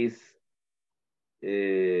check these.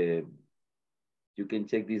 You can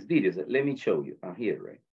check these videos. Let me show you. I'm here,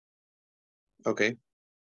 right? Okay.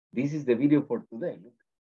 This is the video for today. Look.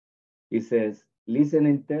 It says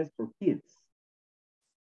listening test for kids.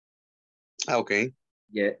 Okay.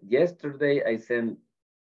 Yeah. Yesterday I sent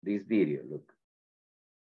this video. Look.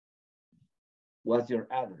 What's your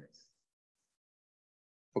address?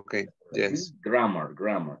 Okay. Yes.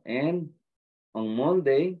 Grammar. And on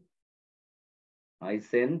Monday, I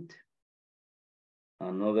sent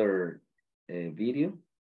another video.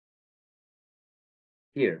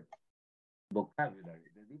 Here, vocabulary.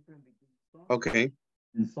 The difference between some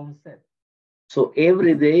and sunset. So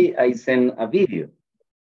every day I send a video.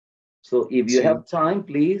 So if you have time,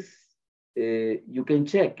 please, you can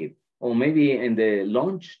check it. Or maybe in the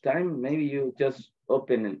lunch time, maybe you just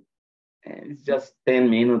open it. And it's just 10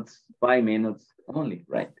 minutes, 5 minutes only,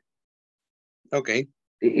 right? Okay.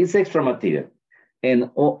 It's extra material.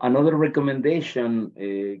 And another recommendation,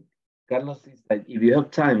 Carlos, is that if you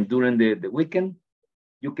have time during the weekend,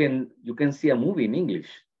 you can see a movie in English.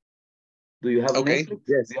 Do you have Netflix?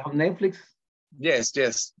 Yes. Do you have Netflix? Yes.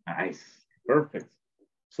 Nice. Perfect.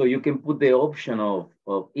 So you can put the option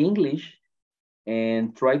of English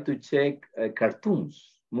and try to check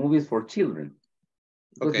cartoons, movies for children.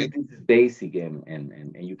 Because this is basic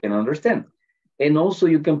and you can understand. And also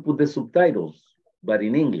you can put the subtitles, but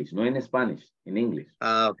in English, not in Spanish, in English.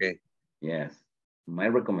 Okay. Yes, my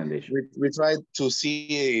recommendation. We tried to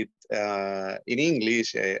see it in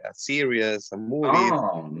English, a series, a movie.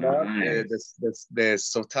 Oh, nice. The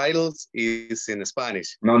subtitles is in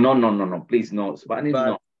Spanish. No, please, no. Spanish,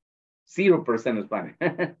 no. 0% Spanish.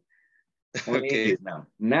 Only English now.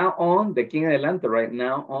 Now on, de aquí en adelante, right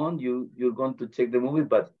now on, you're going to check the movie,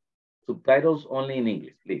 but subtitles only in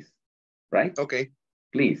English, please. Right? Okay.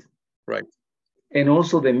 Please. Right. And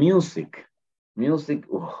also the music. Music,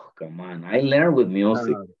 oh, come on. I learn with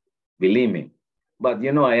music, believe me. But,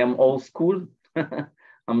 you know, I am old school.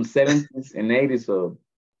 I'm 70s and 80s, so,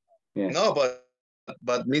 yeah. No,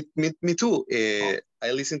 but me too.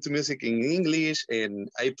 I listen to music in English, and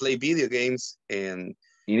I play video games, and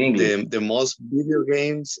in English. The most video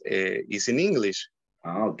games is in English.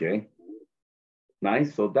 Okay.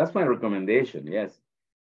 Nice. So that's my recommendation, yes.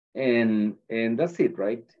 And that's it,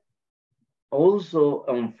 right? Also,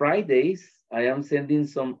 on Fridays, I am sending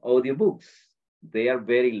some audiobooks. They are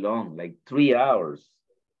very long, like 3 hours.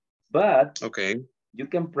 But you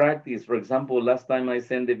can practice. For example, last time I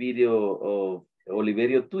sent the video of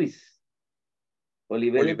Oliverio Twist.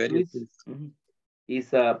 Oliverio Twist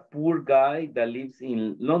is a poor guy that lives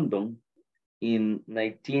in London in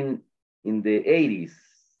the 80s.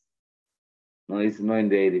 No, it's not in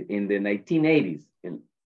the 80s, in the 1980s, en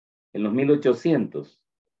los 1800s.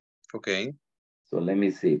 Okay. So let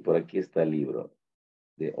me see, por aquí está el libro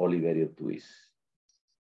de Oliverio Twist.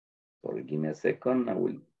 Sorry, give me a second.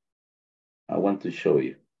 I want to show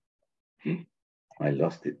you. I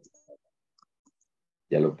lost it.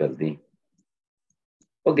 Ya lo perdí.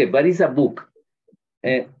 Okay, but it's a book.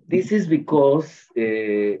 This is because,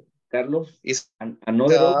 Carlos, it's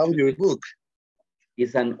another audio book.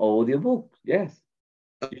 It's an audio book, yes.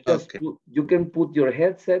 You can put your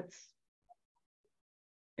headsets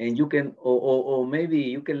and you can, or maybe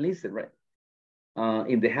you can listen, right?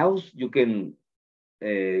 In the house, you can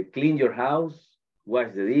clean your house,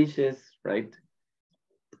 wash the dishes, right?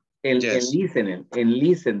 And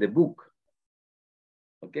listen the book.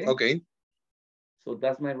 Okay? Okay. So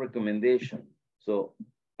that's my recommendation. So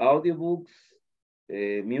audiobooks,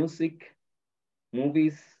 music,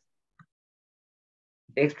 movies,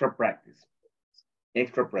 extra practice.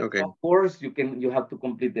 Extra practice. Okay. Of course, you have to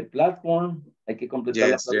complete the platform. Hay que completar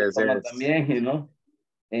la plataforma también, you know.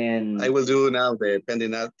 And I will do now the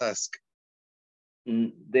pending task.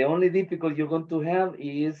 The only difficulty you're going to have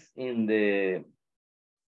is in the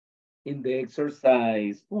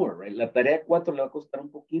exercise 4, right? La tarea 4 le va a costar un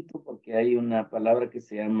poquito porque hay una palabra que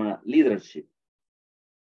se llama leadership.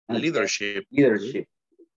 Leadership. Leadership.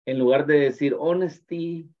 En lugar de decir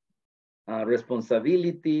honesty,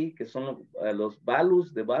 responsibility, que son los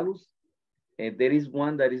values, the values, there is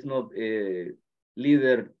one that is not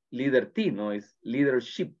leader T, no, it's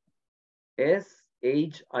leadership.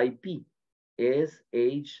 S-H-I-P.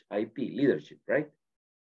 S-H-I-P, leadership, right?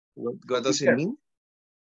 What does it mean?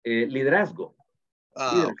 Liderazgo.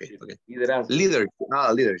 Leadership. Okay. Liderazgo.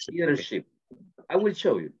 Leadership. Leadership. Okay. I will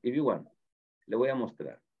show you if you want. Le voy a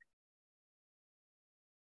mostrar.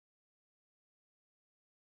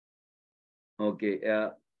 Okay,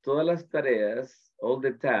 todas las tareas, all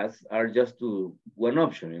the tasks are just to one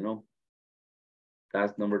option, you know.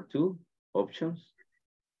 Task number 2, options.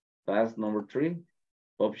 Task number 3,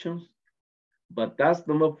 options. But task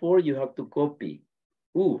number 4, you have to copy.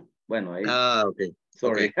 Bueno, ahí. Okay.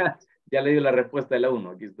 Sorry, okay. Ya le dio la respuesta de la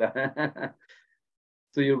 1, aquí está.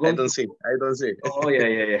 So you're going I don't see. Oh,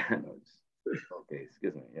 yeah. Okay,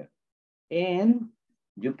 excuse me, yeah. And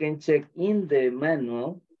you can check in the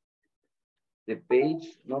manual the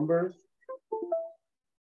page number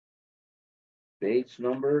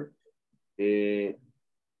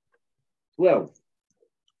 12.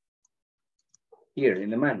 Here in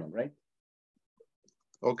the manual, right?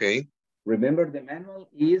 Okay. Remember the manual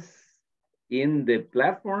is in the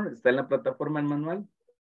platform, está en la plataforma el manual.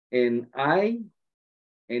 And I,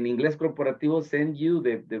 en inglés corporativo, send you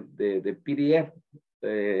the PDF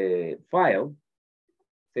file.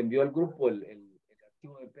 Se envió al grupo el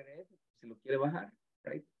archivo de PDF, si lo quiere bajar,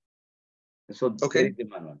 right? So okay. the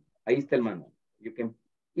manual. Ahí está el manual. You can,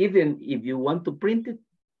 even if you want to print it,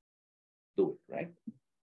 do it, right?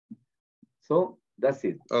 So that's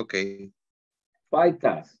it. Okay. 5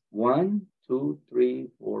 tasks. 1, 2, 3,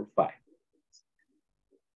 4, 5.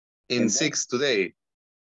 In 6 today.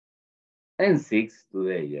 And 6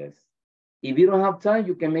 today, yes. If you don't have time,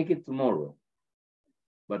 you can make it tomorrow.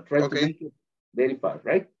 But try to make it very fast,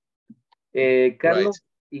 right? Carlos,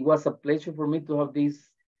 it was a pleasure for me to have this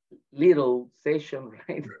little session,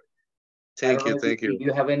 right? Thank you. Do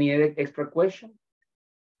you have any extra question?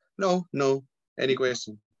 No. Any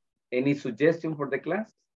question? Any suggestion for the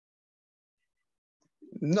class?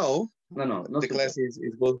 No. The class is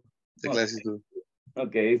good. The class is good.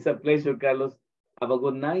 Okay, it's a pleasure, Carlos. Have a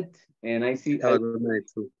good night. And I see. Have a good night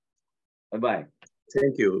too. Bye-bye.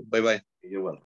 Thank you. Bye-bye. You're welcome.